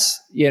grass,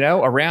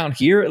 around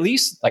here, at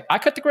least. I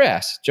cut the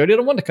grass. Jody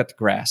don't want to cut the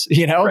grass,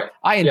 Right.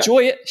 I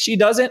enjoy it. She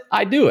doesn't.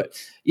 I do it.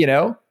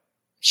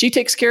 She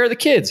takes care of the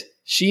kids.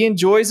 She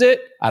enjoys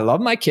it. I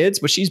love my kids,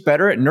 but she's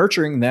better at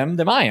nurturing them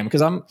than I am,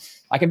 because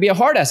I can be a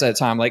hard ass at a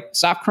time,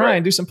 stop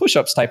crying, do some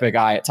push-ups type of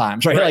guy at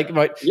times, right?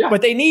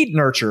 But they need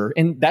nurture,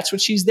 and that's what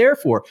she's there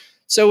for.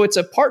 So it's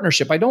a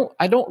partnership. I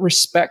don't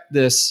respect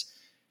this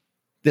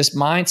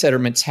mindset or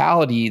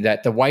mentality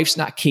that the wife's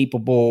not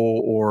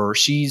capable, or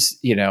she's,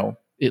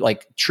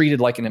 treated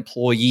like an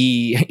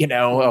employee, and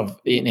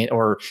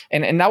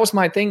that was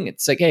my thing.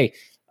 It's like, hey,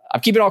 I'm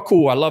keeping it all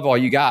cool. I love all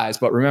you guys,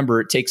 but remember,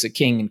 it takes a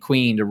king and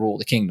queen to rule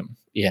the kingdom,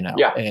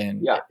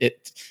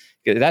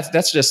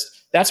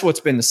 that's what's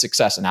been the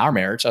success in our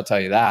marriage. I'll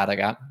tell you that.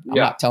 I'm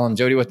not telling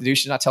Jody what to do.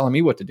 She's not telling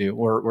me what to do.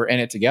 We're in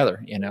it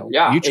together,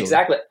 mutually.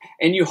 Exactly.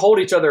 And you hold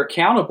each other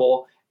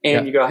accountable,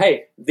 and you go,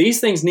 hey, these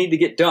things need to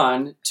get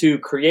done to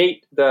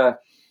create the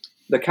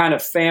kind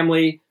of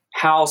family,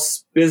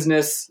 house,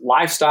 business,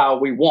 lifestyle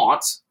we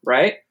want,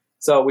 right?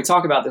 So we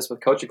talk about this with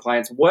coaching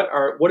clients.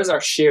 What is our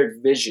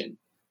shared vision?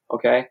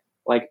 Okay.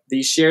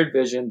 The shared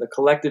vision, the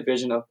collective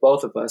vision of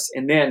both of us.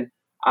 And then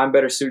I'm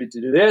better suited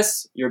to do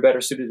this. You're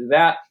better suited to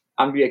that.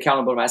 I'm going to be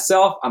accountable to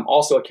myself. I'm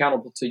also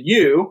accountable to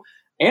you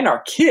and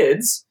our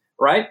kids,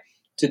 right?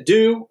 To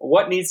do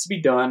what needs to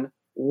be done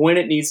when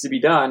it needs to be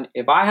done.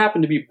 If I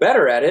happen to be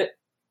better at it,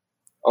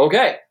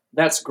 okay,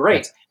 that's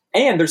great.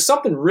 And there's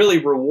something really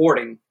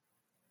rewarding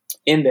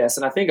in this.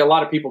 And I think a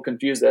lot of people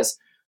confuse this,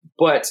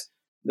 but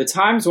the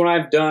times when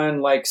I've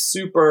done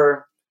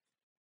super,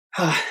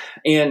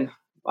 and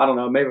I don't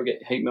know, maybe we'll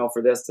get hate mail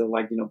for this to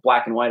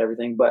black and white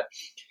everything, but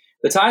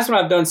the times when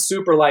I've done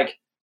super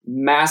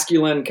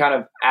masculine kind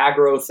of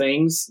aggro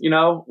things,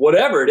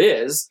 whatever it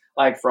is,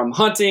 from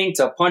hunting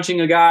to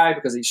punching a guy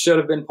because he should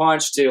have been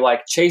punched to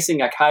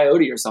chasing a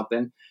coyote or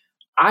something,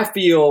 I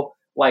feel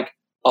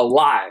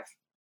alive.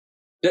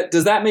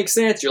 Does that make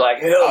sense? You're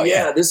like, hell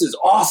yeah, this is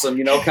awesome,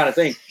 kind of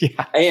thing.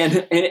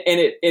 And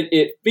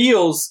it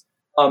feels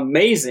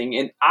amazing.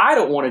 And I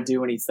don't want to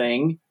do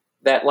anything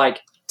that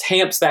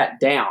tamps that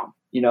down,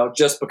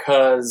 just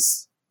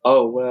because,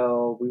 oh,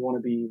 well, we want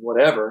to be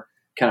whatever.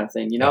 kind of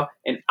thing, you know?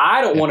 And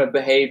I don't want to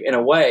behave in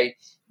a way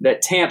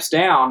that tamps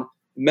down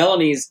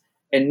Melanie's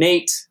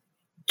innate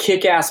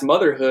kick-ass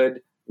motherhood,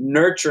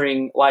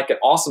 nurturing like an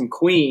awesome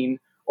queen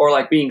or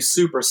like being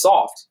super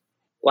soft.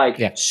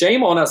 Like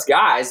shame on us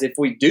guys if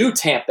we do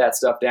tamp that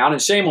stuff down,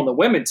 and shame on the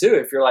women too.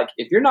 If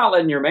you're not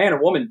letting your man or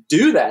woman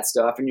do that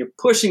stuff and you're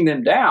pushing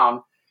them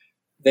down,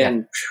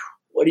 then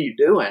what are you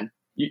doing?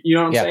 You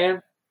know what I'm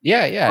saying?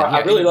 Yeah. I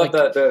really love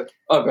the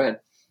oh, go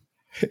ahead.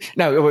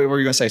 No, what were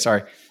you going to say?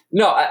 Sorry.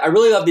 No, I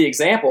really love the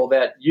example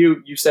that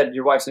you said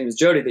your wife's name is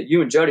Jody, that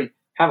you and Jody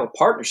have a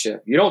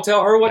partnership. You don't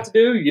tell her what to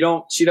do.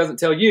 She doesn't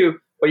tell you,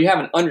 but you have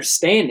an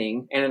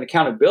understanding and an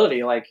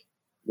accountability. Like,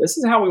 this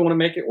is how we want to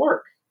make it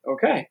work.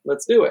 Okay,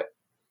 let's do it,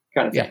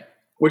 kind of thing,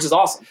 which is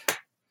awesome.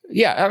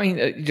 Yeah, I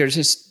mean, there's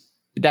just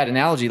that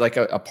analogy, like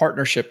a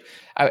partnership.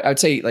 I would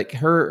say like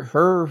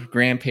her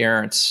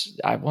grandparents,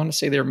 I want to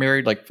say they were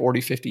married like 40,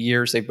 50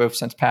 years. They've both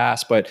since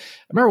passed. But I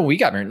remember when we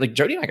got married, like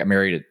Jody and I got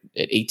married at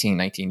 18,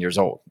 19 years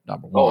old,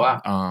 number one. Oh,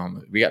 wow.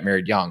 We got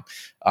married young,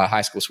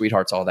 high school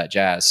sweethearts, all that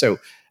jazz. So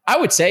I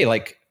would say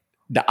like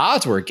the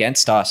odds were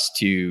against us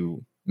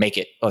to make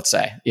it, let's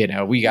say.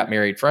 We got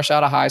married fresh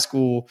out of high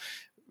school.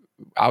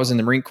 I was in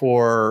the Marine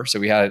Corps, so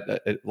we had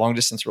a long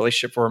distance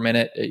relationship for a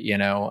minute,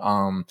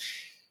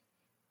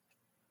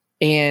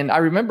 and I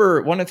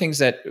remember one of the things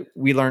that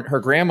we learned, her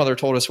grandmother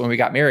told us when we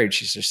got married,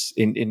 she's just,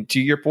 and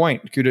to your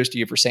point, kudos to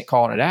you for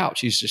calling it out.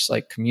 She's just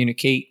like,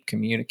 communicate,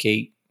 like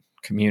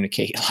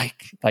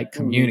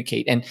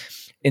communicate. And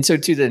so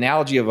to the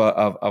analogy of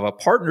a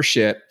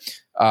partnership,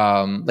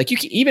 like you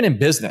can, even in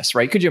business,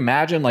 right? Could you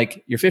imagine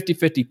like you're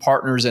 50-50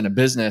 partners in a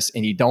business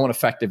and you don't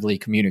effectively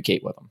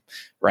communicate with them,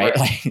 right?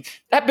 Like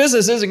that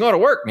business isn't going to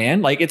work,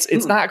 man. Like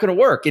it's not going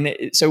to work. And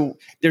so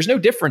there's no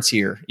difference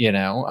here,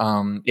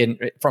 from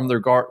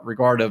the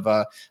regard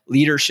of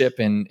leadership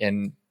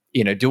and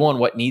doing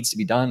what needs to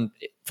be done,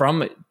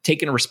 from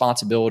taking a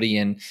responsibility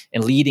and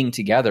leading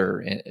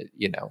together,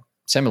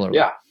 similarly.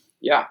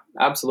 Yeah,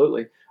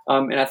 absolutely.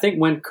 And I think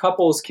when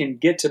couples can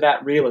get to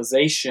that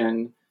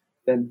realization,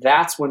 then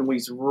that's when we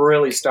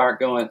really start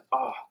going,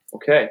 oh,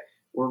 okay,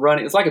 we're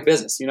running. It's like a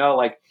business,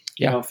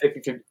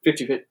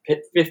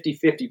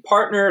 50-50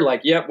 partner. Like,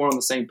 yep, we're on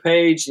the same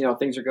page.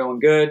 Things are going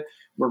good.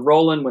 We're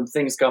rolling. When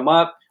things come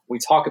up, we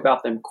talk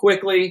about them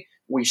quickly.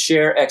 We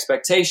share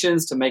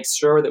expectations to make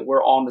sure that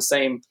we're on the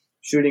same,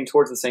 shooting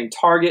towards the same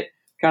target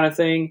kind of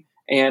thing.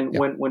 And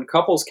when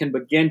couples can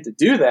begin to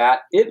do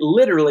that, it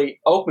literally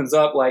opens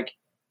up like,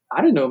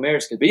 I didn't know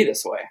marriage could be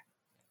this way.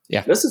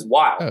 Yeah. This is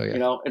wild,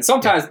 and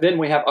sometimes then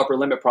we have upper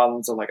limit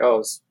problems of like,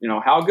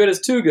 how good is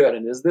too good?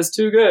 And is this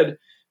too good?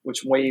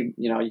 Which way,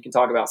 you can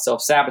talk about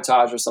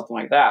self-sabotage or something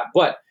like that.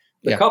 But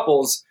the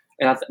couples,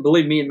 and I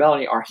believe me and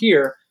Melanie are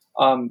here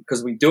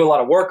because we do a lot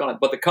of work on it,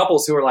 but the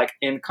couples who are like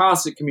in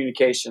constant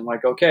communication,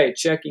 like, okay,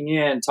 checking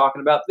in,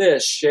 talking about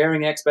this,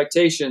 sharing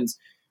expectations,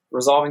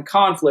 resolving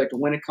conflict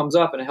when it comes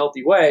up in a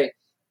healthy way,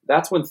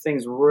 that's when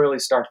things really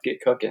start to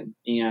get cooking.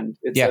 And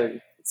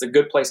it's a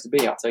good place to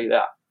be. I'll tell you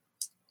that.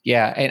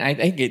 Yeah. And I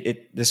think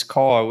this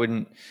call, I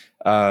wouldn't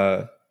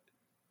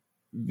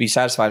be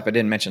satisfied if I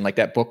didn't mention like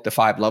that book, The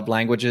 5 Love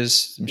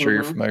Languages. I'm sure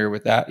you're familiar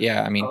with that.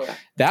 Yeah. I mean,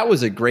 that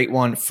was a great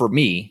one for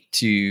me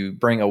to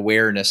bring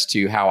awareness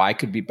to how I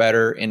could be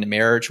better in the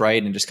marriage.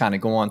 Right. And just kind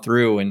of going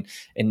through and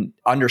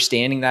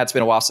understanding that. It's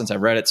been a while since I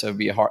read it, so it'd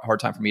be a hard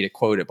time for me to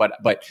quote it,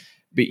 but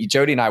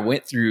Jody and I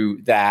went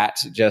through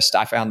that.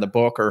 I found the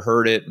book or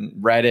heard it and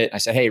read it. I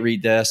said, hey,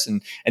 read this.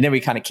 And then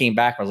we kind of came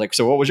back. I was like,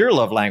 so what was your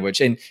love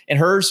language? And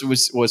hers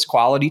was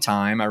quality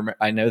time.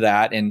 I know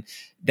that. And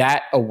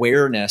that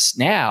awareness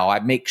now,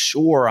 I make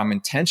sure I'm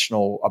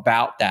intentional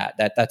about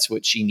that's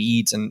what she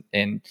needs. And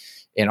in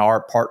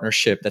our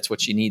partnership, that's what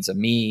she needs of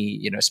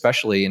me,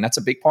 especially. And that's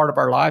a big part of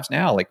our lives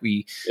now. Like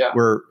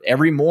we're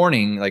every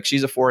morning, like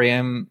she's a 4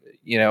 a.m.,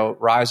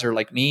 riser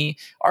like me.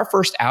 Our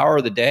first hour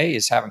of the day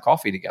is having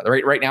coffee together.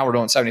 Right now we're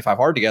doing 75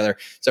 hard together.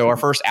 So our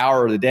first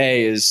hour of the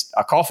day is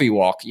a coffee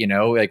walk,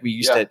 like we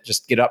used to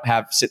just get up,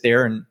 sit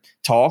there and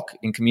talk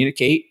and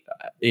communicate,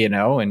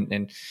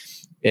 and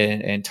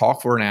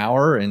talk for an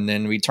hour. And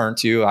then we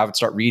I would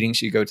start reading.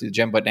 She'd go to the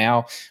gym, but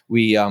now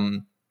we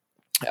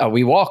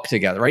walk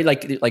together, right?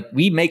 Like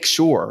we make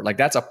sure like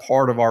that's a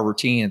part of our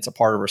routine. It's a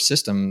part of our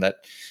system that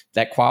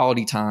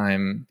quality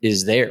time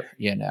is there,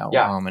 and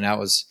that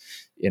was,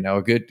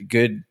 a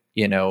good,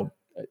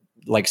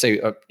 like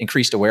say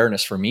increased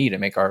awareness for me to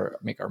make our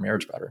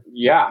marriage better.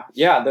 Yeah.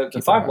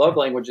 The 5 love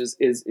languages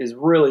is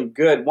really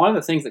good. One of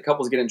the things that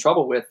couples get in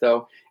trouble with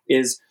though,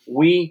 is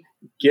we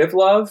give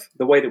love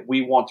the way that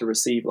we want to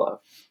receive love.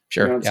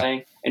 Sure. You know what I'm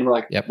saying? And we're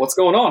like, what's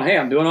going on? Hey,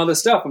 I'm doing all this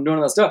stuff. I'm doing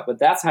all that stuff, but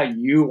that's how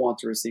you want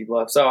to receive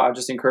love. So I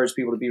just encourage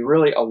people to be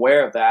really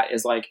aware of that.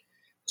 Is like,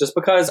 just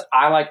because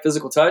I like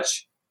physical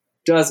touch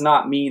does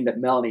not mean that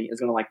Melanie is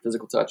going to like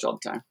physical touch all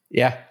the time.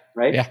 Yeah.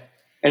 Right. Yeah.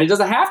 And it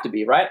doesn't have to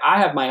be, right? I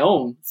have my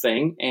own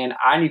thing and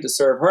I need to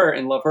serve her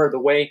and love her the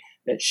way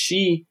that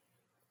she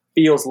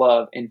feels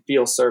love and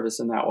feels service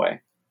in that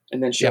way.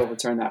 And then she'll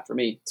return that for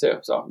me too.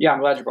 So yeah, I'm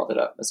glad you brought that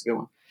up. That's a good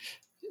one.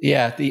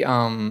 Yeah,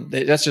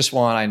 that's just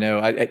one I know.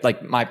 I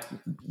like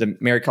the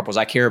married couples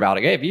I care about.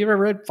 Like, hey, have you ever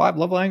read Five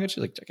Love Languages?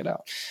 Like, check it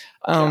out.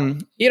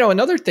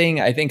 Another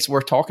thing I think is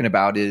worth talking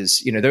about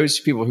is, those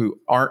people who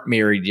aren't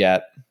married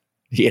yet,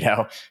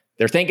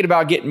 they're thinking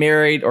about getting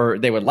married, or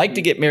they would like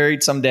to get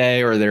married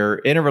someday, or they're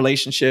in a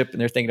relationship and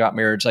they're thinking about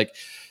marriage. Like,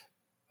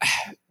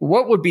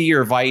 what would be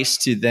your advice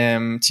to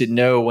them to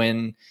know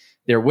when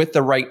they're with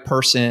the right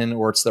person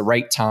or it's the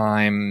right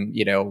time?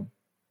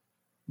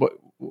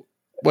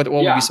 What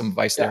would be some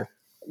advice there?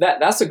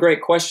 That's a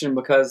great question,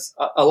 because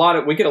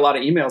we get a lot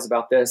of emails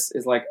about this.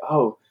 Is like,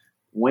 oh,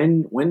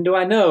 when do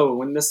I know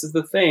when this is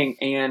the thing?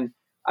 And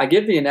I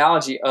give the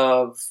analogy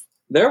of,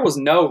 there was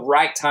no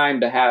right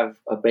time to have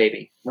a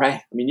baby, right?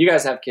 I mean, you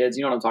guys have kids,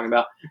 you know what I'm talking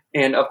about.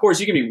 And of course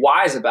you can be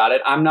wise about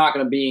it. I'm not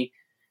going to be,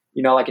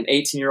 like an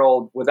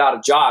 18-year-old without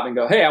a job and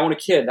go, hey, I want a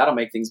kid, that'll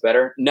make things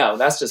better. No,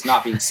 that's just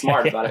not being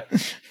smart about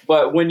it.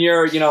 But when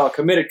you're, a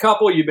committed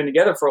couple, you've been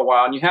together for a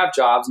while and you have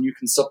jobs and you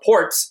can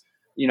support,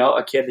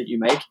 a kid that you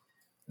make,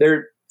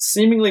 there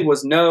seemingly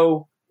was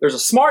there's a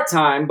smart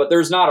time, but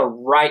there's not a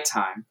right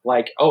time.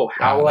 Like, oh,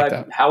 how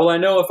will I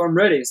know if I'm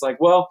ready? It's like,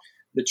 well,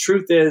 the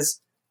truth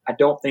is, I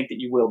don't think that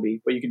you will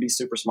be, but you can be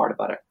super smart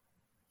about it.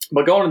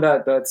 But going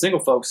to the single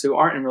folks who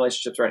aren't in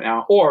relationships right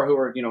now, or who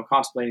are,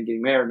 contemplating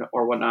getting married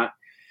or whatnot,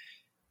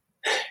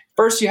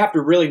 first you have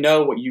to really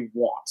know what you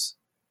want,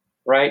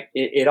 right?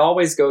 It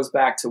always goes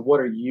back to, what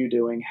are you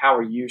doing? How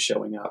are you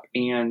showing up?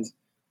 And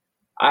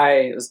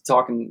I was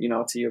talking,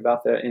 to you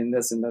about in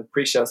the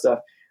pre-show stuff.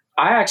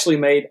 I actually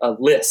made a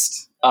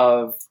list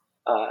of,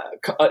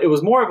 it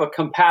was more of a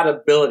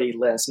compatibility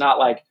list, not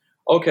like,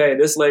 okay,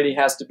 this lady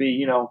has to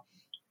be,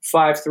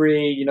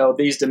 5'3",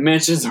 these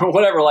dimensions or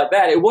whatever like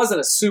that. It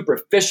wasn't a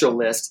superficial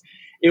list.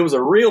 It was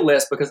a real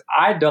list, because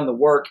I'd done the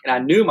work and I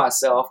knew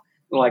myself.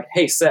 I'm like,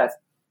 hey, Seth,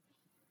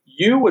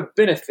 you would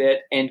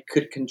benefit and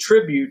could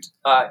contribute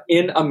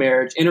in a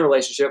marriage, in a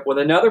relationship with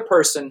another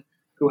person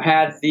who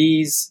had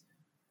these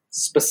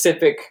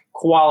specific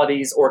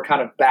qualities or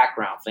kind of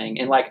background thing.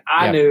 And like,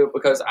 I knew,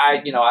 because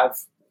I've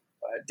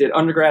did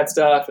undergrad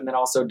stuff and then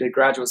also did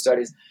graduate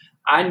studies.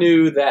 I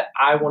knew that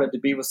I wanted to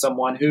be with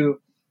someone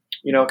who,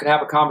 could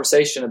have a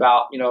conversation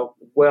about,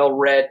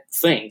 well-read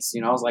things.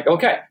 I was like,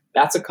 okay,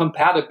 that's a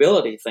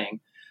compatibility thing.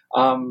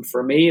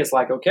 For me, it's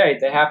like, okay,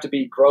 they have to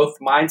be growth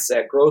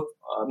mindset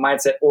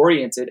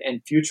oriented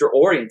and future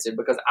oriented,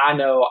 because I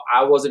know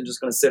I wasn't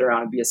just going to sit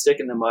around and be a stick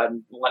in the mud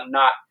and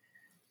not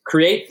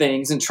create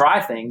things and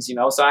try things,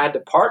 so I had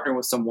to partner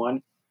with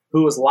someone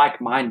who was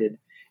like-minded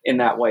in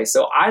that way.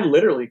 So I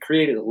literally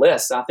created a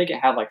list. I think it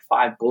had like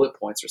 5 bullet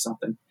points or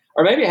something,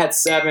 or maybe it had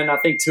 7. I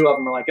think 2 of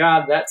them were like,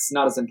 that's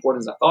not as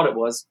important as I thought it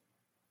was.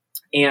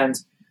 And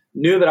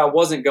knew that I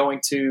wasn't going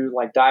to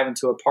like dive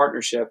into a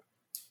partnership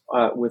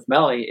with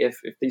Melly if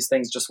these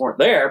things just weren't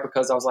there,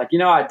 because I was like,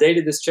 I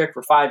dated this chick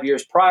for 5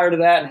 years prior to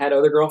that and had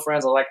other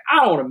girlfriends. I was like, I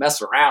don't want to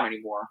mess around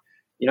anymore.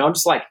 I'm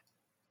just like,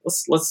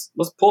 let's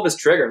pull this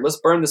trigger. Let's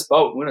burn this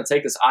boat. We're going to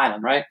take this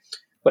island, right?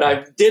 But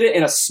I did it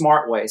in a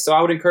smart way. So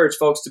I would encourage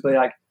folks to be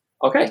like,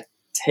 okay,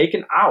 take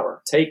an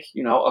hour, take,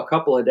 a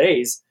couple of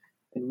days,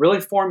 and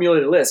really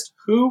formulate a list.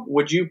 Who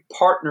would you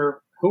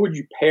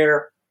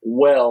pair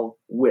well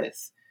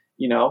with?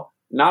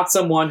 Not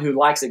someone who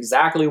likes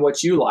exactly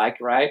what you like,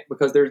 right?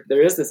 Because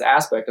there is this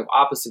aspect of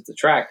opposites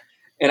attract.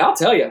 And I'll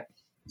tell you,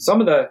 some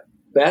of the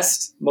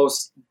best,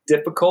 most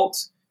difficult,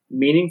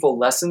 meaningful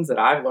lessons that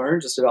I've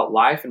learned just about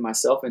life and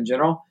myself in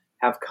general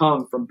have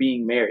come from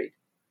being married.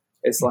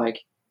 It's like,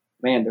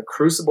 man, the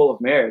crucible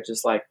of marriage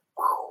is like,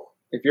 whew,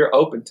 if you're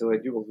open to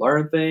it, you will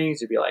learn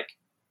things. You'll be like,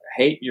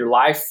 hate your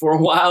life for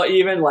a while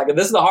even. Like,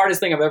 this is the hardest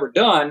thing I've ever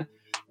done.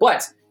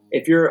 But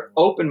if you're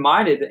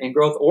open-minded and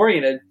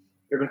growth-oriented,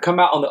 you're going to come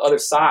out on the other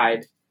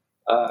side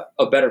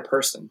a better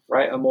person,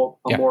 right? A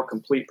more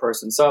complete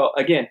person. So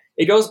again,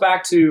 it goes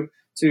back to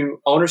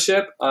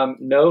ownership.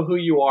 Know who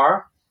you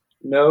are.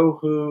 Know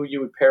who you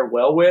would pair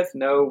well with.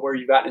 Know where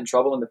you've gotten in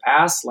trouble in the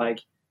past.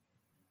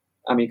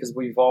 Because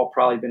we've all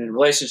probably been in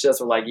relationships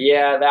where like,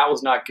 yeah, that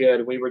was not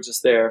good. We were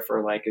just there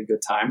for like a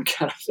good time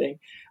kind of thing.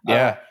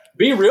 Yeah.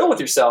 Be real with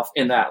yourself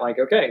in that. Like,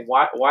 okay,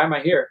 why am I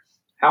here?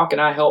 How can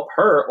I help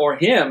her or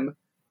him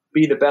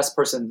be the best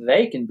person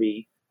they can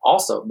be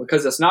also?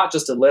 Because it's not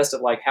just a list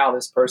of like how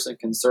this person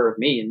can serve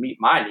me and meet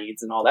my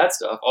needs and all that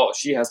stuff. Oh,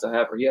 she has to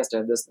have, or he has to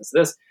have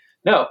this.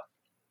 No.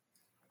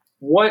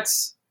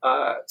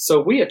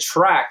 So we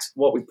attract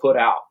what we put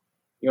out.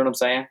 You know what I'm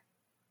saying?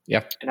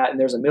 Yeah. And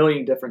there's a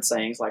million different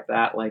sayings like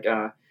that. Like,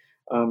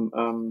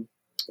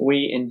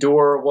 we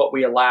endure what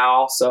we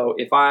allow. So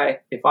if I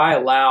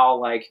allow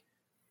like,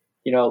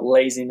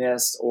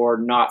 laziness or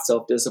not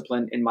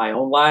self-discipline in my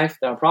own life,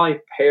 then I'll probably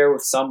pair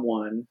with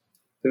someone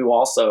who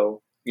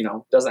also,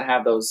 doesn't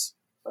have those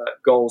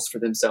goals for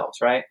themselves.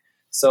 Right.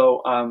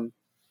 So,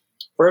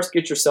 first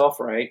get yourself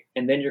right.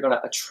 And then you're going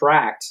to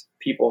attract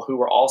people who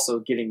are also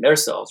getting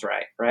themselves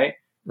right. Right.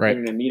 Right.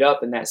 You're going to meet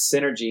up, and that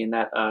synergy and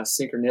that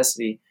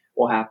synchronicity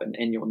will happen,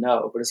 and you'll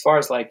know. But as far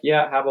as like,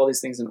 have all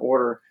these things in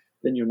order,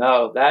 then you'll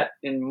know. That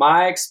in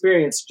my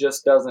experience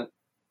just doesn't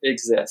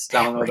exist.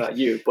 I don't know about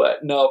you,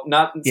 but no,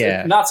 not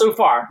Yeah. not so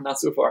far. Not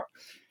so far.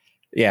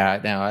 Yeah,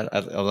 no, I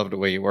love the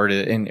way you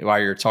worded it. And while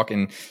you're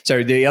talking,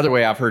 so the other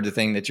way I've heard the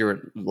thing that you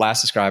were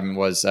last describing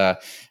was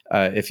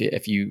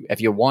if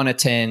you want a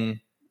 10,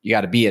 you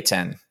got to be a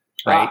 10,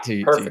 right?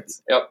 Perfect.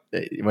 Yep.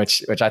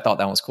 Which I thought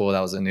that was cool.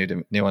 That was a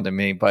new one to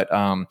me. But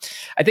I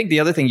think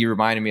the other thing you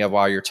reminded me of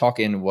while you're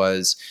talking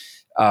was,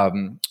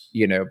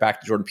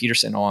 back to Jordan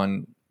Peterson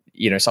on,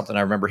 something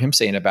I remember him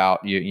saying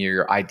about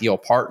your ideal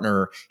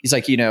partner. He's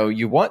like,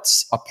 you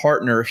want a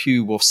partner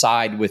who will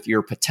side with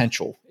your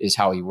potential, is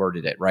how he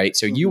worded it, right?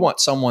 So you want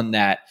someone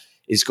that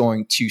is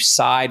going to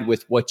side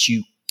with what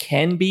you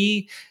can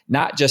be,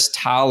 not just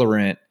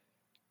tolerant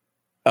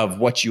of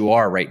what you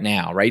are right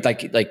now, right?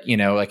 Like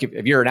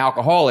if you're an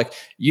alcoholic,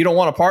 you don't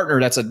want a partner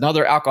that's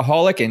another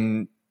alcoholic,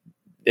 and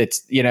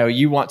it's,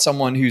 you want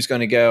someone who's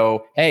going to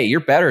go, hey,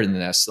 you're better than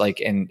this. Like,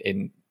 and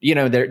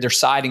they're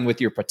siding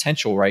with your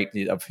potential, right?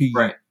 Of who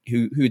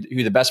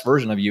the best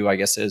version of you, I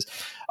guess, is.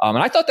 And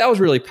I thought that was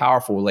really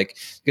powerful, like,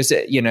 because,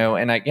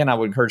 and again, I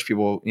would encourage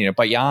people,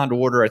 Beyond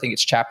Order, I think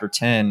it's chapter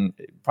 10,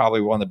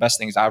 probably one of the best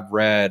things I've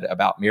read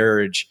about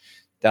marriage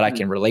that I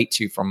can relate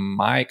to from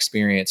my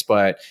experience,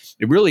 but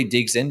it really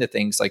digs into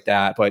things like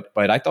that.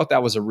 But I thought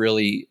that was a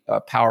really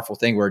powerful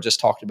thing where it just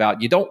talked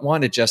about, you don't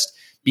want to just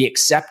be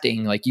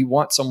accepting, like you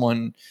want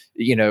someone,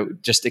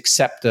 just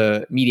accept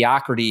the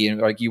mediocrity,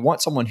 and like you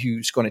want someone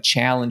who's going to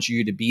challenge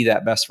you to be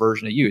that best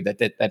version of you,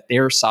 that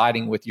they're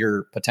siding with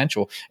your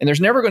potential. And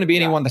there's never going to be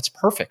anyone that's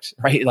perfect,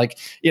 right? Like,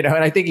 and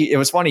I think it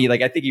was funny,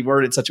 like I think he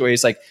worded it in such a way,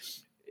 it's like,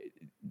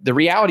 the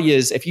reality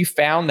is if you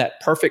found that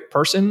perfect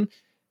person,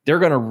 they're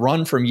going to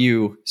run from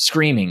you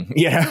screaming,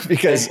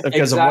 because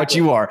of what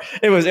you are.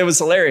 It was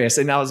hilarious.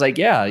 And I was like,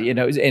 yeah,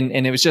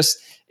 and it was just,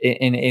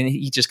 and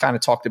he just kind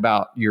of talked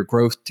about your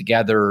growth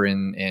together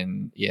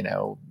and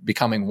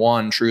becoming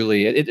one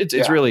truly.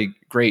 It's really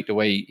great the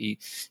way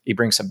he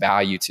brings some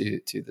value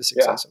to the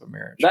success of a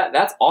marriage.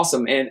 That's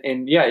awesome.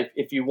 And yeah,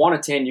 if you want a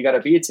 10, you got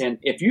to be a 10.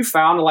 If you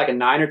found like a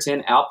 9 or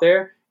 10 out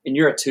there and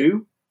you're a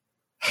 2,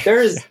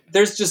 there's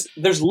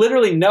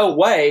literally no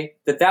way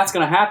that's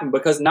going to happen,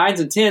 because 9s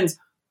and 10s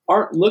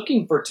aren't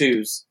looking for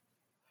 2s.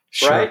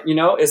 Sure. Right.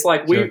 It's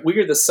like we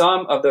are the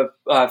sum of the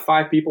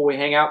 5 people we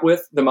hang out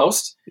with the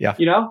most. Yeah.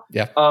 Yeah.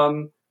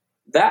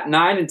 That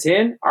 9 and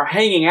 10 are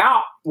hanging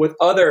out with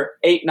other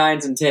 8,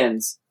 9s and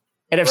 10s.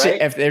 And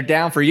if they're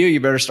down for you, you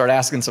better start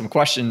asking some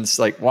questions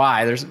like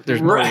why.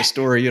 There's more to the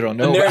story you don't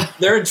know. And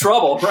they're in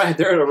trouble, right?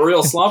 They're in a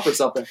real slump or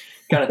something,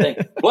 kind of thing.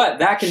 But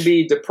that can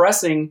be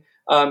depressing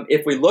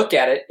if we look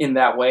at it in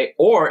that way,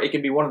 or it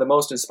can be one of the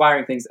most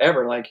inspiring things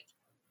ever. Like,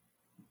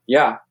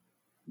 yeah.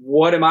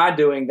 What am I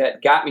doing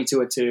that got me to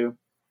a 2?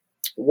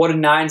 What do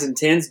 9s and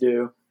 10s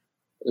do?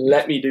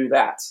 Let me do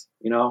that,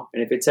 And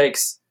if it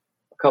takes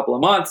a couple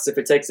of months, if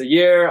it takes a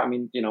year,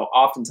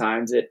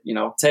 oftentimes it,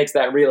 takes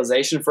that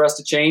realization for us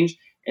to change.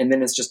 And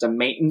then it's just a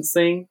maintenance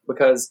thing,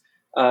 because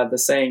the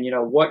saying,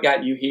 what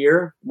got you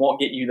here won't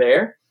get you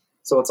there.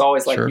 So it's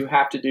always like, you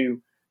have to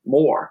do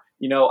more.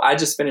 I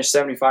just finished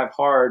 75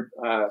 Hard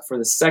for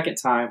the second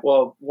time.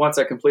 Well, once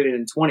I completed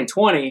in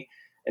 2020,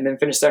 and then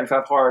finished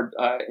 75 Hard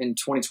in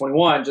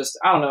 2021, just,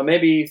 I don't know,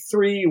 maybe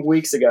 3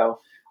 weeks ago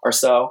or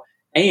so.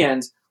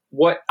 And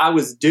what I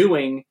was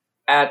doing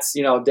at,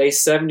 day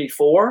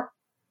 74,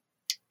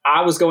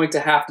 I was going to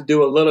have to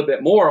do a little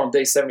bit more on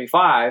day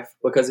 75,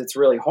 because it's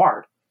really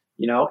hard,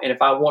 and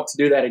if I want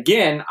to do that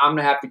again, I'm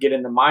going to have to get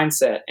in the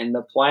mindset and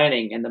the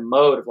planning and the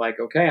mode of like,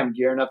 okay, I'm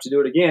gearing up to do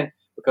it again,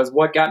 because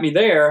what got me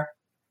there,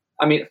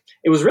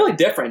 it was really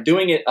different.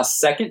 Doing it a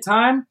second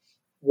time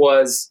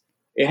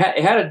it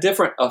had a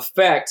different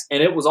effect,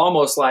 and it was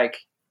almost like,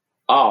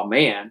 oh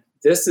man,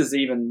 this is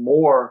even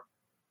more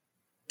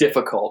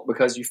difficult,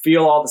 because you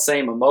feel all the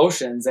same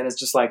emotions, and it's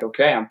just like,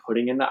 okay, I'm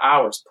putting in the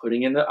hours.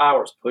 And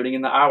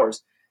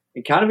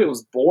kind of it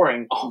was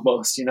boring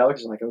almost,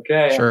 because like,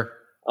 okay, sure.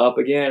 I'm up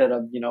again at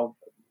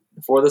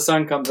before the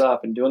sun comes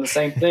up and doing the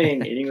same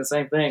thing, eating the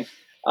same thing.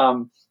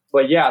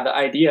 But yeah, the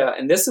idea,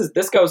 and this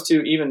goes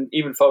to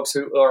even folks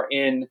who are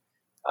in.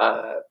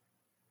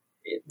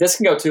 This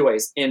can go 2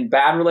 ways. In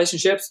bad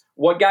relationships,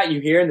 what got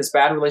you here in this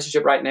bad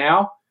relationship right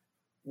now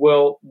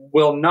will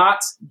not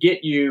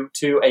get you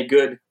to a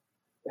good,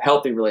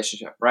 healthy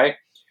relationship, right?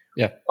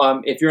 Yeah.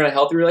 If you're in a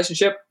healthy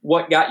relationship,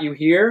 what got you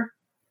here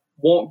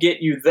won't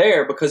get you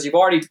there, because you've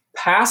already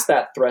passed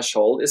that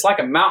threshold. It's like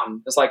a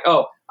mountain. It's like,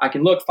 oh, I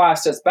can look 5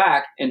 steps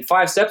back, and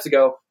 5 steps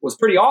ago was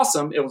pretty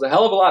awesome. It was a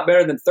hell of a lot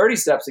better than 30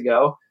 steps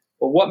ago.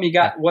 But what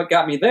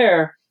got me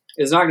there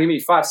is not going to give me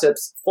 5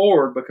 steps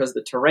forward, because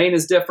the terrain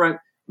is different.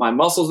 My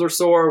muscles are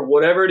sore,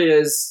 whatever it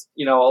is,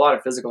 a lot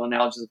of physical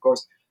analogies, of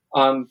course.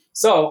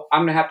 So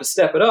I'm going to have to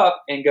step it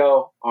up and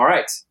go, all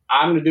right,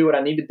 I'm going to do what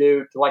I need to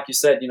do to, like you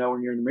said,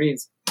 when you're in the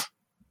Marines,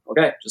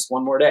 okay, just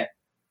one more day,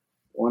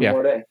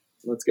 more day.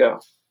 Let's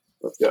go.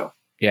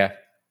 Yeah.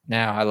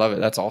 Now I love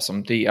it. That's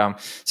awesome.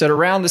 So to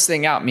round this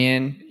thing out,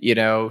 man,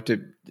 to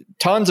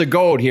tons of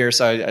gold here.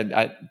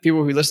 So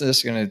people who listen to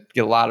this are going to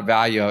get a lot of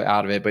value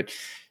out of it, but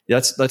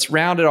let's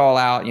round it all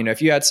out.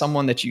 If you had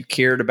someone that you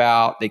cared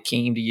about, that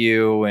came to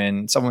you,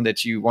 and someone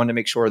that you wanted to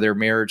make sure their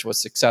marriage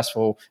was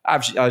successful,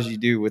 as you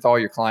do with all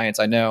your clients,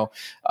 I know,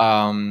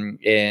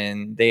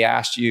 and they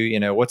asked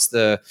you, what's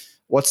the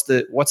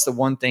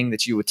one thing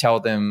that you would tell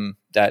them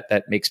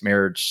that makes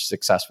marriage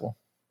successful?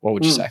 What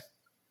would you say?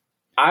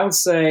 I would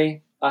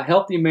say a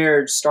healthy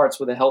marriage starts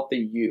with a healthy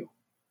you.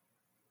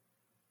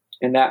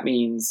 And that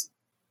means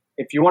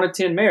if you want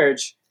to tend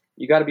marriage,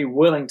 you got to be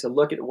willing to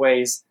look at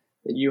ways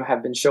that you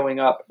have been showing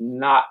up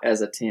not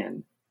as a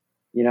 10.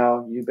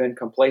 You've been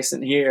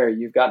complacent here,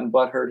 you've gotten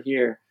butthurt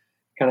here,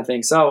 kind of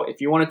thing. So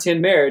if you want to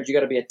tend marriage, you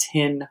got to be a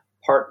 10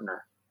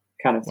 partner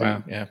kind of thing.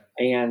 Wow, yeah.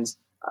 And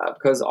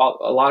because a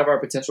lot of our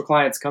potential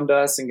clients come to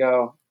us and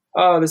go,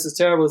 oh, this is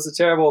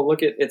terrible. Look,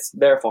 it's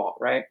their fault,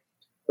 right?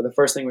 But the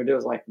first thing we do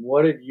is like,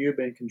 what have you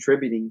been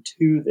contributing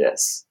to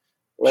this?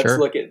 Let's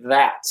look at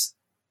that.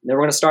 And then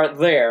we're going to start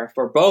there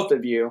for both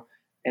of you,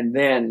 and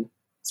then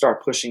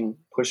start pushing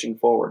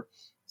forward.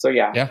 So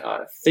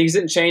things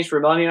didn't change for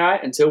Melanie and I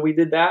until we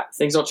did that.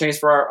 Things don't change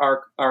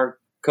for our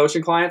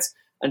coaching clients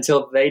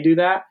until they do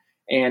that.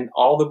 And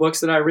all the books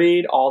that I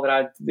read, all that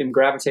I've been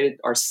gravitated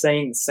are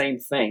saying the same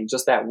thing,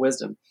 just that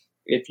wisdom.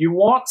 If you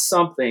want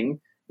something,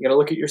 you got to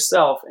look at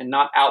yourself and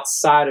not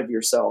outside of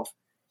yourself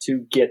to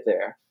get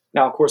there.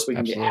 Now, of course, we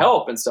can get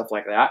help and stuff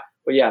like that.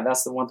 But yeah,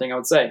 that's the one thing I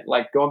would say.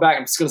 Like going back,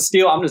 you're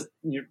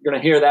going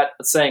to hear that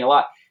saying a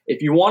lot.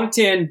 If you want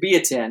a 10, be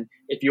a 10.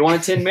 If you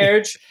want a 10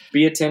 marriage,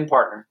 be a 10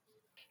 partner.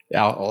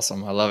 Yeah,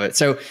 awesome. I love it.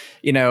 So,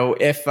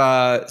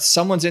 if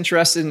someone's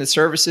interested in the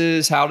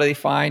services, how do they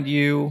find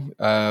you?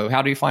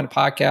 How do you find a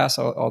podcast?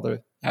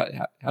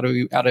 How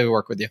do we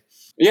work with you?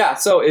 Yeah.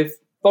 So if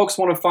folks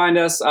want to find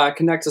us,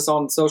 connect us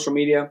on social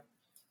media.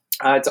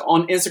 It's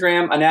on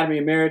Instagram, Anatomy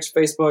of Marriage,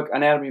 Facebook,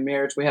 Anatomy of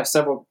Marriage. We have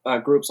several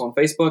groups on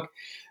Facebook.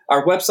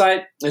 Our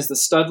website is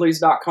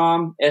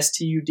thestudleys.com,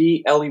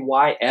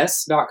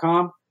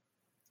 STUDLEYS.com.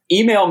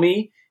 Email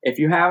me if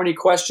you have any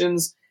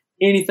questions,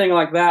 anything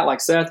like that,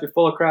 like Seth, you're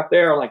full of crap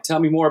there, or like tell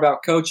me more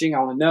about coaching. I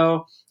want to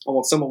know. I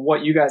want some of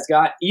what you guys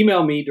got.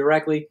 Email me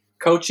directly,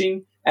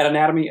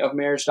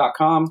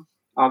 coaching@anatomyofmarriage.com.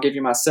 I'll give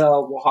you my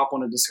cell. We'll hop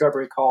on a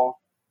discovery call.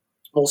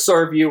 We'll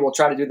serve you. We'll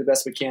try to do the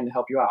best we can to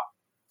help you out.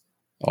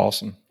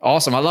 Awesome.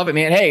 I love it,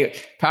 man. Hey,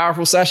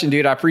 powerful session,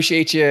 dude. I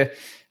appreciate you.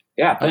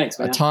 Yeah, thanks,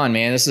 man. A ton,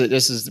 man. This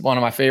is one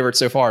of my favorites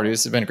so far, dude.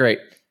 This has been great.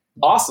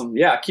 Awesome.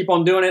 Yeah, keep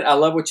on doing it. I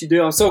love what you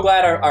do. I'm so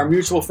glad our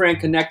mutual friend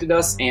connected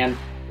us, and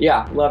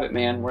yeah, love it,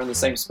 man. We're in the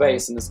same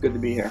space, and it's good to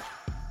be here.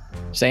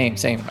 Same.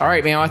 All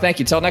right, man. Well, thank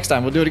you. Till next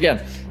time. We'll do it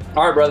again.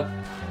 All right, brother.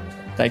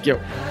 Thank you.